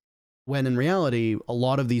 When in reality, a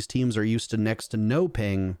lot of these teams are used to next to no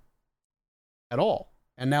ping at all.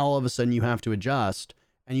 And now all of a sudden you have to adjust,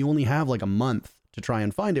 and you only have like a month to try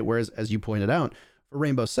and find it. Whereas, as you pointed out, for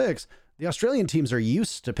Rainbow Six, the Australian teams are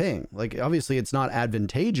used to ping. Like, obviously it's not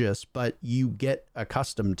advantageous, but you get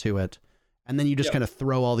accustomed to it. And then you just kind of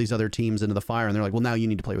throw all these other teams into the fire, and they're like, well, now you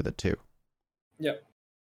need to play with it too. Yep.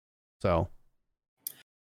 So.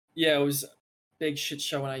 Yeah, it was a big shit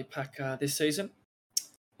show in APAC this season.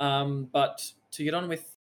 But to get on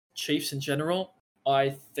with Chiefs in general,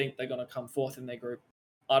 I think they're going to come fourth in their group.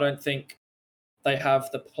 I don't think they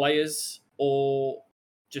have the players or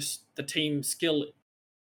just the team skill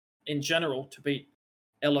in general to beat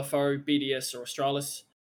LFO, BDS, or Astralis.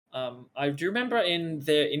 I do remember in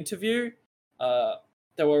their interview,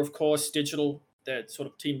 they were, of course, Digital, their sort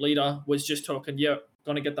of team leader, was just talking,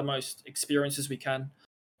 going to get the most experience as we can.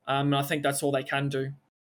 And I think that's all they can do.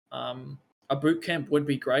 A boot camp would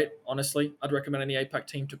be great, honestly. I'd recommend any APAC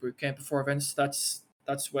team to boot camp before events. That's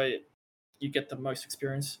where you get the most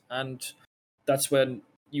experience, and that's when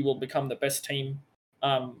you will become the best team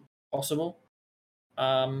possible.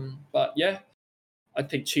 But yeah, I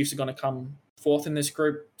think Chiefs are going to come fourth in this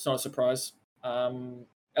group. It's not a surprise.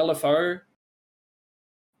 LFO.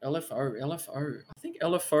 I think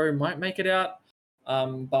LFO might make it out,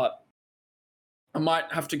 but I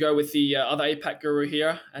might have to go with the other APAC guru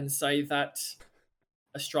here and say that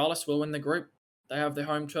Astralis will win the group. They have their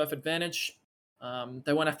home turf advantage.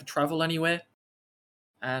 They won't have to travel anywhere.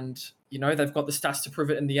 And, they've got the stats to prove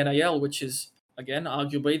it in the NAL, which is, again,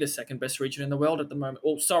 arguably the second best region in the world at the moment.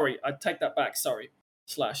 Oh, sorry, I take that back. Sorry.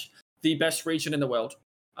 / the best region in the world.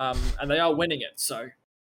 And they are winning it. So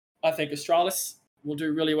I think Astralis will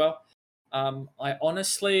do really well. I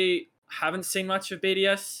honestly haven't seen much of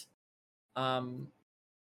BDS.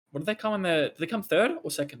 What did they come in there? Did they come third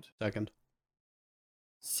or second?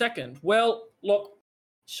 Second. Well, look,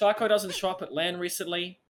 Shaiko doesn't show up at LAN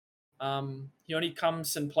recently. He only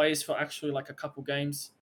comes and plays for actually like a couple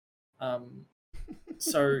games.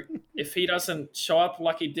 So if he doesn't show up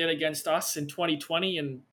like he did against us in 2020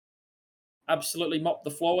 and absolutely mop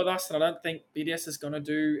the floor with us, then I don't think BDS is going to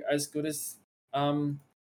do as good as...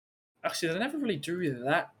 actually, they never really do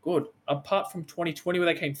that good, apart from 2020 where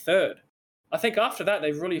they came third. I think after that,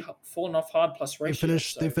 they've really fallen off hard plus ratio.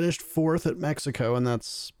 They finished fourth at Mexico, and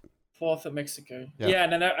that's... Fourth at Mexico. Yeah,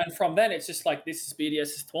 and from then, it's just like, this is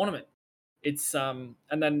BDS's tournament. It's and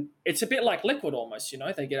then it's a bit like Liquid almost,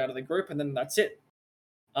 they get out of the group and then that's it.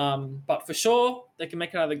 But for sure, they can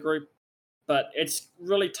make it out of the group. But it's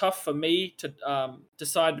really tough for me to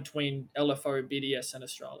decide between LFO, BDS, and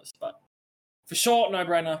Astralis. But For sure, no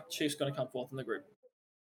brainer. Chiefs going to come fourth in the group.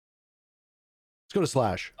 Let's go to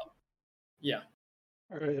Slash. Yeah.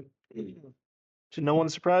 All right. To no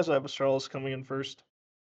one's surprise, I have Astralis coming in first.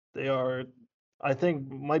 They are, I think,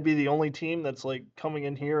 might be the only team that's like coming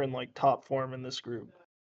in here in like top form in this group.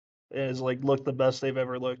 It has like looked the best they've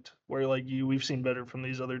ever looked. Where like we've seen better from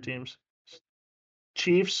these other teams.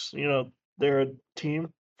 Chiefs, they're a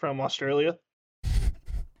team from Australia,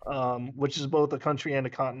 which is both a country and a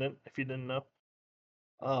continent, if you didn't know.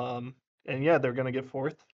 And yeah, they're gonna get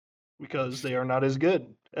fourth because they are not as good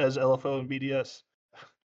as LFO and BDS.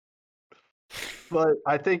 But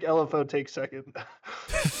I think LFO takes second.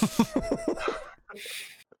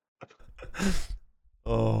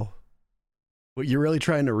 Oh. What you're really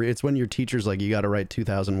trying to read, it's when your teacher's like, you got to write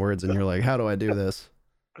 2,000 words, and you're like, how do I do this?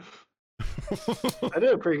 I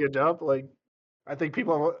did a pretty good job. Like, I think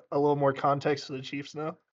people have a little more context to the Chiefs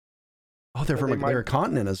now. Oh, they're from they're a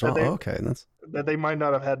continent as well. Okay, that they might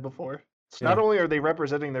not have had before. So not only are they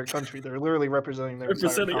representing their country, they're literally representing their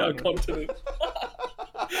our continent.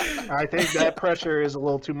 I think that pressure is a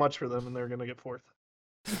little too much for them, and they're going to get fourth.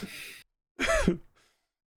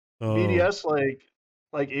 BDS,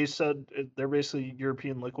 like Ace said, they're basically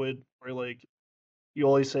European Liquid, where like you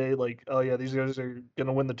always say like, oh yeah, these guys are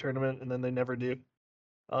gonna win the tournament, and then they never do,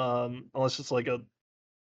 unless it's like a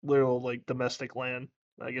little like domestic LAN.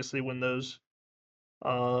 I guess they win those.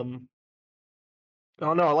 I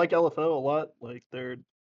don't know. I like LFO a lot. Like they're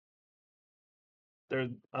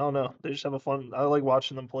I don't know. They just have a fun. I like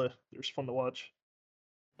watching them play. They're just fun to watch.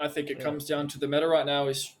 I think it comes down to the meta right now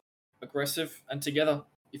is aggressive and together.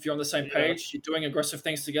 If you're on the same page, you're doing aggressive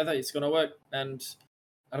things together, it's going to work. And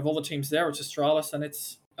out of all the teams there, it's Astralis and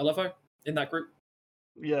it's LFO in that group.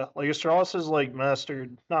 Yeah, like Astralis is like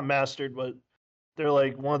not mastered, but they're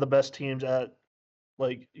like one of the best teams at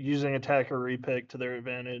like using attacker repick to their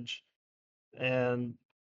advantage. And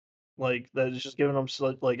like that is just giving them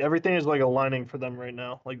like everything is like aligning for them right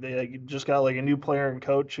now. Like they just got like a new player and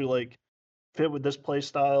coach who like fit with this play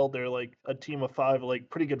style. They're like a team of 5, like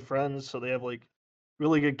pretty good friends, so they have like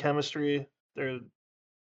really good chemistry. They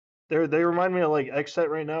remind me of like Xset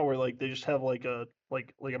right now, where like they just have like a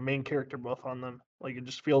main character buff on them. Like it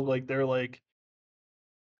just feels like they're like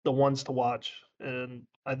the ones to watch. And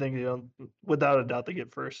I think without a doubt they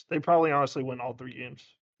get first. They probably honestly win all 3 games,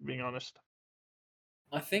 being honest.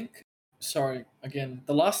 I think again,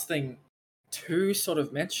 the last thing to sort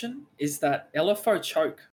of mention is that LFO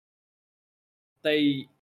choke. They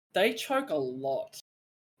choke a lot.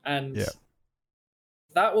 And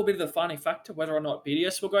that will be the defining factor, whether or not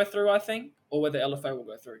BDS will go through, I think, or whether LFO will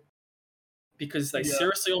go through. Because they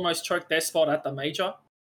seriously almost choked their spot at the major.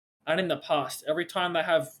 And in the past, every time they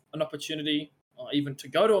have an opportunity, or even to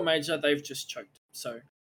go to a major, they've just choked. So,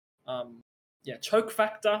 choke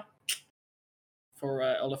factor for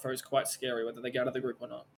LFO is quite scary, whether they get out of the group or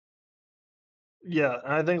not. Yeah,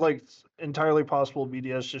 and I think like it's entirely possible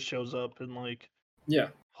BDS just shows up and like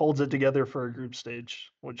holds it together for a group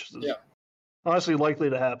stage, which is honestly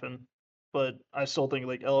likely to happen. But I still think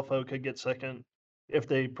like LFO could get second if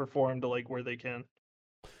they perform to like where they can.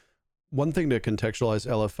 One thing to contextualize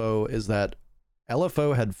LFO is that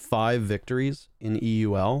LFO had 5 victories in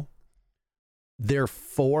EUL. Their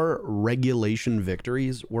 4 regulation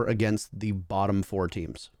victories were against the bottom 4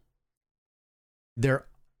 teams. Their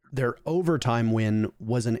overtime win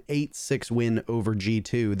was an 8-6 win over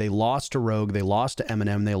G2. They lost to Rogue, they lost to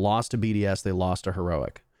Eminem, they lost to BDS, they lost to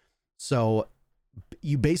Heroic. So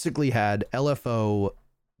you basically had LFO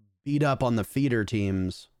beat up on the feeder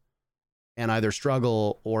teams and either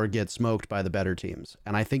struggle or get smoked by the better teams.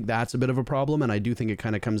 And I think that's a bit of a problem. And I do think it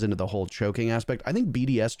kind of comes into the whole choking aspect. I think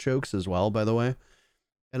BDS chokes as well, by the way.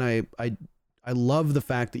 And I love the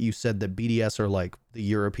fact that you said that BDS are like the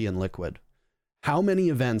European Liquid. How many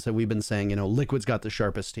events have we been saying, Liquid's got the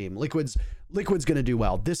sharpest team. Liquid's going to do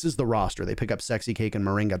well. This is the roster. They pick up Sexy Cake and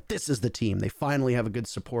Moringa. This is the team. They finally have a good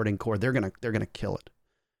supporting core. They're going to kill it.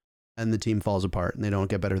 And the team falls apart and they don't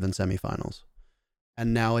get better than semifinals.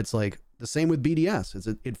 And now it's like the same with BDS.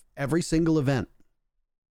 It's every single event,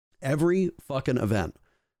 every fucking event,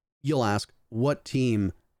 you'll ask what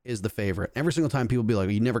team is the favorite. Every single time people be like,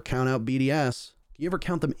 you never count out BDS. Can you ever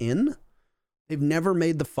count them in? They've never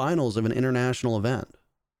made the finals of an international event.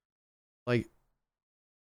 Like,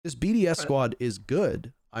 this BDS squad is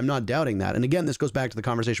good. I'm not doubting that. And again, this goes back to the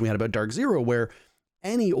conversation we had about Dark Zero, where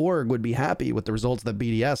any org would be happy with the results that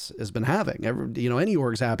BDS has been having. Any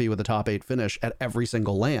org's happy with a top 8 finish at every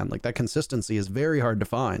single LAN. Like, that consistency is very hard to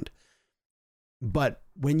find. But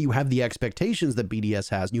when you have the expectations that BDS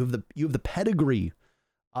has, you have the pedigree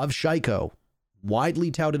of Shaiko, widely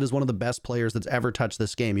touted as one of the best players that's ever touched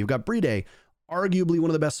this game. You've got Bride, arguably one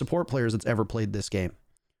of the best support players that's ever played this game.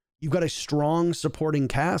 You've got a strong supporting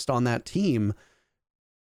cast on that team.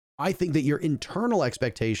 I think that your internal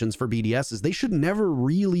expectations for BDS is they should never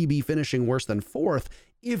really be finishing worse than 4th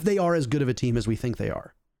if they are as good of a team as we think they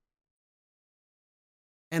are.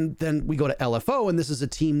 And then we go to LFO, and this is a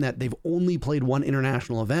team that they've only played one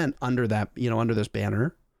international event under that, under this banner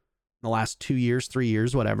in the last 2 years, 3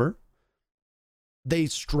 years, whatever. They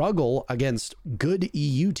struggle against good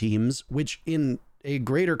EU teams, which in a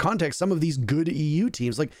greater context, some of these good EU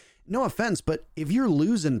teams, like, no offense, but if you're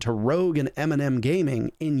losing to Rogue and M&M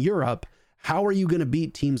Gaming in Europe, how are you going to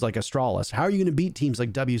beat teams like Astralis? How are you going to beat teams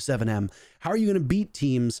like W7M? How are you going to beat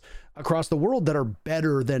teams across the world that are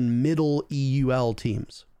better than middle EUL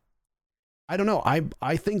teams? I don't know.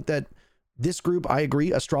 I think that this group, I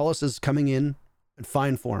agree, Astralis is coming in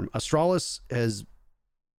fine form. Astralis has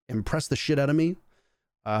impressed the shit out of me.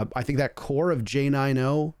 I think that core of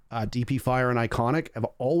J90, DP Fire, and Iconic have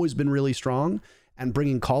always been really strong. And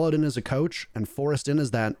bringing Callout in as a coach and Forrest in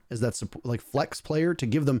as that like flex player to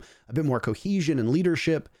give them a bit more cohesion and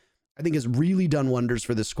leadership, I think has really done wonders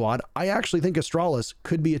for this squad. I actually think Astralis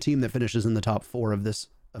could be a team that finishes in the top 4 of this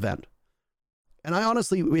event. And I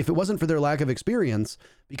honestly, if it wasn't for their lack of experience,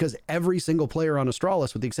 because every single player on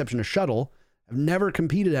Astralis, with the exception of Shuttle, have never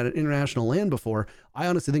competed at an international LAN before, I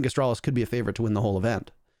honestly think Astralis could be a favorite to win the whole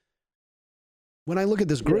event. When I look at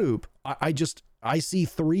this group, I see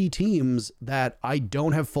 3 teams that I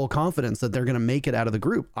don't have full confidence that they're going to make it out of the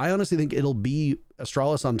group. I honestly think it'll be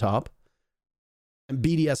Astralis on top and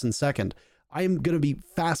BDS in second. I am going to be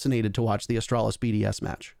fascinated to watch the Astralis BDS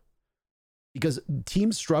match because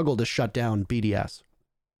teams struggle to shut down BDS.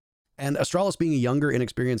 And Astralis being a younger,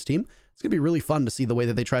 inexperienced team, it's going to be really fun to see the way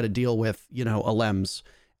that they try to deal with, Alems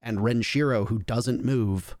and Renshiro, who doesn't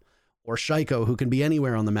move, or Shaiko, who can be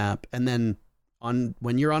anywhere on the map. And then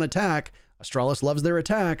when you're on attack, Astralis loves their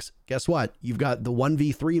attacks. Guess what? You've got the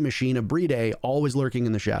 1v3 machine of Bride always lurking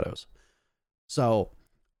in the shadows. So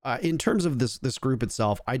in terms of this group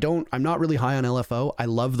itself, I'm not really high on LFO. I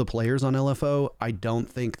love the players on LFO. I don't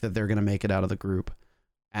think that they're going to make it out of the group.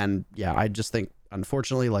 And yeah, I just think,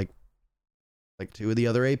 unfortunately, like 2 of the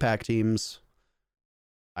other APAC teams,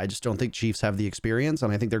 I just don't think Chiefs have the experience,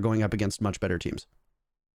 and I think they're going up against much better teams.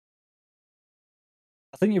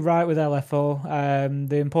 I think you're right with LFO.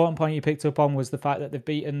 The important point you picked up on was the fact that they've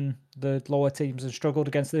beaten the lower teams and struggled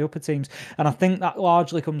against the upper teams. And I think that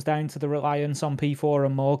largely comes down to the reliance on P4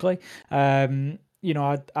 and Mowgli.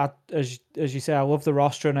 As you say, I love the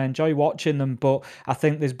roster and I enjoy watching them, but I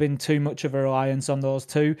think there's been too much of a reliance on those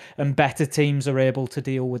 2, and better teams are able to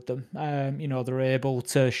deal with them. They're able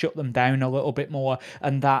to shut them down a little bit more,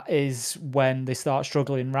 and that is when they start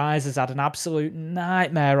struggling. Rise has had an absolute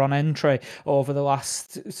nightmare on entry over the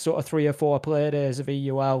last sort of 3 or 4 play days of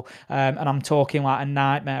EUL, and I'm talking like a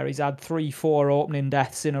nightmare. He's had 3-4 opening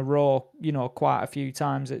deaths in a row, quite a few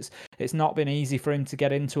times. It's not been easy for him to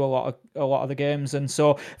get into a lot of the games. And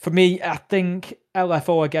so for me, I think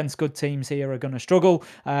LFO against good teams here are going to struggle.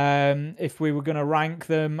 If we were going to rank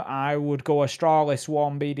them, I would go Astralis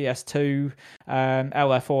 1, BDS 2,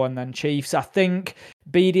 LFO, and then Chiefs. I think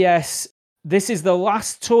BDS, this is the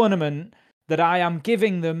last tournament that I am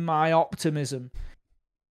giving them my optimism.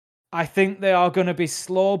 I think they are going to be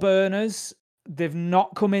slow burners. They've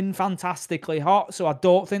not come in fantastically hot, so I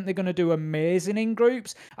don't think they're going to do amazing in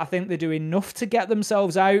groups. I think they do enough to get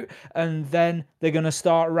themselves out, and then they're going to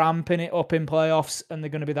start ramping it up in playoffs, and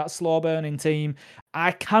they're going to be that slow-burning team.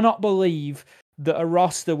 I cannot believe that a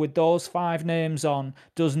roster with those 5 names on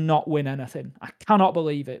does not win anything. I cannot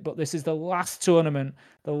believe it, but this is the last tournament,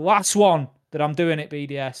 the last one that I'm doing at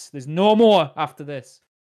BDS. There's no more after this.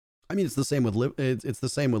 I mean, it's the same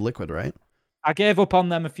with Liquid, right? I gave up on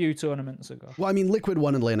them a few tournaments ago. Well, I mean, Liquid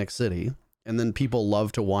won Atlantic City, and then people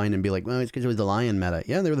love to whine and be like, well, it's because it was the Lion meta.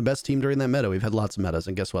 Yeah, they were the best team during that meta. We've had lots of metas,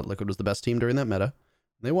 and guess what? Liquid was the best team during that meta. And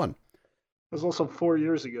they won. It was also 4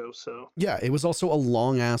 years ago, so. Yeah, it was also a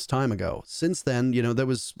long-ass time ago. Since then, that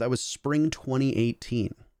was spring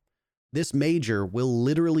 2018. This major will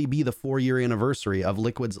literally be the 4-year anniversary of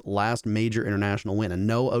Liquid's last major international win, and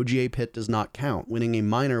no, OGA Pit does not count. Winning a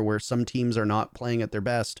minor where some teams are not playing at their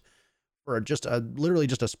best, or literally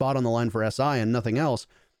just a spot on the line for SI and nothing else,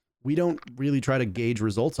 we don't really try to gauge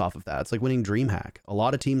results off of that. It's like winning DreamHack. A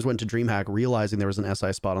lot of teams went to DreamHack realizing there was an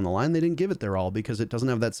SI spot on the line. They didn't give it their all because it doesn't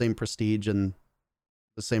have that same prestige and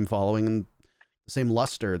the same following and the same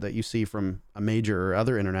luster that you see from a major or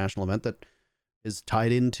other international event that is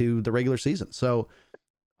tied into the regular season. So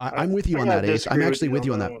I'm with you on that, Ace. I'm actually with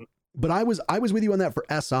you on that. But I was with you on that for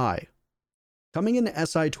SI. coming into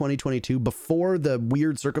SI 2022 before the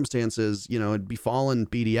weird circumstances, had befallen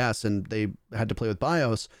BDS and they had to play with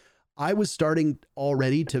BIOS, I was starting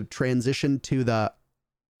already to transition to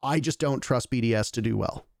I just don't trust BDS to do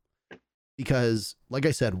well. Because, like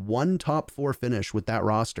I said, one top 4 finish with that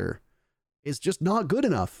roster is just not good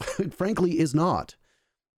enough. It frankly is not.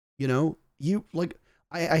 I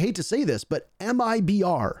hate to say this, but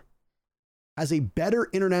MIBR has a better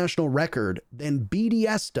international record than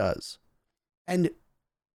BDS does. And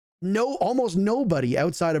almost nobody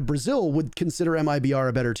outside of Brazil would consider MIBR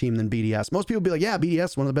a better team than BDS. Most people would be like, yeah, BDS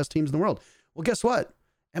is one of the best teams in the world. Well, guess what?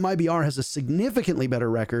 MIBR has a significantly better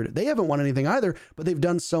record. They haven't won anything either, but they've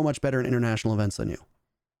done so much better in international events than you.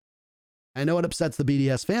 I know it upsets the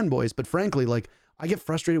BDS fanboys, but frankly, I get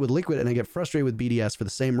frustrated with Liquid and I get frustrated with BDS for the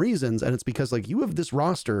same reasons. And it's because you have this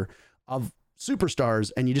roster of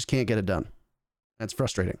superstars and you just can't get it done. That's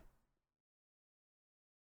frustrating.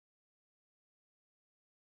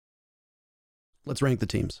 Let's rank the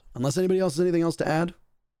teams. Unless anybody else has anything else to add.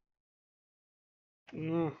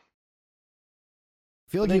 I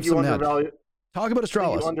feel like you have some talk about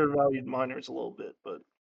Astralis. You undervalued miners a little bit, but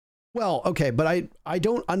well, okay, but I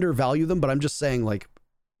don't undervalue them, but I'm just saying,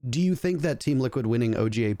 do you think that Team Liquid winning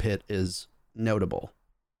OGA Pit is notable?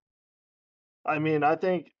 I mean, I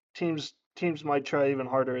think teams might try even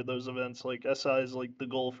harder at those events. SI is the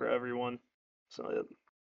goal for everyone. So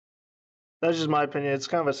that's just my opinion. It's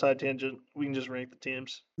kind of a side tangent. We can just rank the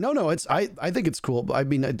teams. No, I think it's cool. I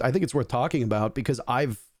mean, I think it's worth talking about because I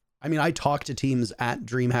talked to teams at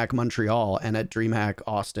DreamHack Montreal and at DreamHack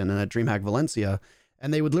Austin and at DreamHack Valencia,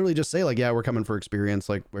 and they would literally just say yeah, we're coming for experience.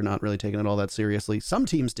 We're not really taking it all that seriously. Some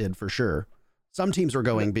teams did for sure. Some teams were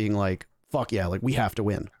going being fuck yeah, we have to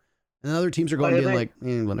win. And other teams are going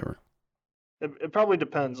being whatever. It probably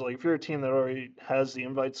depends. If you're a team that already has the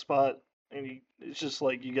invite spot and it's just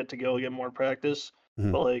you get to go get more practice.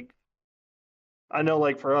 Mm-hmm. But I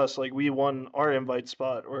know for us, we won our invite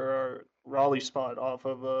spot or our Raleigh spot off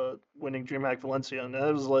of winning DreamHack Valencia, and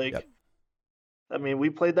that was yep. I mean, we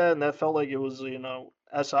played that and that felt like it was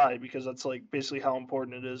SI because that's basically how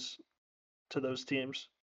important it is to those teams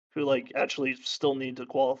who actually still need to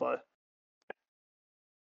qualify.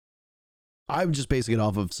 I'm just basing it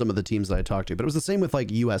off of some of the teams that I talked to, but it was the same with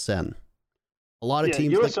USN. A lot of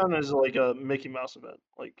teams. USN is a Mickey Mouse event.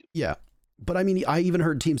 Yeah, but I mean, I even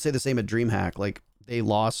heard teams say the same at DreamHack. They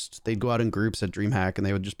lost, they'd go out in groups at DreamHack and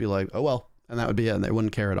they would just be oh well, and that would be it, and they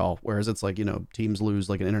wouldn't care at all. Whereas it's teams lose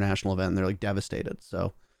an international event and they're devastated.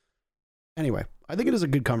 So anyway, I think it is a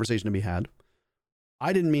good conversation to be had.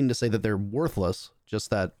 I didn't mean to say that they're worthless, just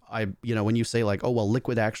that when you say oh well,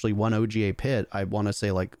 Liquid actually won OGA Pit, I want to say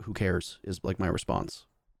who cares is my response.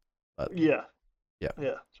 But yeah.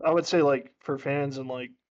 So I would say for fans and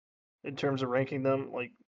in terms of ranking them,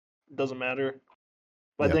 it doesn't matter.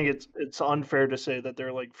 But I think it's unfair to say that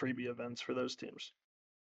they're freebie events for those teams.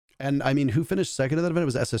 And I mean, who finished second at that event? It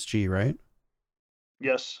was SSG, right?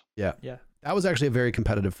 Yes. Yeah. That was actually a very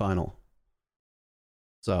competitive final.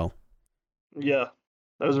 So. Yeah,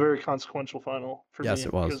 that was a very consequential final for me. Yes,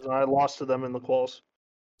 it was. Because I lost to them in the quals.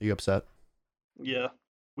 Are you upset? Yeah,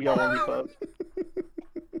 we got 1v5.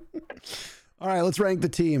 All right, let's rank the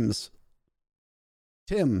teams.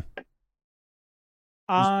 Tim.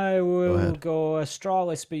 I will go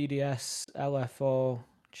Astralis, BDS, LFO,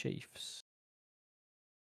 Chiefs.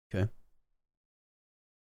 Okay.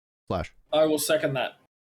 Flash. I will second that.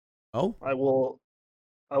 Oh? I will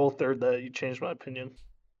third that. You changed my opinion.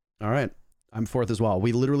 All right. I'm fourth as well.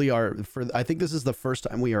 We literally are, I think this is the first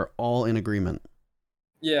time we are all in agreement.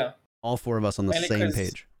 Yeah. All 4 of us on the same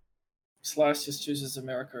page. Slash just chooses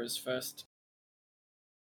America as first.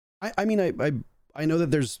 I mean, I know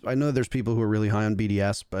that there's people who are really high on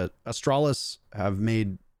BDS, but Astralis have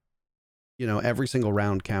made, every single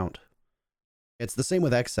round count. It's the same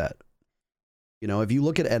with XSET. If you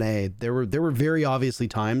look at NA, there were very obviously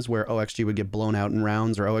times where OXG would get blown out in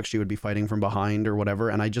rounds or OXG would be fighting from behind or whatever.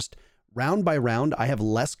 And I just, round by round, I have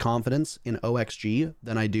less confidence in OXG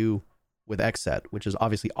than I do with XSET, which is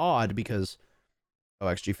obviously odd because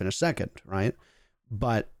OXG finished second, right?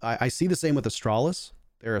 But I see the same with Astralis.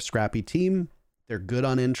 They're a scrappy team. They're good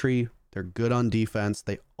on entry. They're good on defense.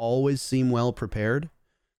 They always seem well prepared.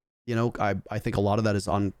 I think a lot of that is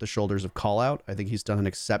on the shoulders of Callout. I think he's done an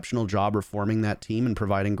exceptional job reforming that team and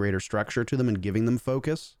providing greater structure to them and giving them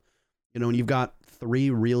focus. When you've got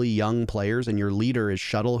 3 really young players and your leader is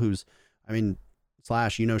Shuttle, who's,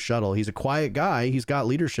 Slash, Shuttle. He's a quiet guy. He's got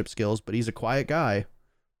leadership skills, but he's a quiet guy.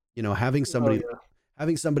 Having somebody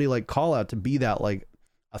like Callout to be that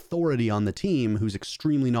authority on the team who's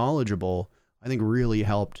extremely knowledgeable, I think really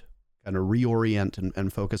helped kind of reorient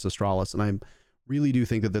and focus Astralis. And really do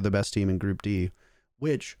think that they're the best team in Group D,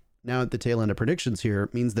 which now at the tail end of predictions here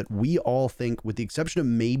means that we all think, with the exception of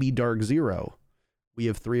maybe Dark Zero, we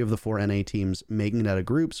have 3 of the 4 NA teams making it out of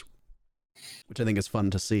groups, which I think is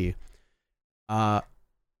fun to see.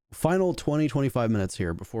 Final 20, 25 minutes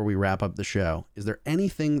here before we wrap up the show. Is there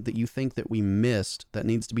anything that you think that we missed that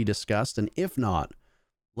needs to be discussed? And if not,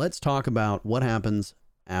 let's talk about what happens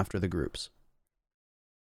after the groups.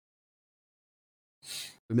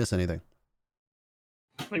 We miss anything?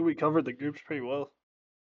 I think we covered the groups pretty well.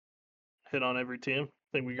 Hit on every team.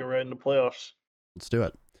 I think we go right into playoffs. Let's do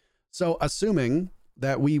it. So assuming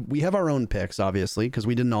that we have our own picks, obviously, because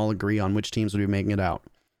we didn't all agree on which teams would be making it out.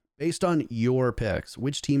 Based on your picks,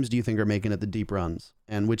 which teams do you think are making it the deep runs?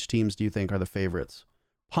 And which teams do you think are the favorites?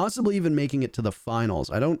 Possibly even making it to the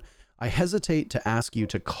finals. I hesitate to ask you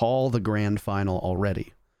to call the grand final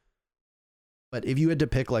already. But if you had to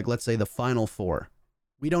pick, like, let's say the final 4,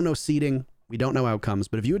 we don't know seeding, we don't know outcomes,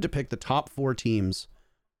 but if you had to pick the top 4 teams,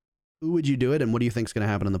 who would you do it? And what do you think is going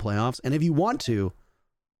to happen in the playoffs? And if you want to,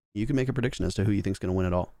 you can make a prediction as to who you think is going to win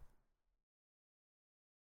it all.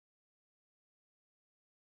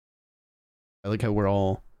 I like how we're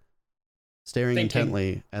all staring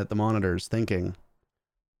intently at the monitors, thinking.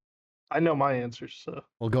 I know my answers, so.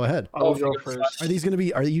 Well, go ahead. I'll go first. Are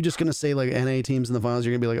you just going to say, like, NA teams in the finals?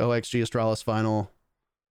 You're going to be like, OXG Astralis final?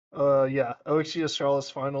 Yeah. OXG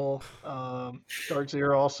Astralis final. Dark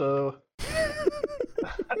Zero also.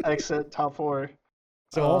 Exit top 4.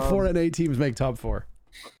 So all 4 NA teams make top 4.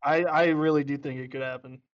 I really do think it could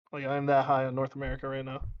happen. Like, I'm that high on North America right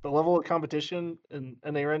now. The level of competition in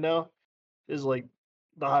NA right now is like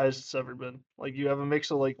the highest it's ever been. Like, you have a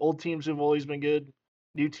mix of like old teams who've always been good,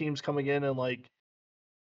 new teams coming in and like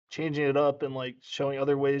changing it up and like showing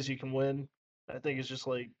other ways you can win. I think it's just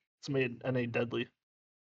like it's made NA deadly.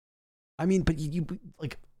 I mean, but you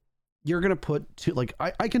like you're gonna put two, like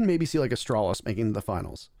I can maybe see like Astralis making the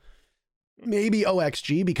finals, maybe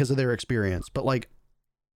OXG because of their experience, but like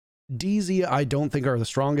DZ I don't think are the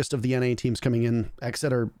strongest of the NA teams coming in.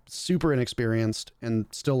 Exet are super inexperienced and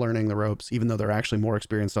still learning the ropes, even though they're actually more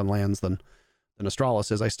experienced on lands than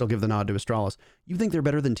Astralis is. I still give the nod to Astralis. You think they're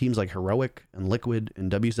better than teams like Heroic and Liquid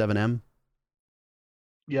and W7M?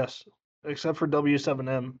 Yes, except for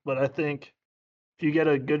W7M. But I think if you get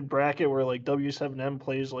a good bracket where like W7M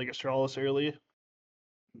plays like Astralis early,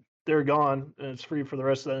 they're gone and it's free for the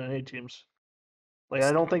rest of the NA teams. Like,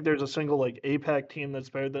 I don't think there's a single like APAC team that's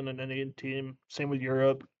better than an NA team. Same with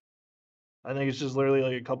Europe. I think it's just literally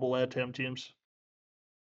like a couple LATAM teams.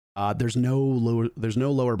 There's no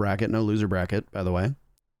lower bracket, no loser bracket, by the way.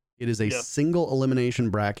 It is a single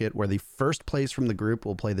elimination bracket where the first place from the group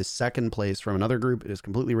will play the second place from another group. It is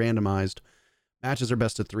completely randomized. Matches are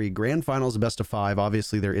best of 3. Grand finals best of 5.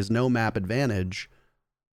 Obviously, there is no map advantage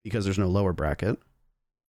because there's no lower bracket.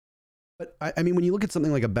 But I mean, when you look at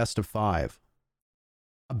something like a best of 5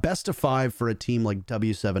 for a team like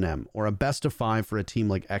W7M or a best of 5 for a team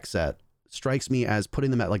like Exet strikes me as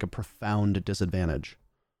putting them at like a profound disadvantage.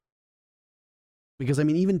 Because, I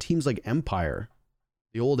mean, even teams like Empire,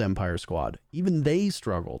 the old Empire squad, even they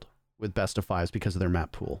struggled with best of 5s because of their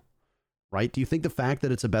map pool, right? Do you think the fact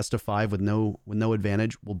that it's a best of 5 with no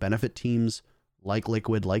advantage will benefit teams like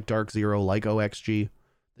Liquid, like Dark Zero, like OXG,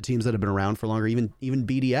 the teams that have been around for longer, even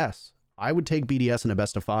BDS? I would take BDS in a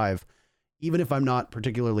best of 5, even if I'm not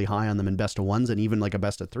particularly high on them in best of 1s and even like a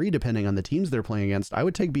best of 3, depending on the teams they're playing against. I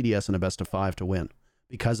would take BDS in a best of 5 to win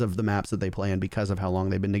because of the maps that they play and because of how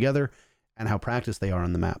long they've been together and how practiced they are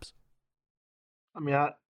on the maps. I mean,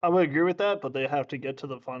 I would agree with that, but they have to get to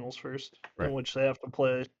the finals first, right, in which they have to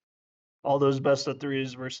play all those best of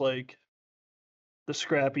 3s versus like the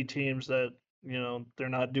scrappy teams that, you know, they're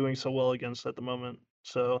not doing so well against at the moment.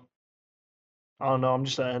 So I don't know. I'm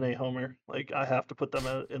just an NA homer. Like, I have to put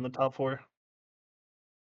them in the top 4.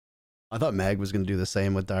 I thought Mag was going to do the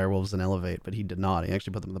same with Direwolves and Elevate, but he did not. He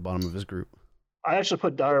actually put them at the bottom of his group. I actually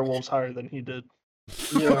put Direwolves higher than he did.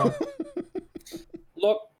 Yeah.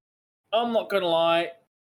 Look, I'm not going to lie.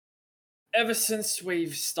 Ever since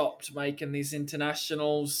we've stopped making these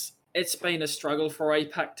internationals, it's been a struggle for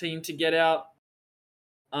APAC team to get out.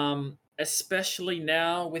 Especially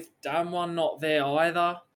now with Damwon not there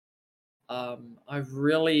either. I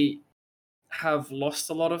really have lost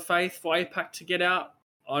a lot of faith for APAC to get out.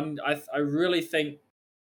 I really think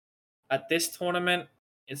at this tournament,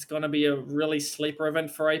 it's going to be a really sleeper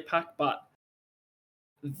event for APAC. But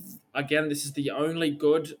again, this is the only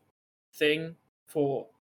good thing for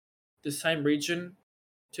the same region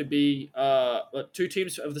to be, 2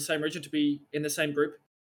 teams of the same region to be in the same group,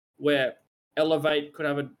 where Elevate could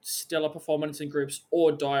have a stellar performance in groups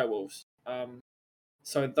or Direwolves.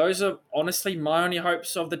 So those are honestly my only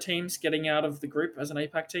hopes of the teams getting out of the group as an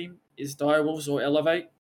APAC team is Direwolves or Elevate.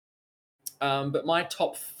 But my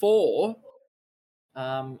top 4,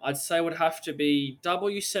 I'd say would have to be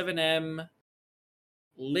W7M,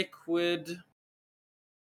 Liquid,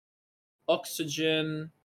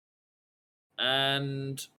 Oxygen,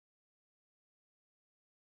 and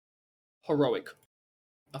Heroic.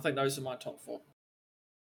 I think those are my top 4.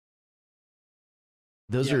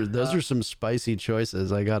 Those are some spicy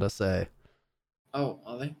choices, I gotta say. Oh,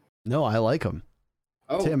 are they? No, I like them.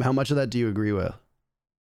 Oh, Tim, how much of that do you agree with?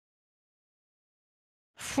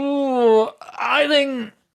 I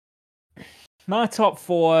think my top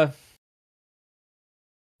 4.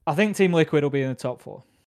 I think Team Liquid will be in the top 4.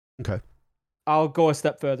 Okay. I'll go a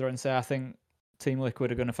step further and say I think Team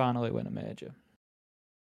Liquid are going to finally win a major.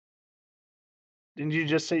 Didn't you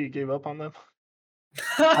just say you gave up on them?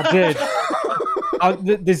 I did.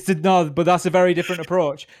 But that's a very different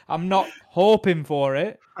approach. I'm not hoping for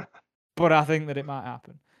it, but I think that it might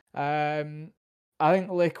happen. I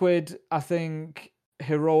think Liquid, I think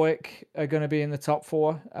Heroic are going to be in the top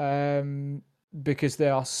 4 because they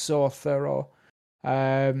are so thorough.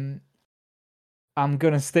 I'm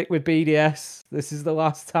going to stick with BDS. This is the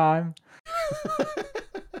last time.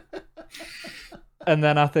 And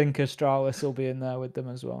then I think Astralis will be in there with them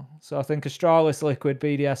as well. So I think Astralis, Liquid,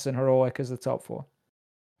 BDS, and Heroic as the top 4.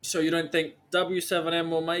 So you don't think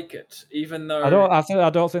W7M will make it, even though I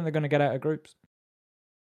don't think they're going to get out of groups.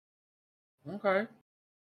 Okay.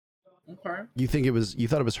 You thought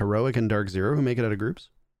it was Heroic and Dark Zero who make it out of groups?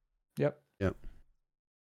 Yep.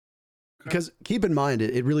 Because keep in mind,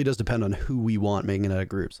 it really does depend on who we want making it out of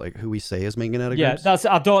groups, like who we say is making it out of groups. Yeah,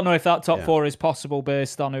 I don't know if that top 4 is possible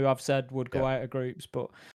based on who I've said would go out of groups,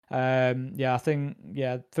 but I think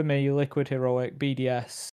for me, Liquid, Heroic,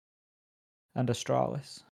 BDS, and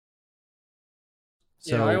Astralis.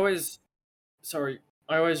 So, yeah, I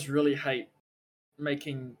always really hate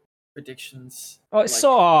making predictions. Oh, it's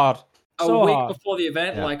so hard. A week before the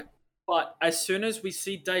event, but as soon as we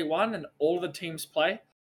see day 1 and all the teams play,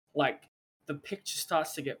 the picture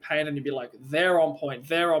starts to get painted and you'd be like, they're on point.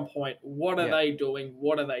 What are they doing?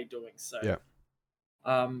 So,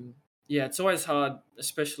 it's always hard,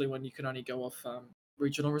 especially when you can only go off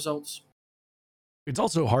regional results. It's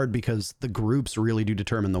also hard because the groups really do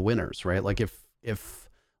determine the winners, right? Like if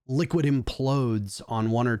Liquid implodes on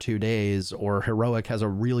 1 or 2 days, or Heroic has a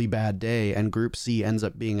really bad day and Group C ends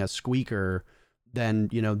up being a squeaker, then,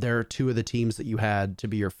 there are 2 of the teams that you had to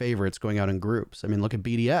be your favorites going out in groups. I mean, look at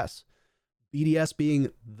BDS. BDS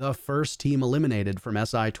being the first team eliminated from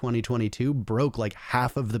SI 2022 broke like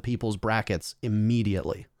half of the people's brackets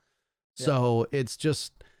immediately. Yeah. So it's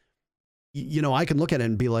just, I can look at it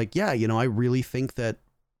and be like, I really think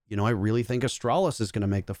Astralis is going to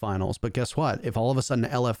make the finals. But guess what? If all of a sudden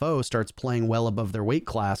LFO starts playing well above their weight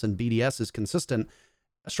class and BDS is consistent,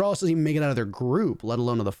 Astralis doesn't even make it out of their group, let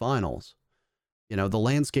alone to the finals. The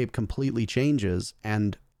landscape completely changes.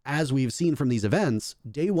 And as we've seen from these events,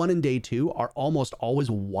 day 1 and day 2 are almost always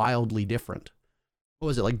wildly different. What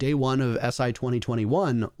was it? Like day 1 of SI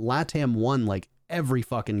 2021, LATAM won like every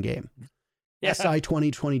fucking game. Yeah. SI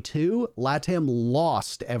 2022, LATAM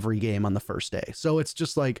lost every game on the first day. So it's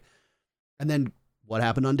just like, and then what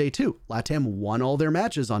happened on day 2? LATAM won all their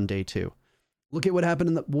matches on day 2. Look at what happened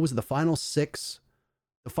in the final 6?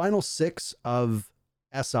 The final 6 of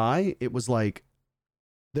SI, it was like,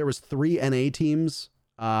 there was 3 NA teams,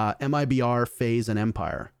 MIBR, FaZe, and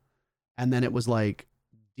Empire. And then it was like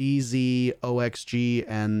DZ, OXG,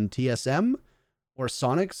 and TSM, or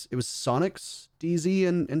Sonics. It was Sonics, DZ,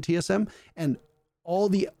 and TSM. And all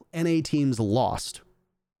the NA teams lost,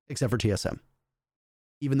 except for TSM,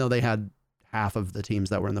 even though they had half of the teams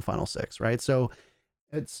that were in the final 6, right? So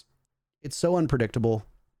it's so unpredictable.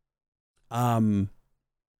 When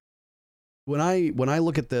I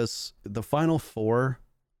look at this, the final 4,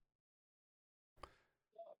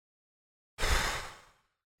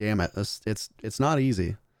 damn it, it's not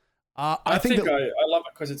easy. I think I love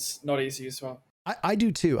it because it's not easy as well. I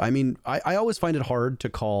do too. I mean, I always find it hard to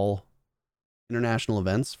call international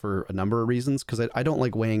events for a number of reasons, because I don't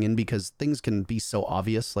like weighing in, because things can be so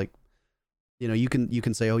obvious. Like, you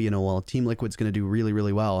can say, well, Team Liquid's going to do really,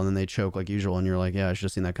 really well, and then they choke like usual, and you're like, yeah, I should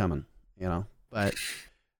have seen that coming, But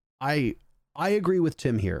I agree with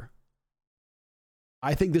Tim here.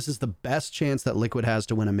 I think this is the best chance that Liquid has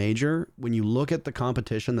to win a major. When you look at the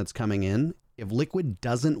competition that's coming in, if Liquid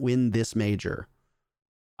doesn't win this major,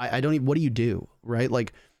 I don't even, what do you do, right?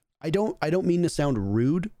 Like, I don't mean to sound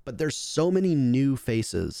rude, but there's so many new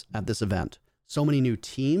faces at this event. So many new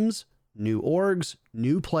teams, new orgs,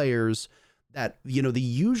 new players. that, you know, the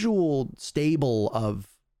usual stable of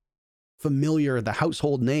familiar, the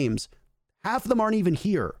household names, half of them aren't even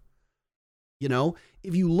here. You know,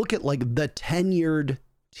 if you look at like the tenured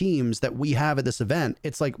teams that we have at this event,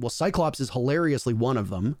 it's like, well, Cyclops is hilariously one of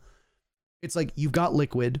them. It's like, you've got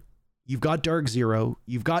Liquid, you've got Dark Zero,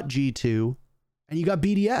 you've got G2, and you got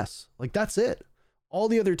BDS. Like, that's it. All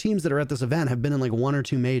the other teams that are at this event have been in like 1 or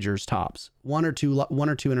 2 majors tops, one or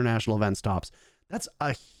two international events tops. That's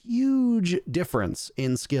a huge difference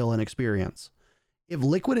in skill and experience. If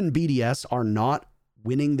Liquid and BDS are not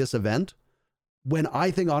winning this event, when I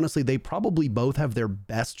think honestly they probably both have their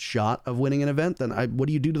best shot of winning an event, then what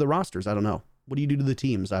do you do to the rosters? I don't know. What do you do to the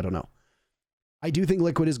teams? I don't know. I do think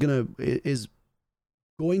Liquid is going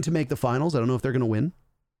to make the finals. I don't know if they're going to win,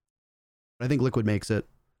 but I think Liquid makes it.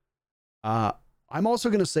 I'm also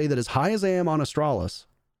going to say that as high as I am on Astralis,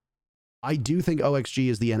 I do think OXG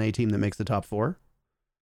is the NA team that makes the top 4.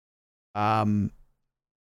 I'm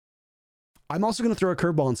also going to throw a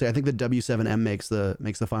curveball and say I think that W7M makes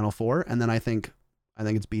the final 4, and then I think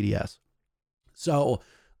it's BDS. So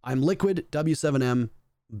I'm Liquid, W7M,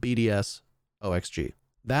 BDS, OXG.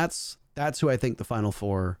 That's who I think the final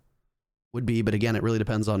 4 would be. But again, it really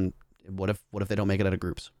depends on what if they don't make it out of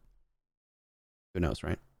groups. Who knows,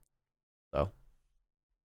 right? So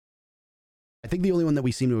I think the only one that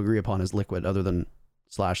we seem to agree upon is Liquid, other than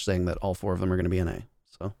Slash saying that all 4 of them are going to be NA.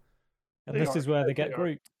 So, and this is where they get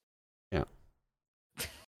grouped. Yeah.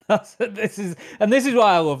 This is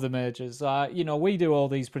why I love the majors. You know, we do all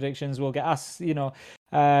these predictions. We'll get asked, you know,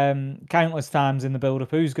 countless times in the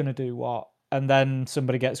build-up who's going to do what, and then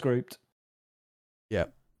somebody gets grouped. Yeah.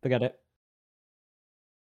 Forget it.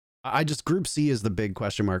 Group C is the big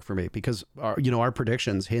question mark for me, because our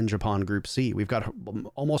predictions hinge upon Group C. We've got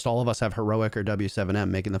almost all of us have Heroic or W7M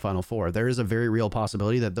making the final 4. There is a very real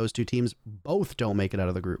possibility that those 2 teams both don't make it out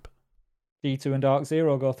of the group. G2 and Dark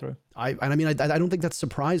Zero go through. I don't think that's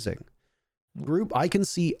surprising. I can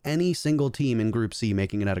see any single team in Group C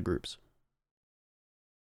making it out of groups.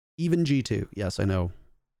 Even G2. Yes, I know.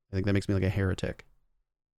 I think that makes me like a heretic.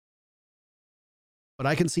 But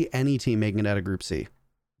I can see any team making it out of Group C.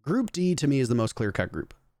 Group D to me is the most clear-cut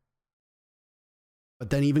group. But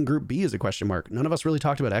then even Group B is a question mark. None of us really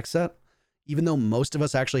talked about XSET. Even though most of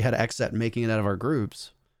us actually had XSET making it out of our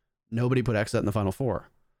groups, nobody put XSET in the final 4.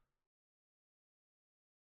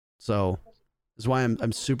 So this is why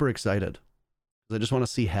I'm super excited. I just want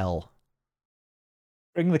to see hell.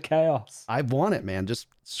 Bring the chaos. I want it, man. Just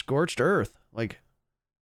scorched earth. Like,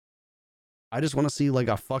 I just want to see like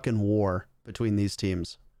a fucking war between these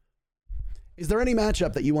teams. Is there any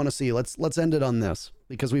matchup that you want to see? Let's end it on this,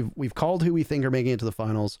 because we've called who we think are making it to the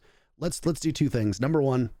finals. Let's do 2 things. Number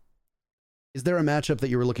 1, is there a matchup that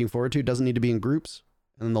you were looking forward to? It doesn't need to be in groups.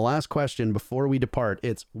 And then the last question before we depart,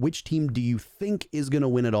 it's which team do you think is going to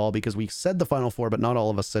win it all? Because we said the final 4, but not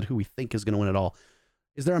all of us said who we think is going to win it all.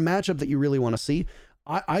 Is there a matchup that you really want to see?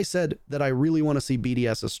 I said that I really want to see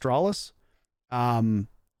BDS Astralis.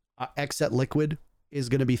 XSET Liquid is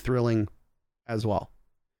going to be thrilling as well.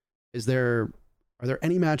 Are there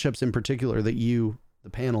any matchups in particular that you, the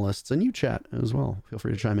panelists, and you chat as well, feel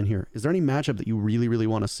free to chime in here. Is there any matchup that you really, really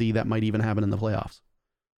want to see that might even happen in the playoffs?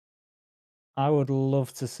 I would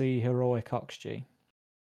love to see Heroic OXG.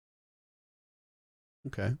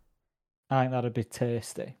 Okay. I think that'd be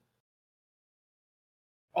tasty.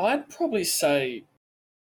 I'd probably say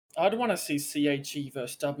I'd want to see CAG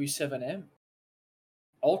versus W7M.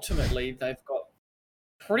 Ultimately, they've got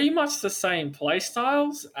pretty much the same play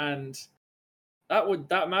styles, and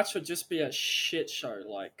that match would just be a shit show.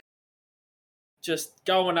 Like, just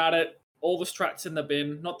going at it, all the strats in the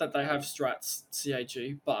bin. Not that they have strats,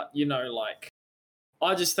 CAG, but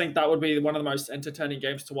I just think that would be one of the most entertaining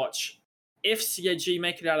games to watch if CAG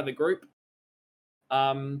make it out of the group.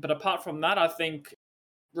 But apart from that, I think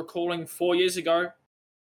recalling 4 years ago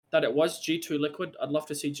that it was G2 Liquid, I'd love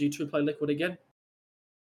to see G2 play Liquid again.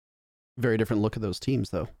 Very different look at those teams,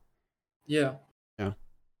 though. Yeah. Yeah.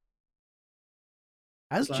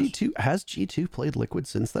 Has G2 played Liquid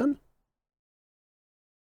since then?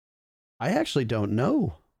 I actually don't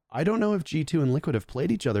know. I don't know if G2 and Liquid have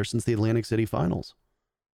played each other since the Atlantic City finals.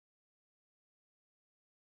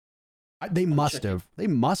 They must have. They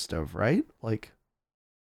must have, right? Like,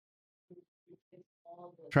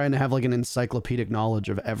 trying to have like an encyclopedic knowledge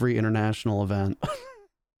of every international event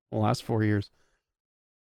the last 4 years.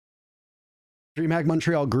 DreamHack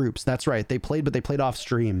Montreal groups. That's right. They played, but they played off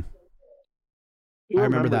stream. I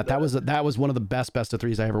remember that. That was one of the best of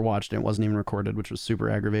threes I ever watched, and it wasn't even recorded, which was super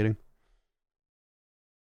aggravating.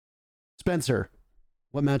 Spencer,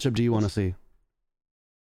 what matchup do you want to see?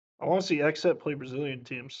 I want to see XSET play Brazilian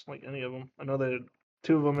teams, like any of them. I know they had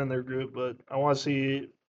 2 of them in their group, but I want to see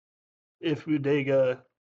if Udega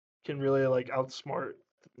can really like outsmart,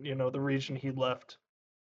 the region he left,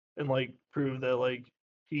 and like prove that like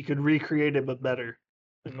he could recreate it but better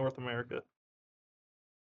in North America.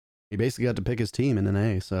 He basically got to pick his team in an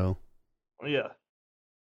A, so Yeah.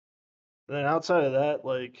 Then outside of that,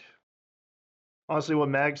 like honestly, what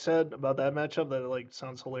Mag said about that matchup, that like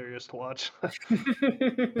sounds hilarious to watch.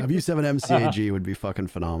 W7 MCAG would be fucking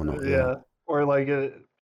phenomenal. Yeah. Or like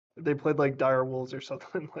they played like Dire Wolves or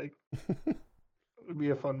something. Like it would be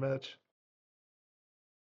a fun match.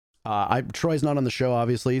 Troy's not on the show,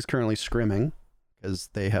 obviously. He's currently scrimming because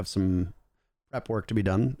they have some prep work to be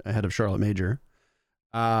done ahead of Charlotte Major.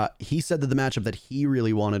 He said that the matchup that he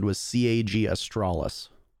really wanted was CAG Astralis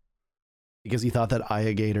because he thought that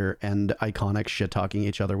Iagator and Iconic shit-talking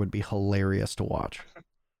each other would be hilarious to watch.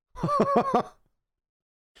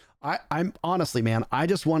 I'm honestly, man, I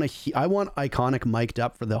just want to. I want Iconic mic'd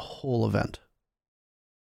up for the whole event.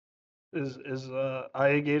 Is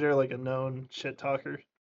Iagator like a known shit talker?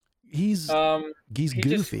 He's he just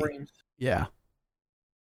goofy. screams. Yeah.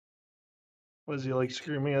 Was he like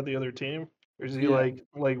screaming at the other team? Or is he Yeah.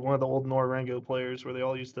 like one of the old Norengo players where they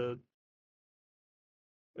all used to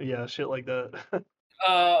shit like that?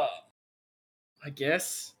 I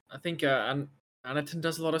guess. I think Anaton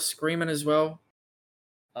does a lot of screaming as well.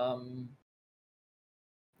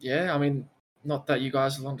 Yeah, I mean, not that you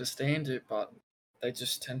guys will understand it, but they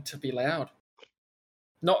just tend to be loud.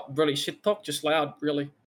 Not really shit talk, just loud,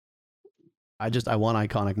 really. I want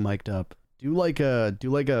Iconic mic'd up. Do like a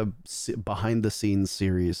behind the scenes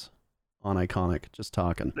series on Iconic, just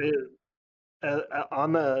talking. At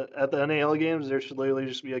the NAL games, there should literally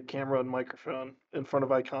just be a camera and microphone in front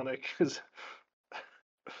of Iconic because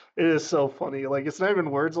it is so funny. Like it's not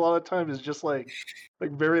even words a lot of times; it's just like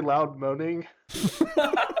very loud moaning.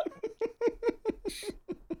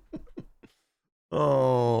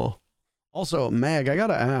 Oh. Also, Mag, I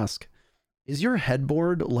gotta ask, is your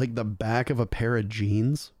headboard like the back of a pair of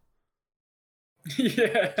jeans?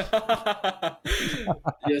 Yeah.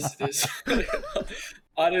 Yes, it is.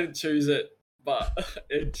 I didn't choose it, but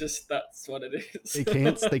that's what it is.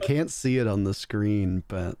 They can't see it on the screen,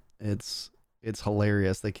 but it's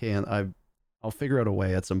hilarious. They can't. I'll figure out a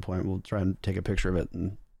way at some point. We'll try and take a picture of it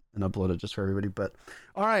and upload it just for everybody. But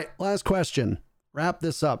all right, last question. Wrap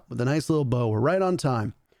this up with a nice little bow. We're right on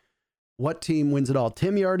time. What team wins it all?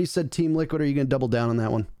 Tim, you already said Team Liquid. Are you going to double down on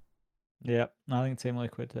that one? Yep, I think Team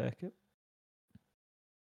Liquid take it.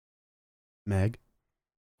 Meg?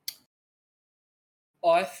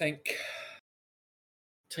 I think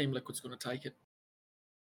Team Liquid's going to take it.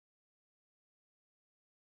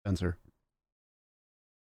 Spencer?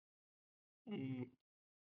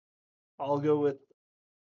 I'll go with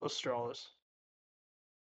Astralis.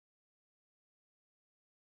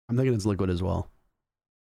 I'm thinking it's Liquid as well.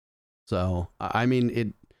 So, I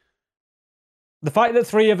mean, the fact that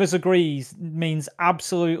 3 of us agrees means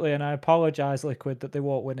absolutely, and I apologize, Liquid, that they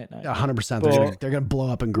won't win it now. 100%. They're gonna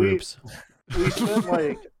blow up in groups.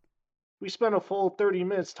 We spent a full 30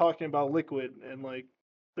 minutes talking about Liquid and like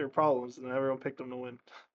their problems, and everyone picked them to win.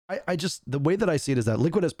 I just, the way that I see it is that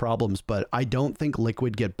Liquid has problems, but I don't think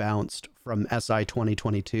Liquid get bounced from SI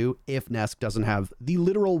 2022 if Nesk doesn't have the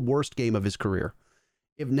literal worst game of his career.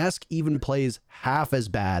 If Nesk even plays half as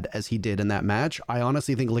bad as he did in that match, I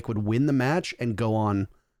honestly think Liquid win the match and go on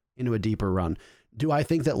into a deeper run. Do I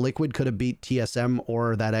think that Liquid could have beat TSM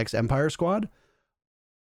or that ex-Empire squad?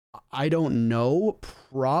 I don't know.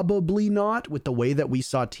 Probably not. With the way that we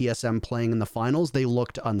saw TSM playing in the finals, they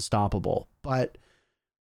looked unstoppable. But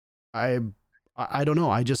I don't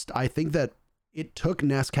know. I think that it took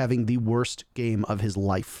Nesk having the worst game of his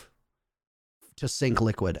life to sink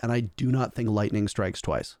Liquid, and I do not think lightning strikes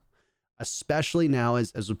twice. Especially now,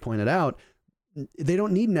 as was pointed out, they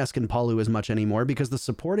don't need Nesk and Palu as much anymore because the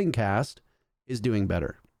supporting cast is doing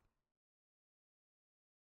better.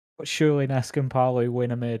 But surely Nesk and Palu win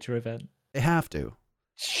a major event. They have to.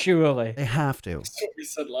 Surely. They have to. That's what we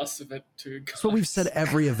said last event too, guys. That's what we've said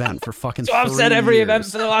every event for fucking That's what 3 I've said every years. event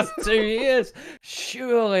for the last 2 years.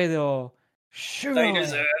 Surely, though. Surely. They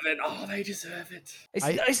deserve it. Oh, they deserve it.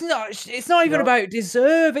 It's not even about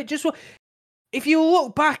deserve. It just, if you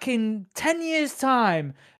look back in 10 years'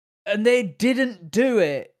 time and they didn't do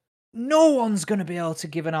it, no one's going to be able to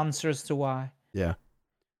give an answer as to why. Yeah.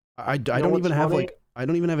 I don't even have I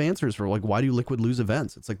don't even have answers for like, why do Liquid lose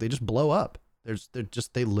events? It's like they just blow up.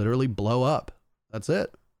 They literally blow up. That's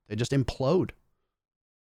it. They just implode.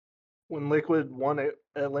 When Liquid won at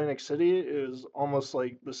Atlantic City, it was almost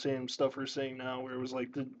like the same stuff we're seeing now, where it was like,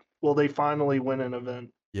 will they finally win an event?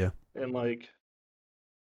 Yeah. And like,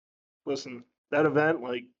 listen, that event,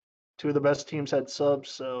 like, two of the best teams had subs,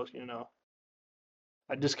 so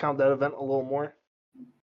I discount that event a little more.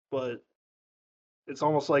 But it's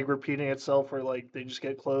almost like repeating itself, where like they just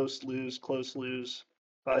get close, lose, close, lose.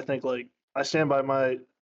 But I think like I stand by my.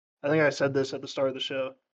 I think I said this at the start of the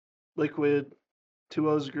show. Liquid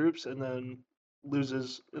 2-0s groups and then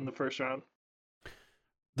loses in the first round.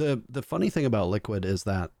 The funny thing about Liquid is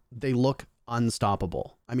that they look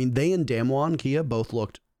unstoppable. I mean, they and Damwon Kia both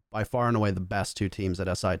looked by far and away the best two teams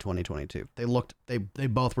at SI 2022. They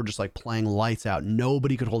both were just like playing lights out.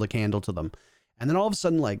 Nobody could hold a candle to them. And then all of a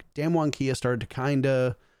sudden, like, Damwon Kia started to kind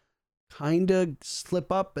of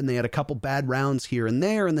slip up, and they had a couple bad rounds here and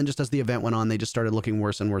there. And then just as the event went on, they just started looking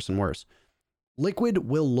worse and worse and worse. Liquid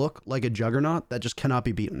will look like a juggernaut that just cannot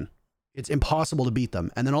be beaten. It's impossible to beat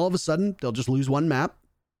them. And then all of a sudden, they'll just lose one map,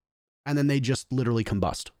 and then they just literally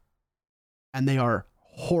combust. And they are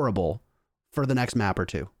horrible for the next map or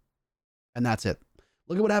two. And that's it.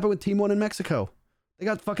 Look at what happened with Team 1 in Mexico. They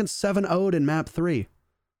got fucking 7-0'd in map 3.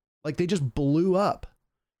 Like, they just blew up.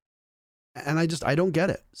 And I don't get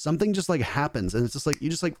it. Something just like happens, and it's just like, you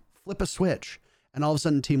just like flip a switch, and all of a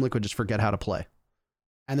sudden Team Liquid just forget how to play.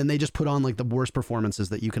 And then they just put on like the worst performances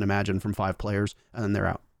that you can imagine from 5 players, and then they're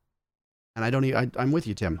out. And I'm with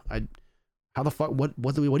you, Tim. How the fuck,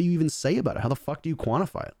 what do you even say about it? How the fuck do you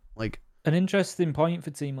quantify it? Like, an interesting point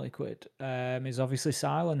for Team Liquid is obviously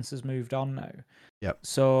Silence has moved on now. Yep.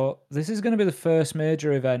 So this is going to be the first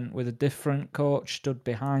major event with a different coach stood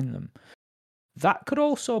behind them. That could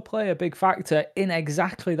also play a big factor in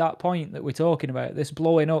exactly that point that we're talking about. This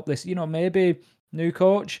blowing up, this, maybe new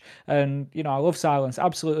coach. And, I love Silence,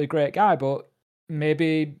 absolutely great guy, but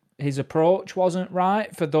maybe his approach wasn't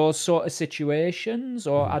right for those sort of situations,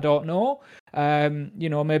 or I don't know.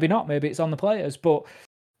 Maybe not. Maybe it's on the players, but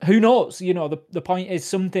who knows? The point is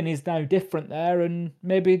something is now different there, and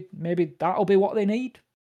maybe that'll be what they need.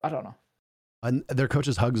 I don't know. And their coach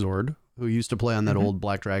is Hugzord, who used to play on that old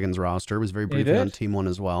Black Dragons roster, was very briefly on Team 1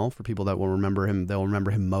 as well. For people that will remember him, they'll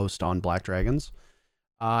remember him most on Black Dragons.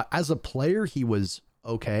 As a player, he was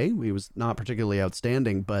okay. He was not particularly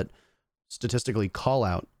outstanding, but statistically,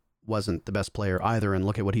 Callout wasn't the best player either. And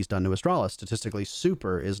look at what he's done to Astralis. Statistically,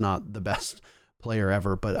 Super is not the best player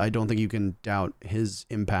ever, but I don't think you can doubt his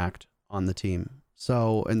impact on the team.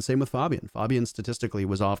 So, and same with Fabian. Fabian statistically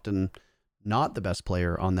was often not the best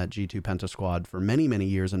player on that G2 Penta squad for many, many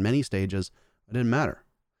years and many stages. It didn't matter.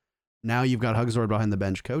 Now you've got Hugzord behind the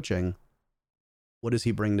bench coaching. What does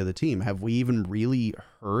he bring to the team? Have we even really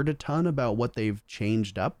heard a ton about what they've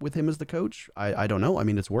changed up with him as the coach? I don't know. I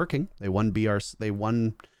mean, it's working. They won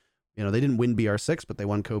they didn't win BR6, but they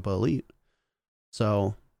won Copa Elite.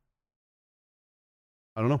 So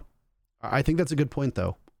I don't know. I think that's a good point,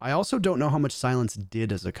 though. I also don't know how much Silence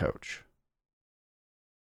did as a coach.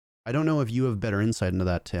 I don't know if you have better insight into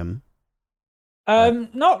that, Tim.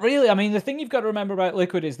 Not really. I mean, the thing you've got to remember about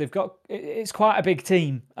Liquid is it's quite a big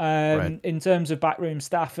team Right. in terms of backroom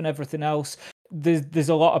staff and everything else. There's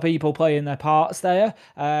a lot of people playing their parts there.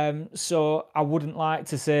 So I wouldn't like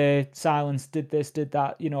to say Silence did this, did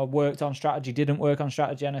that, worked on strategy, didn't work on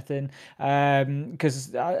strategy, anything.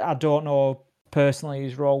 Because I don't know personally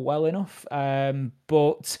his role well enough.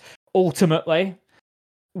 But ultimately,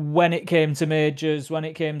 when it came to majors, when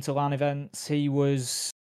it came to LAN events, he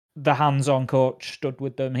was the hands-on coach, stood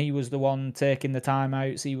with them. He was the one taking the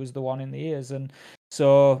timeouts. He was the one in the ears. And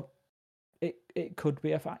so it could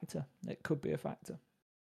be a factor. It could be a factor.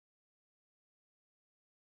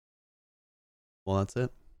 Well, that's it.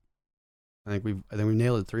 I think we've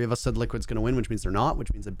nailed it. 3 of us said Liquid's going to win, which means they're not,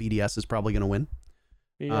 which means that BDS is probably going to win.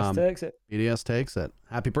 BDS takes it. BDS takes it.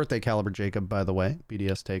 Happy birthday, Caliber Jacob, by the way.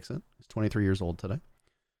 BDS takes it. He's 23 years old today.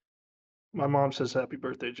 My mom says happy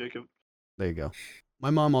birthday, Jacob. There you go. My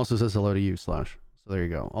mom also says hello to you, Slash. So there you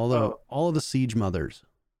go. All of the Siege mothers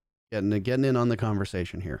getting in on the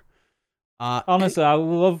conversation here. Honestly, I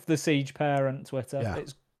love the Siege parent Twitter. Yeah.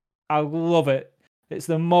 I love it. It's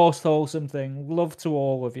the most wholesome thing. Love to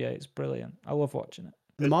all of you. It's brilliant. I love watching it.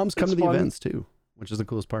 The moms come to the fun. events too, which is the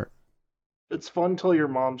coolest part. It's fun till your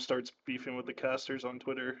mom starts beefing with the casters on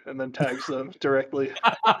Twitter and then tags them directly.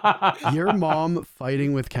 Your mom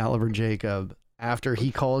fighting with Caliber Jacob after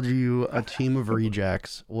he called you a team of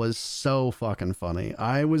rejects was so fucking funny.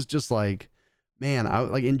 I was just like, man, I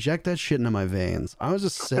like inject that shit into my veins. I was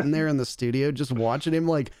just sitting there in the studio just watching him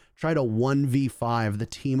like try to 1v5 the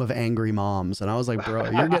team of angry moms. And I was like, bro,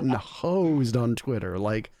 you're getting hosed on Twitter.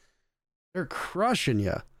 Like, they're crushing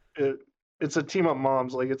you. It's a team of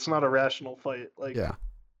moms. Like, it's not a rational fight. Like, Yeah.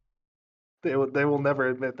 They will never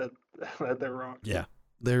admit that they're wrong. Yeah.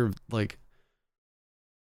 They're like,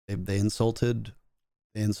 They insulted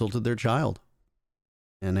their child.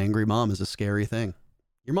 And angry mom is a scary thing.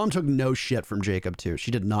 Your mom took no shit from Jacob too.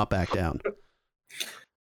 She did not back down.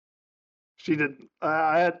 She didn't.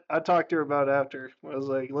 I talked to her about it after. I was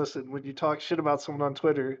like, listen, when you talk shit about someone on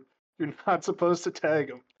Twitter, you're not supposed to tag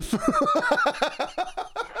them.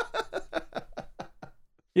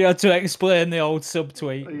 You had to explain the old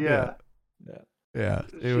subtweet. Yeah.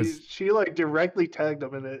 She like directly tagged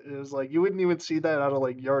them in it. It was like you wouldn't even see that out of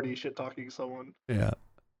like Yardy shit talking someone. Yeah.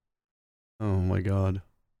 Oh my god.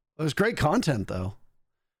 It was great content though.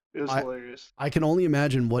 It was hilarious. I can only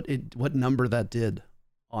imagine what number that did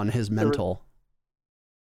on his mental.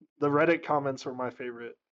 The Reddit comments were my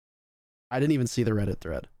favorite. I didn't even see the Reddit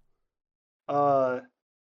thread. I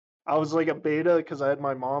was like a beta because I had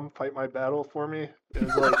my mom fight my battle for me. It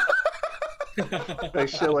was like like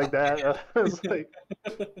shit like that. I was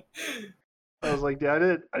like,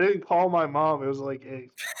 Dad, I didn't call my mom. It was like, hey,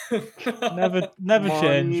 never Mommy,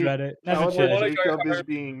 change, Reddit. Never change. Jacob is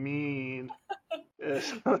being mean.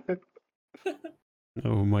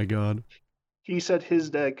 Oh my god. He said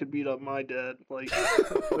his dad could beat up my dad. Like,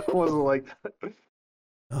 it wasn't like that.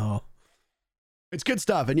 Oh, it's good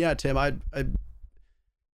stuff. And yeah, Tim, I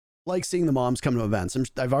like seeing the moms come to events.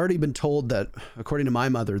 I've already been told that, according to my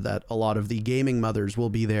mother, that a lot of the gaming mothers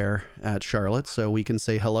will be there at Charlotte, so we can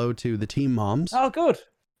say hello to the team moms. Oh, good.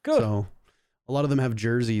 So a lot of them have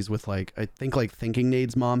jerseys with like, I think like Thinking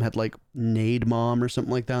Nade's mom had like Nade Mom or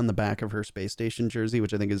something like that on the back of her space station jersey,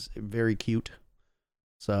 which I think is very cute.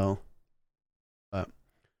 So, but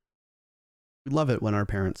we love it when our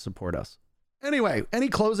parents support us. Anyway, any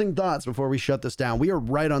closing thoughts before we shut this down? We are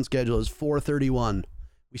right on schedule. It's 4:31.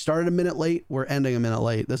 We started a minute late. We're ending a minute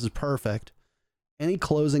late. This is perfect. Any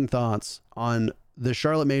closing thoughts on the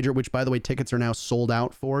Charlotte Major, which, by the way, tickets are now sold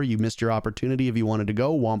out for? You missed your opportunity if you wanted to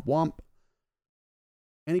go. Womp womp.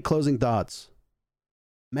 Any closing thoughts?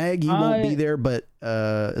 Mag, you won't be there, but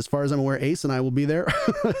as far as I'm aware, Ace and I will be there.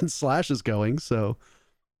 And Slash is going, so.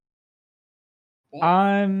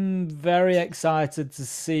 I'm very excited to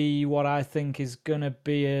see what I think is going to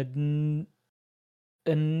be an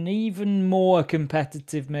even more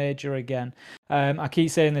competitive major again. I keep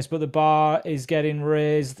saying this, but the bar is getting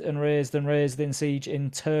raised and raised and raised in Siege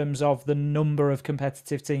in terms of the number of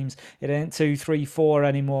competitive teams. It ain't 2, 3, 4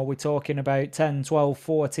 anymore. We're talking about 10, 12,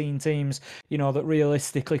 14 teams, that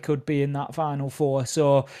realistically could be in that final four.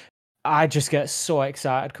 So I just get so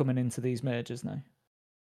excited coming into these majors now.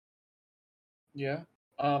 Yeah.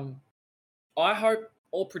 I hope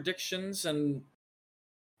all predictions and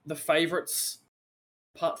the favorites,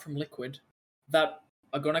 apart from Liquid, that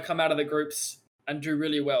are going to come out of the groups and do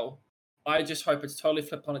really well. I just hope it's totally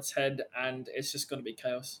flipped on its head and it's just going to be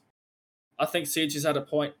chaos. I think Siege is at a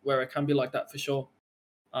point where it can be like that for sure.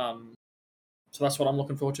 So that's what I'm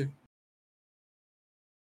looking forward to.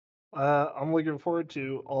 I'm looking forward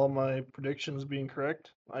to all my predictions being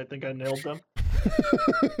correct. I think I nailed them.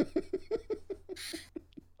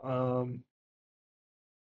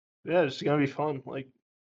 Yeah, it's gonna be fun. Like,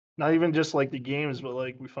 not even just like the games, but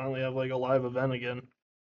like we finally have like a live event again.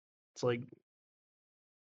 It's like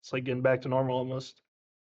getting back to normal almost.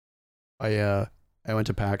 I went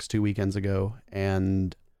to PAX 2 weekends ago,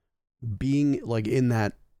 and being like in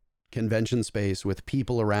that convention space with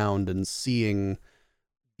people around and seeing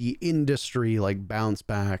the industry like bounce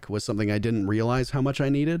back was something I didn't realize how much I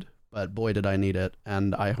needed, but boy did I need it.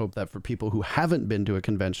 And I hope that for people who haven't been to a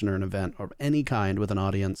convention or an event of any kind with an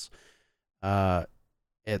audience,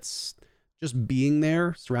 it's just being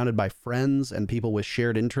there surrounded by friends and people with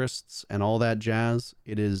shared interests and all that jazz.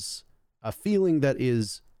 It is a feeling that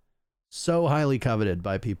is so highly coveted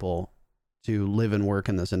by people to live and work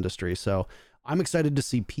in this industry. So I'm excited to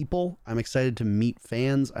see people. I'm excited to meet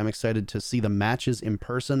fans. I'm excited to see the matches in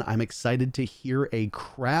person. I'm excited to hear a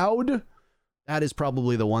crowd. That is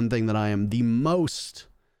probably the one thing that I am the most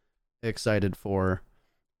excited for.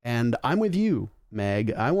 And I'm with you,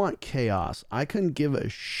 Meg. I want chaos. I couldn't give a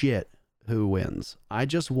shit who wins. I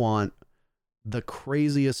just want the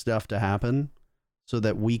craziest stuff to happen so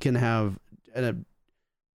that we can have a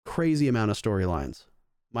crazy amount of storylines.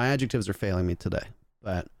 My adjectives are failing me today,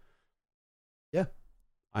 but yeah,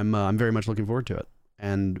 I'm very much looking forward to it.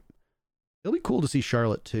 And it'll be cool to see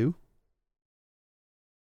Charlotte too.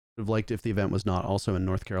 Would have liked if the event was not also in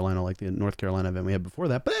North Carolina, like the North Carolina event we had before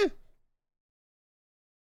that, but it'll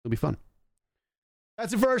be fun.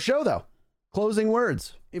 That's it for our show, though. Closing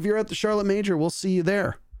words. If you're at the Charlotte Major, we'll see you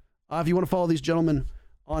there. If you want to follow these gentlemen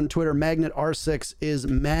on Twitter, MagnetR6 is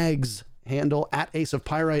Mag's handle. At Ace of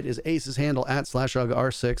Pyrite is Ace's handle. At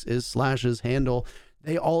 /R6 is Slash's handle.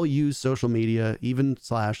 They all use social media, even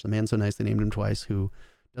Slash, the man so nice they named him twice, who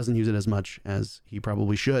doesn't use it as much as he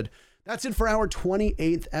probably should. That's it for our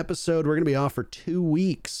 28th episode. We're going to be off for 2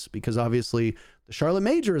 weeks because obviously the Charlotte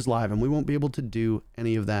Major is live and we won't be able to do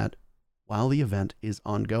any of that while the event is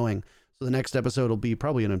ongoing. So the next episode will be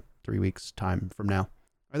probably in 3 weeks time from now.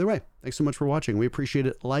 Either way, thanks so much for watching. We appreciate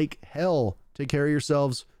it like hell. Take care of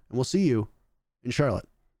yourselves and we'll see you in Charlotte.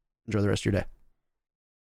 Enjoy the rest of your day.